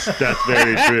 That's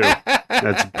very true.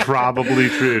 That's probably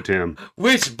true, Tim.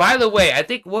 Which, by the way, I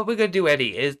think what we're going to do,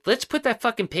 Eddie, is let's put that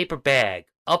fucking paper bag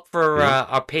up for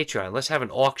our Patreon. Let's have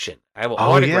an auction. I will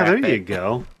Oh yeah, autograph there it. you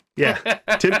go. Yeah,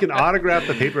 Tim can autograph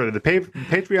the paper. The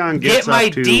Patreon Get gets my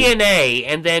up to DNA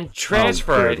and then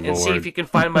transfer good it and see Lord. if you can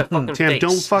find my fucking Tim. face.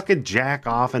 Don't fucking jack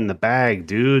off in the bag,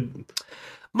 dude.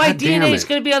 My God damn DNA is it.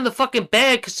 going to be on the fucking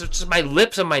bag because it's just my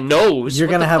lips and my nose. You're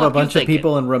What going to the have a fuck you bunch of thinking?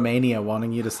 people in Romania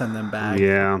wanting you to send them back.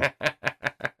 Yeah,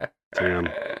 Tim.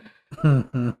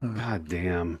 God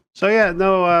damn. So yeah,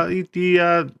 no.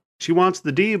 She wants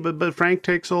the D, but Frank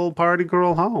takes old party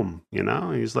girl home. You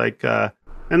know, he's like,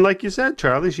 and like you said,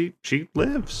 Charlie, she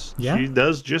lives. Yeah. She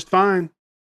does just fine.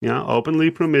 You know,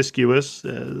 openly promiscuous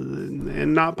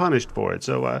and not punished for it.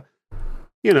 So,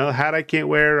 you know, hat I can't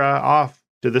wear off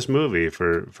to this movie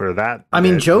for that. I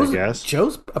mean, bit, Joe's I guess.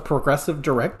 a progressive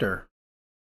director.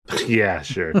 Yeah,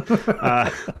 sure.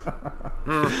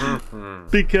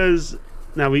 Because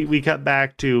now we cut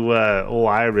back to old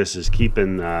Iris is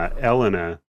keeping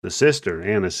Elena, the sister,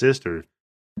 Anna's sister,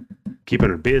 keeping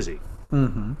her busy.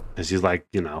 Mm-hmm. Because he's like,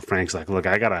 you know, Frank's like, look,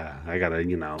 I gotta,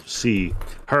 you know, see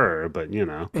her, but you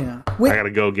know, Yeah. I gotta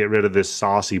go get rid of this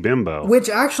saucy bimbo. Which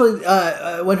actually,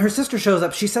 when her sister shows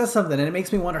up, she says something, and it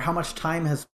makes me wonder how much time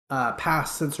has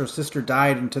passed since her sister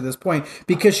died and to this point,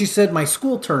 because she said, my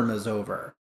school term is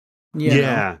over. You Yeah.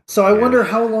 know? So I Yeah. wonder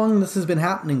how long this has been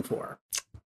happening for.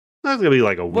 That's gonna be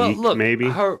like a Well, week, look, maybe.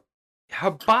 her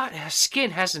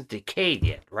skin hasn't decayed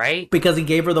yet, right? Because he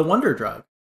gave her the wonder drug.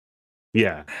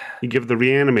 Yeah, you give the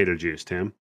reanimator juice,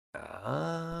 Tim.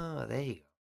 Oh, there you go.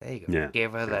 There you go. Yeah.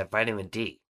 Gave her that vitamin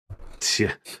D.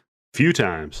 Yeah, few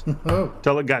times Oh.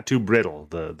 till it got too brittle,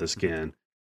 the skin.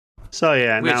 So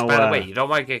yeah, Which, now by the way, you don't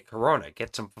want to get corona.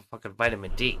 Get some fucking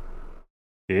vitamin D.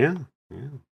 yeah,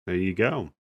 there you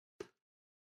go.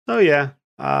 So yeah,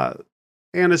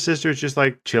 Anna's sister's just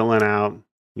like chilling out,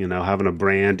 you know, having a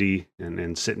brandy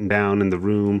and sitting down in the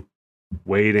room,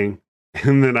 waiting.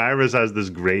 And then Iris has this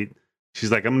great. She's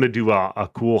like, I'm gonna do a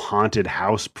cool haunted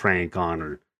house prank on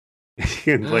her,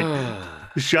 and like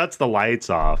shuts the lights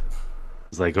off.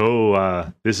 It's like, oh,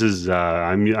 this is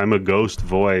I'm a ghost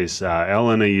voice.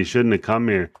 Elena, you shouldn't have come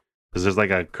here because there's like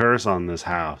a curse on this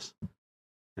house.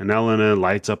 And Elena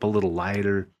lights up a little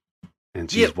lighter, and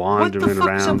she's wandering what the fuck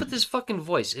around. is up with this fucking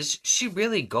voice? Is she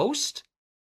really Ghost?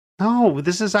 No,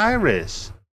 this is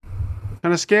Iris.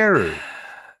 Kind of scare her.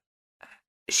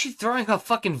 Is she throwing her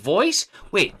fucking voice?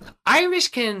 Wait, Iris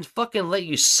can fucking let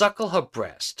you suckle her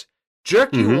breast,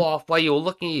 jerk you off while you're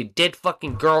looking at your dead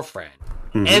fucking girlfriend,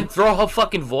 and throw her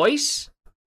fucking voice?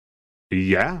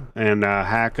 Yeah, and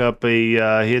hack up a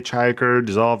hitchhiker,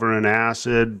 dissolve her in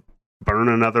acid, burn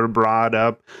another broad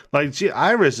up. Like,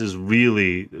 Iris is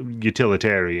really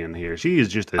utilitarian here. She is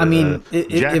just a I mean,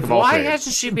 jack if of all Why trades.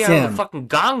 hasn't she been on Tim, the fucking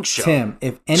Gong Show? Tim,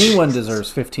 if anyone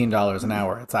deserves $15 an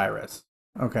hour, it's Iris.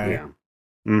 Okay. Yeah.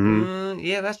 Mm-hmm.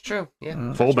 Yeah, that's true.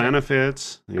 Yeah, Full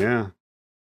benefits. Yeah.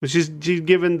 But she's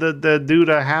giving the dude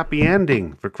a happy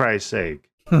ending, for Christ's sake.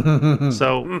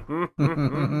 So,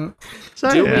 Do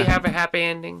we have a happy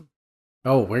ending?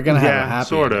 Oh, we're gonna have a happy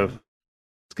sort ending. of.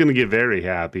 It's going to get very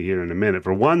happy here in a minute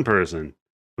for one person,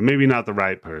 but maybe not the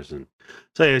right person.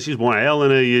 So yeah, she's one.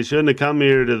 Elena, you shouldn't have come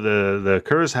here to the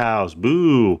curse house.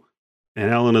 Boo! And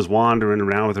Elena's wandering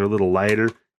around with her little lighter,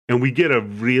 and we get a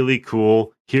really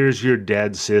cool "here's your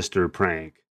dead sister"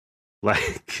 prank.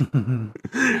 Like,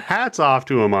 hats off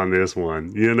to him on this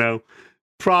one. You know,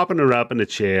 propping her up in a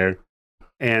chair.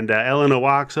 And Elena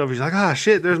walks over. She's like, "Oh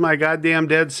shit, there's my goddamn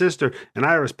dead sister." And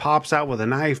Iris pops out with a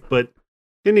knife, but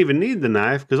Didn't even need the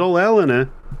knife because old Elena,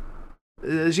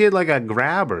 she had like a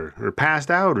grabber or passed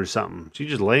out or something. She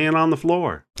just laying on the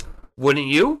floor. Wouldn't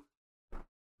you?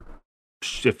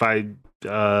 If I,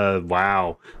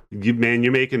 wow. Man,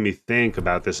 you're making me think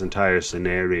about this entire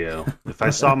scenario. If I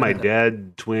saw my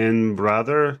dead twin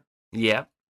brother, Yeah.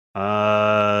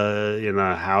 in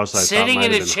a house I sitting thought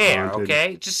in might a have been chair, haunted.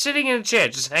 okay? Just sitting in a chair,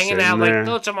 just hanging Sitting out there. like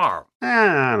no tomorrow.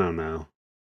 I don't know.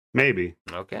 Maybe.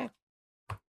 Okay.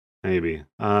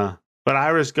 But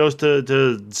Iris goes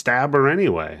to stab her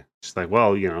anyway. She's like,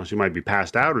 well, she might be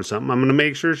passed out or something. I'm going to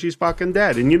make sure she's fucking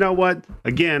dead. And you know what?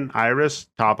 Again, Iris,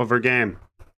 top of her game.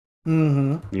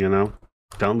 Mm-hmm.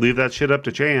 Don't leave that shit up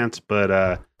to chance.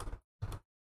 But,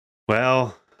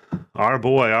 well,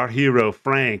 our hero,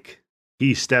 Frank,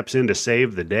 he steps in to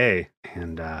save the day.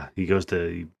 And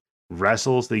he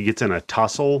wrestles. He gets in a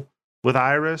tussle with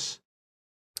Iris.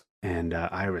 And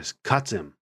Iris cuts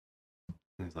him.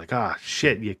 And he's like,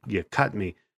 shit, you cut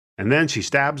me. And then she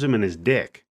stabs him in his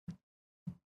dick.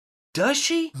 Does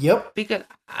she? Yep. Because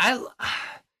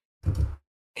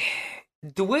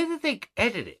the way that they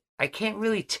edit it, I can't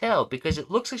really tell because it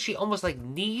looks like she almost like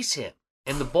knees him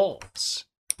in the balls.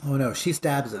 Oh no, she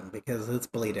stabs him because it's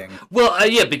bleeding. Well,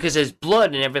 yeah, because there's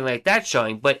blood and everything like that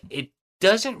showing, but it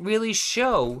doesn't really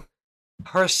show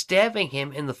her stabbing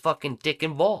him in the fucking dick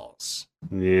and balls.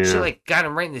 Yeah. She like got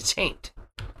him right in the taint.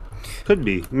 Could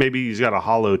be. Maybe he's got a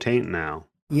hollow taint now.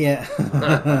 Yeah.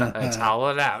 It's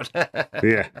hollowed out.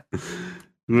 Yeah.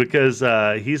 Because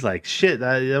he's like, shit,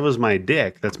 that was my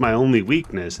dick. That's my only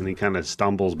weakness. And he kind of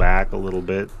stumbles back a little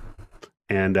bit.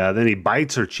 And then he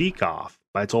bites her cheek off.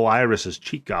 Bites old Iris's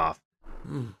cheek off.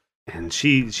 And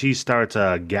she starts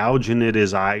gouging at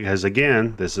his eye. Because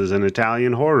again, this is an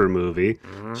Italian horror movie.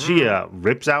 Mm-hmm. She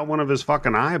rips out one of his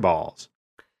fucking eyeballs.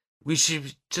 We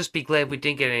should just be glad we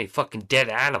didn't get any fucking dead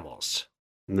animals.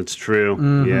 That's true.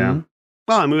 Mm-hmm. Yeah.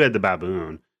 Well, I mean, we had the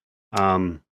baboon.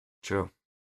 True.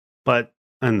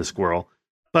 And the squirrel.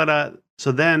 But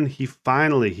so then he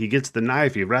gets the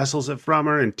knife. He wrestles it from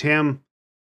her. And Tim,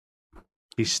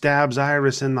 he stabs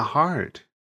Iris in the heart.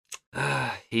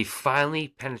 He finally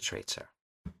penetrates her.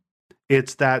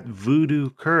 It's that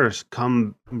voodoo curse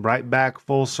come right back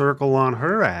full circle on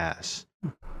her ass.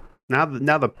 Now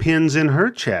the pin's in her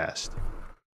chest.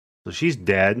 So she's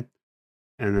dead.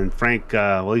 And then Frank,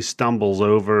 he stumbles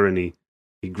over and he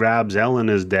grabs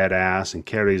Elena's dead ass and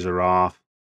carries her off.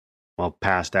 Well,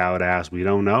 passed out ass, we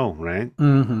don't know, right?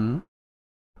 Mm-hmm.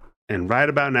 And right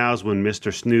about now is when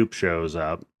Mr. Snoop shows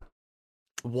up.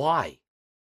 Why?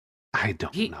 I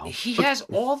don't know. He has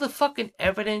all the fucking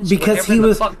evidence because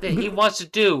that he wants to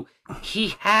do.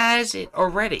 He has it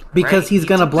already. Because he's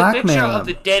gonna blackmail the picture him of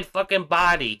the dead fucking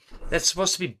body that's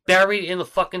supposed to be buried in the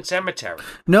fucking cemetery.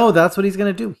 No, that's what he's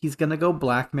gonna do. He's gonna go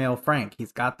blackmail Frank.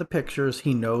 He's got the pictures.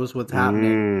 He knows what's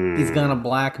happening. He's gonna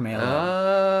blackmail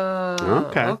him.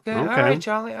 Okay. All right,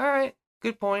 Charlie. All right.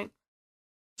 Good point.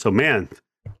 So, man,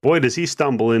 boy, does he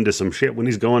stumble into some shit when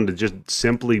he's going to just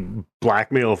simply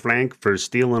blackmail Frank for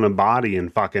stealing a body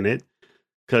and fucking it.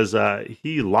 Because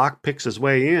he lockpicks his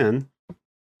way in,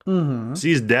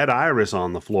 sees dead Iris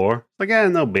on the floor. Like,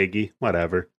 no biggie,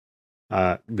 whatever.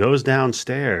 Goes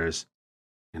downstairs,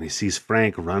 and he sees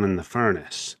Frank running the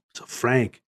furnace. So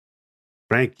Frank,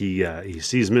 he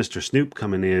sees Mr. Snoop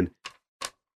coming in.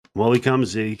 Well, he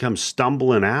comes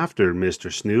stumbling after Mr.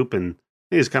 Snoop, and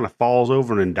he just kind of falls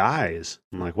over and dies.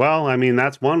 I'm like, well, I mean,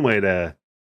 that's one way to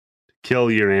kill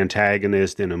your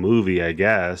antagonist in a movie, I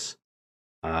guess.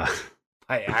 By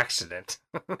accident.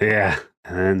 Yeah.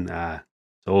 And then the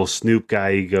old Snoop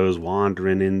guy, he goes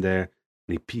wandering in there,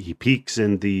 and he peeks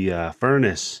in the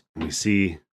furnace, and we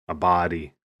see a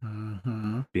body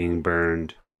being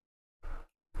burned.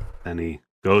 Then he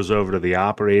goes over to the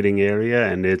operating area,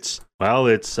 and it's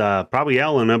probably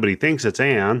Elena, but he thinks it's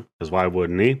Anne, because why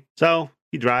wouldn't he? So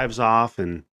he drives off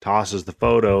and tosses the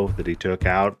photo that he took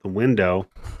out the window,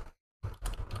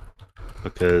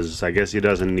 because I guess he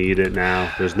doesn't need it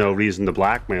now. There's no reason to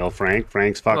blackmail Frank.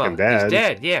 Frank's fucking dead. He's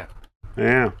dead, yeah.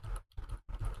 Yeah.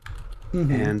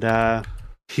 And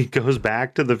he goes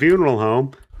back to the funeral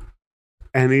home,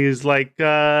 and he's like,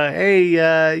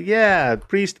 hey,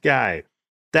 priest guy.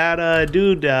 That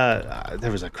dude, there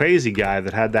was a crazy guy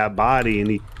that had that body,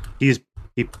 and he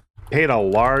paid a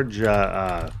large,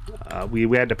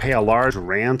 we had to pay a large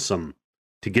ransom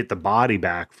to get the body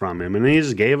back from him, and he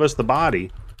just gave us the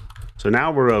body. So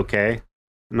now we're okay.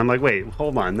 And I'm like, wait,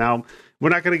 hold on. Now we're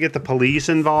not going to get the police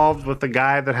involved with the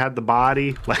guy that had the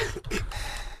body? Like,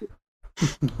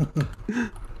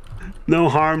 no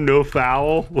harm, no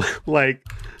foul. Like,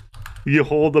 You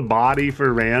hold the body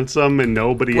for ransom and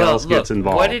nobody else gets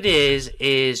involved. What it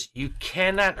is you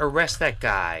cannot arrest that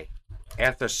guy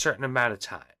after a certain amount of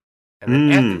time. And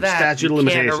then after that, statute of you can't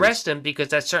limitations. arrest him because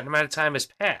that certain amount of time has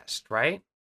passed, right?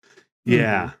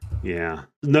 Yeah, yeah.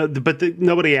 No, but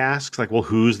nobody asks, like, well,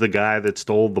 who's the guy that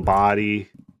stole the body?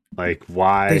 Like,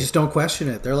 why? They just don't question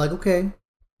it. They're like, okay.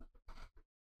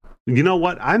 You know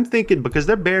what? I'm thinking because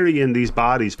they're burying these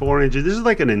bodies 4 inches. This is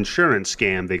like an insurance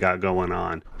scam they got going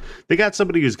on. They got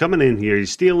somebody who's coming in here,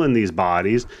 he's stealing these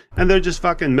bodies, and they're just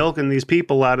fucking milking these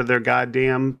people out of their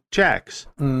goddamn checks.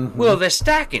 Mm-hmm. Well, they're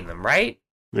stacking them, right?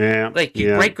 Yeah. Like,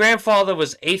 your great-grandfather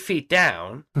was 8 feet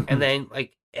down, and then,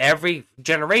 like, every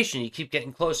generation you keep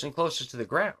getting closer and closer to the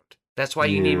ground. That's why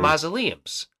you need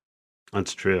mausoleums.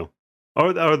 That's true.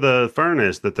 Or the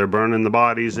furnace that they're burning the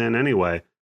bodies in anyway.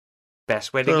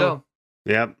 Best way to go.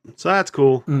 Yep. So that's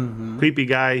cool. Mm-hmm. Creepy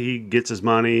guy, he gets his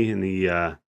money and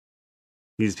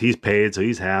he's paid, so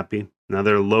he's happy. Now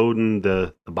they're loading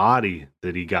the body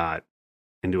that he got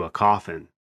into a coffin,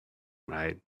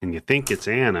 right? And you think it's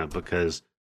Anna because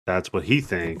that's what he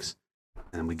thinks.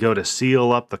 And we go to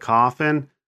seal up the coffin,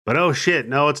 but oh shit,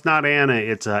 no, it's not Anna,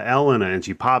 it's Elena, and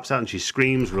she pops out and she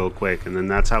screams real quick, and then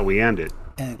that's how we end it.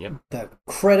 And the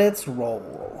credits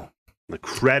roll. The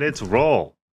credits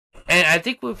roll. And I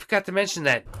think we forgot to mention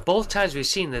that both times we've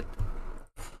seen that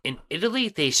in Italy,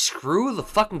 they screw the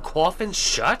fucking coffin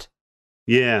shut.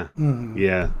 Yeah. Mm-hmm.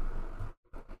 Yeah.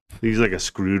 They use like a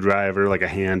screwdriver, like a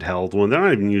handheld one. They're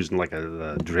not even using like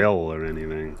a drill or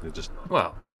anything. They're just...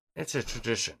 Well, it's a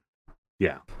tradition.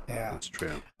 Yeah. Yeah. That's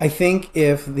true. I think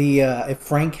if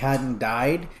Frank hadn't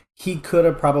died, he could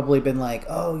have probably been like,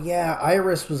 oh yeah,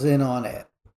 Iris was in on it.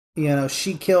 You know,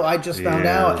 I just found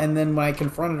out, and then when I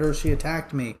confronted her, she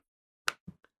attacked me.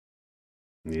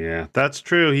 Yeah, that's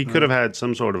true. He could have had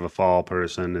some sort of a fall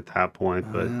person at that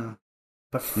point, but no.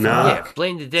 Yeah,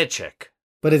 blame the dead chick.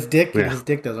 But his dick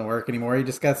doesn't work anymore. He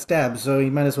just got stabbed, so he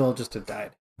might as well just have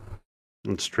died.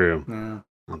 That's true. Yeah.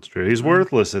 That's true. He's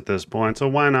worthless at this point, so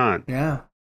why not? Yeah.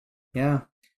 Yeah.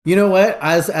 You know what?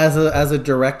 As a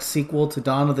direct sequel to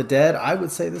Dawn of the Dead, I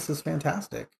would say this is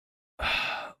fantastic.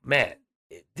 Man,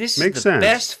 this Makes is the sense.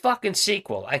 best fucking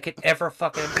sequel I could ever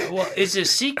fucking... Well, is it a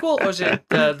sequel or is it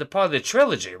the part of the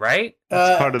trilogy, right?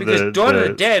 It's part of Because Dawn of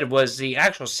the Dead was the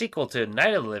actual sequel to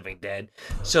Night of the Living Dead.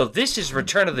 So this is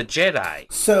Return of the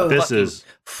Jedi. So this is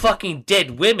fucking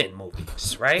dead women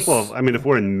movies, right? Well, I mean, if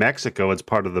we're in Mexico, it's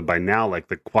part of the by now like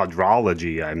the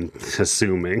quadrology. I'm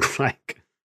assuming. Like,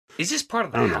 is this part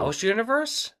of the House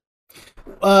universe?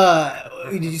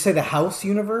 Did you say the House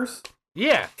universe?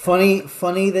 Yeah. Funny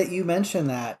that you mentioned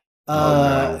that.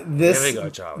 Here we go,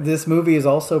 Charlie. This movie is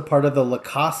also part of the La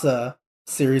Casa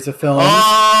series of films.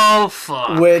 Oh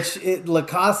fuck! La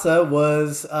Casa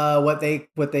was what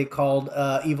they called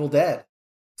Evil Dead.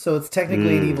 So it's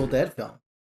technically an Evil Dead film.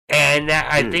 And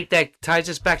I think that ties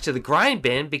us back to the grind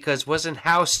bin because wasn't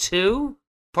House 2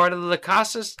 part of the La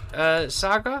Casa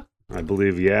saga? I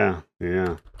believe, yeah.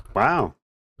 Wow.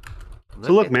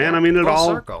 So look, man, I mean,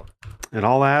 it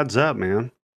all adds up,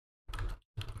 man.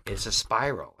 It's a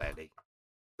spiral, Eddie.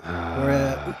 Or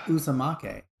a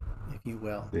Uzumaki, if you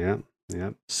will. Yeah.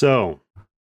 So,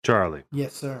 Charlie.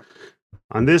 Yes, sir.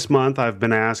 On this month, I've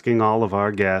been asking all of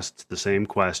our guests the same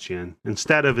question.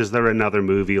 Instead of, is there another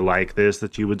movie like this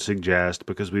that you would suggest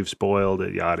because we've spoiled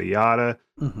it, yada, yada.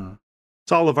 Mm-hmm.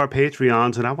 It's all of our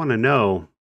Patreons, and I want to know,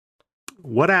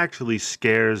 what actually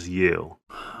scares you?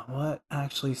 What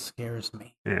actually scares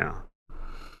me? Yeah.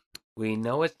 We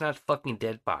know it's not fucking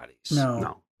dead bodies.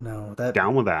 No.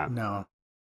 Down with that. No.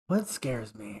 What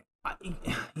scares me?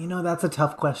 That's a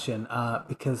tough question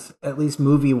because at least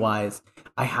movie-wise,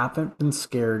 I haven't been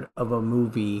scared of a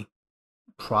movie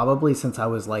probably since I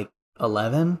was like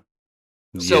 11.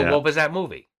 So what was that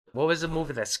movie? What was the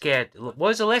movie that scared? What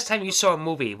was the last time you saw a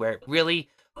movie where it really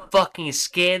fucking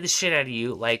scared the shit out of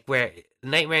you? Like where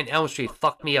Nightmare on Elm Street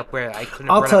fucked me up where I couldn't.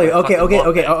 I'll tell you. Okay.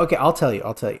 I'll tell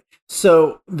you.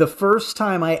 So the first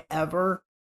time I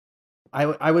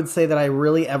would say that I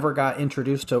really ever got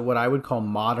introduced to what I would call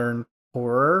modern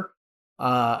horror.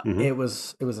 It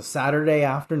was a Saturday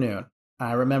afternoon.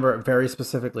 I remember it very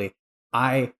specifically.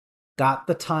 I got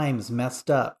the times messed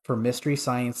up for Mystery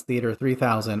Science Theater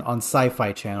 3000 on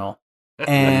Sci-Fi Channel,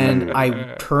 and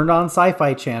I turned on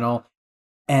Sci-Fi Channel,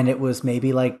 and it was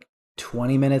maybe like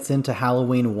 20 minutes into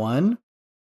Halloween 1,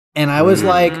 and I was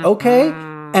like, okay,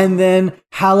 and then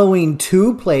Halloween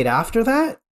 2 played after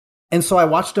that. And so I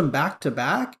watched them back to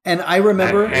back, and I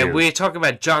remember... And we're talking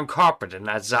about John Carpenter,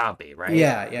 not Zombie, right?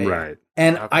 Yeah. Right.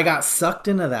 And I got sucked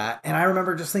into that, and I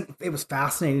remember just thinking it was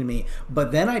fascinating to me.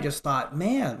 But then I just thought,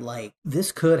 man, like,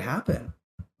 this could happen.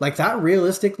 Like that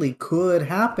realistically could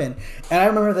happen. And I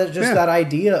remember that that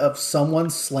idea of someone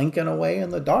slinking away in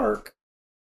the dark.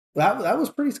 That was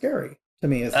pretty scary to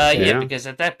me. As a kid. Yeah, because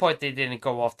at that point they didn't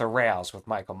go off the rails with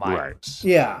Michael Myers. Right.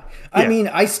 Yeah. I mean,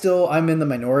 I'm in the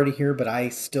minority here, but I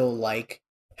still like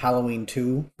Halloween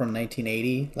 2 from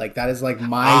 1980. Like that is like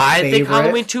my favorite. I think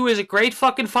Halloween 2 is a great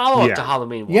fucking follow-up to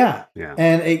Halloween 1. Yeah.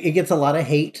 And it gets a lot of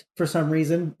hate for some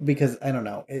reason because I don't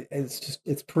know.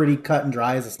 It's pretty cut and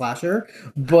dry as a slasher.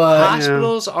 But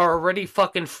hospitals are already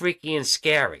fucking freaky and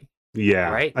scary. Yeah,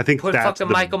 right. I think put that's fucking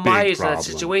the Michael big Myers problem. in that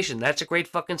situation. That's a great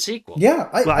fucking sequel. Yeah,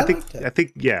 I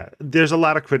think there's a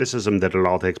lot of criticism that it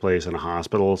all takes place in a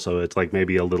hospital, so it's like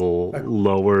maybe a little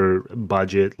lower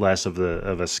budget, less of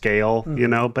a scale, you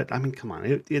know. But I mean, come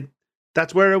on,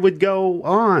 that's where it would go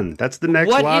on. That's the next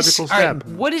logical step.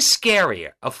 What is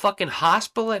scarier, a fucking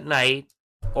hospital at night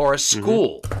or a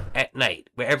school at night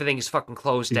where everything is fucking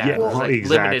closed down? Yeah,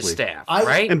 limited staff,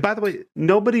 right? And by the way,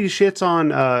 nobody shits on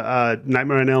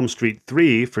Nightmare on Elm Street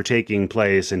 3 for taking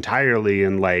place entirely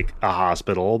in like a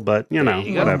hospital, but you know,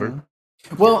 whatever.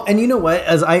 Well, and you know what?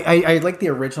 As I like the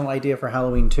original idea for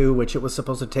Halloween 2, which it was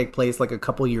supposed to take place like a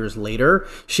couple years later.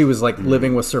 She was like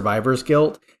living with survivor's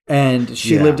guilt, and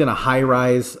she lived in a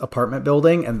high-rise apartment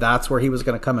building, and that's where he was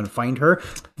going to come and find her.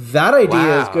 That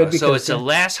idea is good because so it's the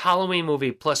last Halloween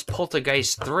movie plus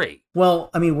Poltergeist 3. Well,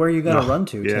 I mean, where are you going to run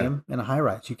to, Tim? In a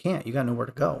high-rise, you can't. You got nowhere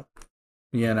to go.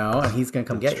 You know, and he's going to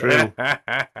come get you.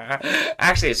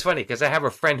 Actually, it's funny because I have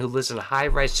a friend who lives in a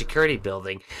high-rise security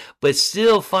building, but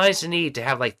still finds the need to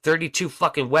have like 32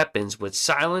 fucking weapons with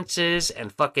silencers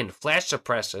and fucking flash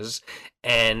suppressors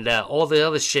and all the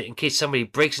other shit in case somebody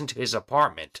breaks into his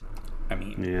apartment. I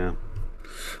mean, yeah.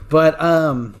 But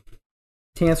to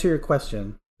answer your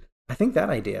question, I think that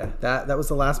idea that was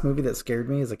the last movie that scared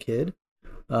me as a kid.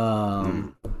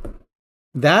 That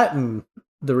and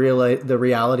the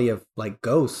reality of like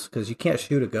ghosts, because you can't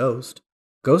shoot a ghost.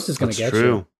 Ghost is going to get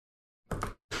you.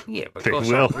 Yeah, but they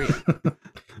ghosts will. aren't real.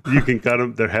 You can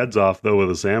cut their heads off though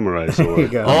with a samurai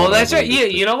sword. Oh, that's right. Yeah,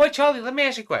 you know what, Charlie? Let me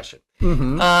ask you a question.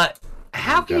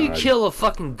 How can you kill a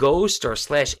fucking ghost or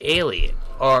 / alien,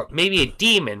 or maybe a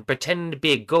demon pretending to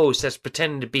be a ghost that's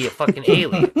pretending to be a fucking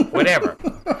alien, whatever,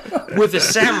 with a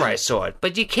samurai sword,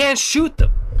 but you can't shoot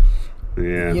them?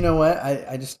 Yeah. You know what?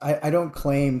 I don't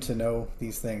claim to know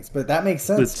these things, but that makes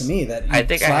sense to me that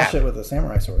you slash it with a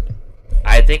samurai sword.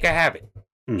 I think I have it.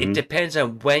 It depends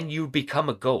on when you become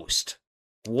a ghost.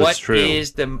 What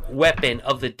is the weapon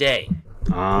of the day?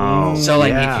 Oh. So,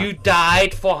 like, if you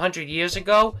died 400 years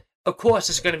ago, of course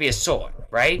it's going to be a sword,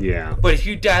 right? Yeah. But if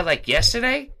you died, like,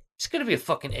 yesterday, it's going to be a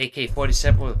fucking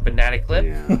AK-47 with a banana clip.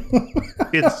 Yeah.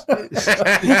 It's the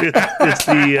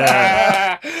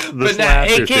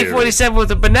slasher AK-47 with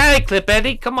a banana clip,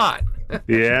 Eddie. Come on.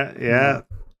 Yeah.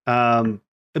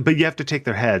 But you have to take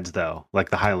their heads, though, like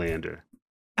the Highlander.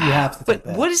 You have to take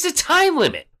that. What is the time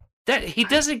limit? That he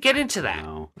doesn't get into that.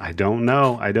 No, I don't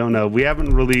know. We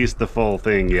haven't released the full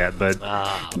thing yet, but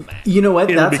you know what?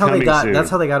 That's how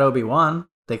they got Obi-Wan.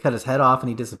 They cut his head off and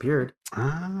he disappeared.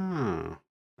 Ah.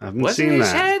 I haven't was seen it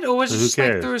his that. head, or was it just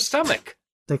like through his stomach?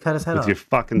 They cut his head off. With your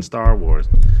fucking Star Wars.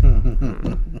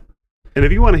 And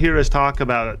if you want to hear us talk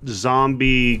about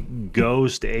zombie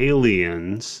ghost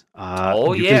aliens,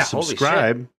 you can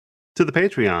subscribe to the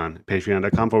Patreon.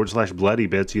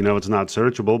 Patreon.com/bloodybits. You know it's not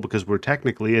searchable because we're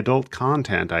technically adult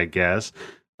content, I guess.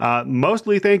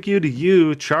 Mostly thank you to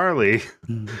you, Charlie,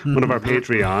 one of our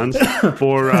Patreons,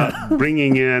 for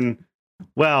bringing in...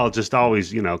 Well, just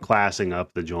always, classing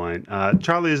up the joint.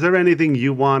 Charlie, is there anything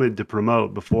you wanted to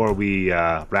promote before we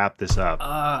wrap this up?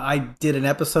 I did an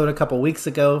episode a couple weeks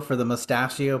ago for the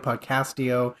Mustachio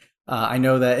Podcastio. I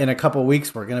know that in a couple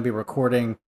weeks we're going to be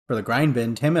recording for the Grind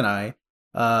Bin, Tim and I,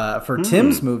 for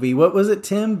Tim's movie. What was it,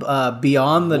 Tim?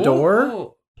 Beyond the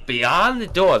Door? Beyond the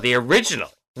Door, the original.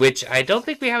 Which I don't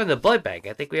think we have in the blood bank.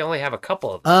 I think we only have a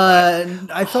couple of them.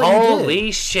 I thought you did.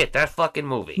 Holy shit, that fucking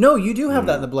movie. No, you do have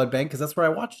that in the blood bank because that's where I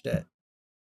watched it.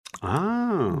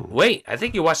 Oh. Wait, I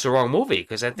think you watched the wrong movie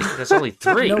because I think there's only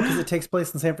 3. No, because it takes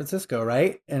place in San Francisco,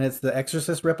 right? And it's the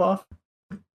Exorcist ripoff?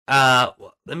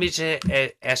 Let me just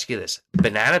ask you this.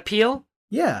 Banana Peel?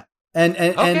 Yeah. All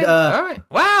right.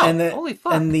 Wow. Holy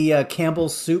fuck. And the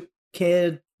Campbell's Soup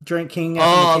Kid drinking.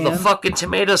 The fucking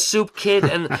tomato soup kid.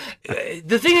 And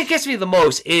the thing that gets me the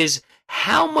most is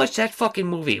how much that fucking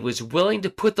movie was willing to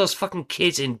put those fucking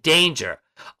kids in danger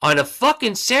on a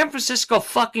fucking San Francisco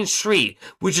fucking street,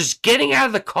 which is getting out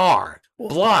of the car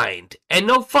blind and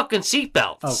no fucking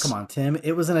seatbelts. Oh, come on, Tim.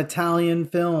 It was an Italian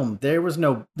film. There was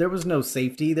no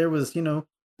safety. There was,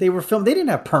 they were filming. They didn't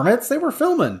have permits. They were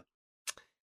filming.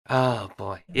 Oh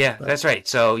boy. Yeah, that's right.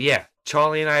 So yeah,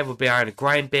 Charlie and I will be on a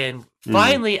grind bin.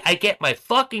 Finally, I get my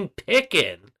fucking pick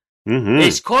in. Mm-hmm.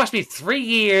 It's cost me 3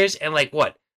 years and like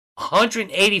what,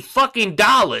 $180 fucking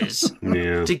dollars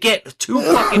Yeah. to get 2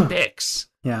 fucking picks.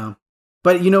 Yeah.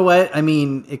 But you know what? I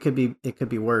mean, it could be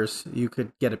worse. You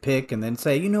could get a pick and then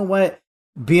say, you know what?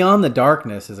 Beyond the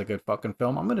Darkness is a good fucking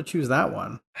film. I'm going to choose that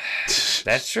one.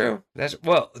 That's true.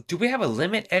 Well, do we have a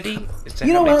limit, Eddie? As to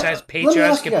You know how many what? times Let me patrons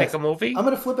ask can you guys. pick a movie? I'm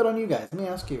going to flip it on you guys. Let me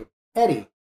ask you. Eddie,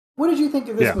 what did you think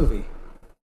of this movie?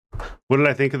 What did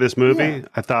I think of this movie? Yeah.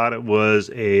 I thought it was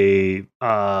man,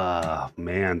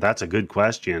 that's a good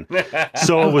question.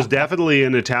 So it was definitely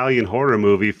an Italian horror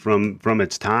movie from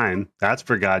its time. That's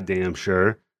for goddamn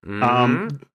sure.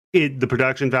 Mhm. The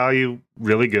production value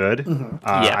really good.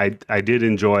 Mm-hmm. I did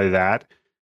enjoy that.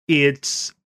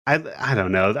 It's I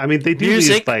don't know. I mean, they do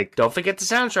Music. these like Don't forget the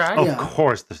soundtrack. of Yeah.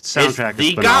 course the soundtrack The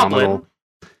is phenomenal. Goblin.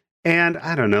 And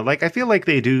I don't know, like I feel like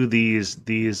they do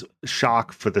these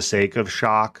shock for the sake of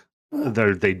shock.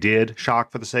 They did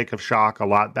shock for the sake of shock a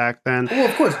lot back then. Well,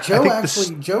 of course, Joe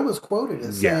think was quoted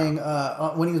as Yeah. saying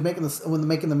when he was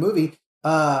making the movie,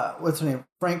 what's her name,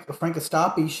 Frank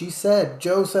Estoppi.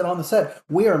 Joe said on the set,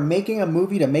 "We are making a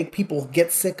movie to make people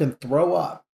get sick and throw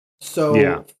up." So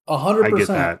Yeah, 100%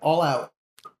 that. all out.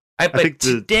 But think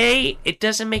today, it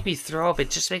doesn't make me throw up. It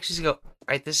just makes me go,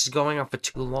 right, this is going on for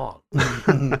too long.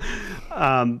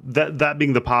 That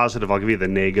being the positive, I'll give you the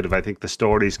negative. I think the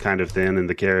story's kind of thin and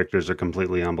the characters are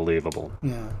completely unbelievable.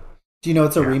 Yeah. Do you know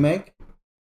it's a remake?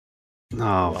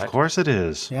 No, What? of course it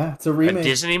is. Yeah, it's a A remake.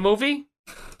 Disney movie?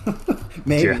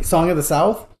 Maybe Yeah. Song of the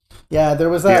South. Yeah, there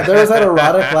was that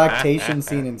erotic lactation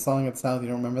scene in Song of the South. You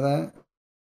don't remember that?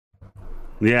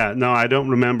 Yeah, no, I don't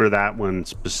remember that one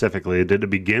specifically. Did it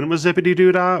begin with Zippity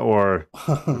Doodah or?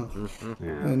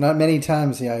 Yeah, Not many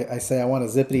times. Yeah, I say I want a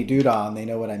zippity doodah, and they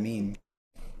know what I mean.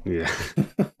 yeah.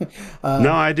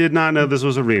 No, I did not know this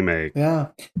was a remake. Yeah,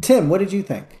 Tim, what did you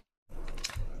think?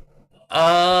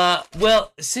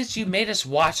 Well, since you made us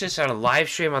watch this on a live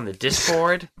stream on the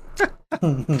Discord,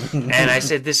 and I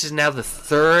said this is now the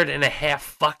 3.5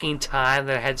 fucking time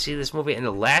that I had to see this movie, and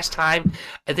the last time,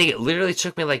 I think it literally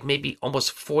took me like maybe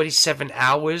almost 47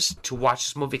 hours to watch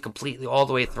this movie completely all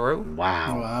the way through.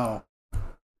 Wow. Wow.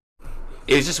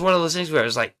 It was just one of those things where I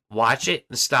was like, watch it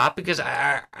and stop, because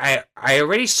I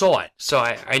already saw it, so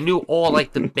I knew all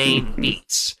like the main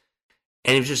beats,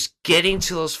 and it was just getting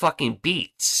to those fucking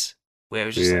beats where it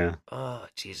was just like, oh,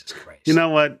 Jesus Christ. You know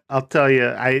what? I'll tell you,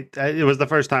 it was the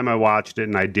first time I watched it,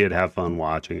 and I did have fun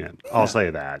watching it. I'll say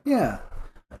that. Yeah.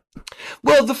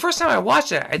 Well, the first time I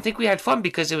watched it, I think we had fun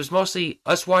because it was mostly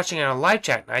us watching it on live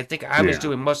chat, and I think I was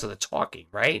doing most of the talking,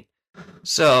 right?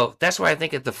 So that's why I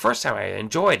think the first time I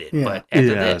enjoyed it. Yeah. But after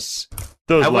Yeah. this,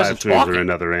 Those I live wasn't streams talking. are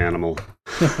another animal.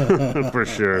 For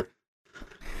sure.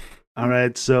 All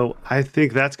right, so I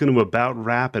think that's going to about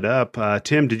wrap it up.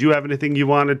 Tim, did you have anything you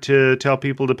wanted to tell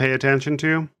people to pay attention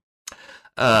to?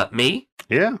 me?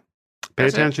 Yeah. Pay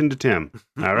That's it. attention to Tim.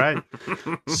 All right.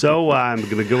 So I'm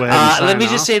going to go ahead and sign Let me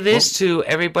just off. say this to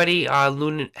everybody: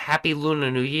 Happy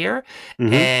Lunar New Year,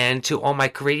 Mhm. and to all my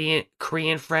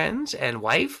Korean friends and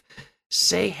wife,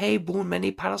 say hey, boon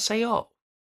many parasayo.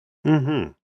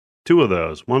 Mm-hmm. 2 of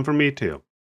those. One for me, too.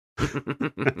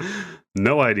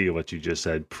 No idea what you just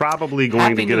said. Probably going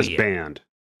Happy to get New us Year. banned.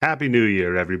 Happy New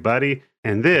Year, everybody.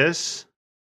 And this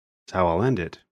is how I'll end it.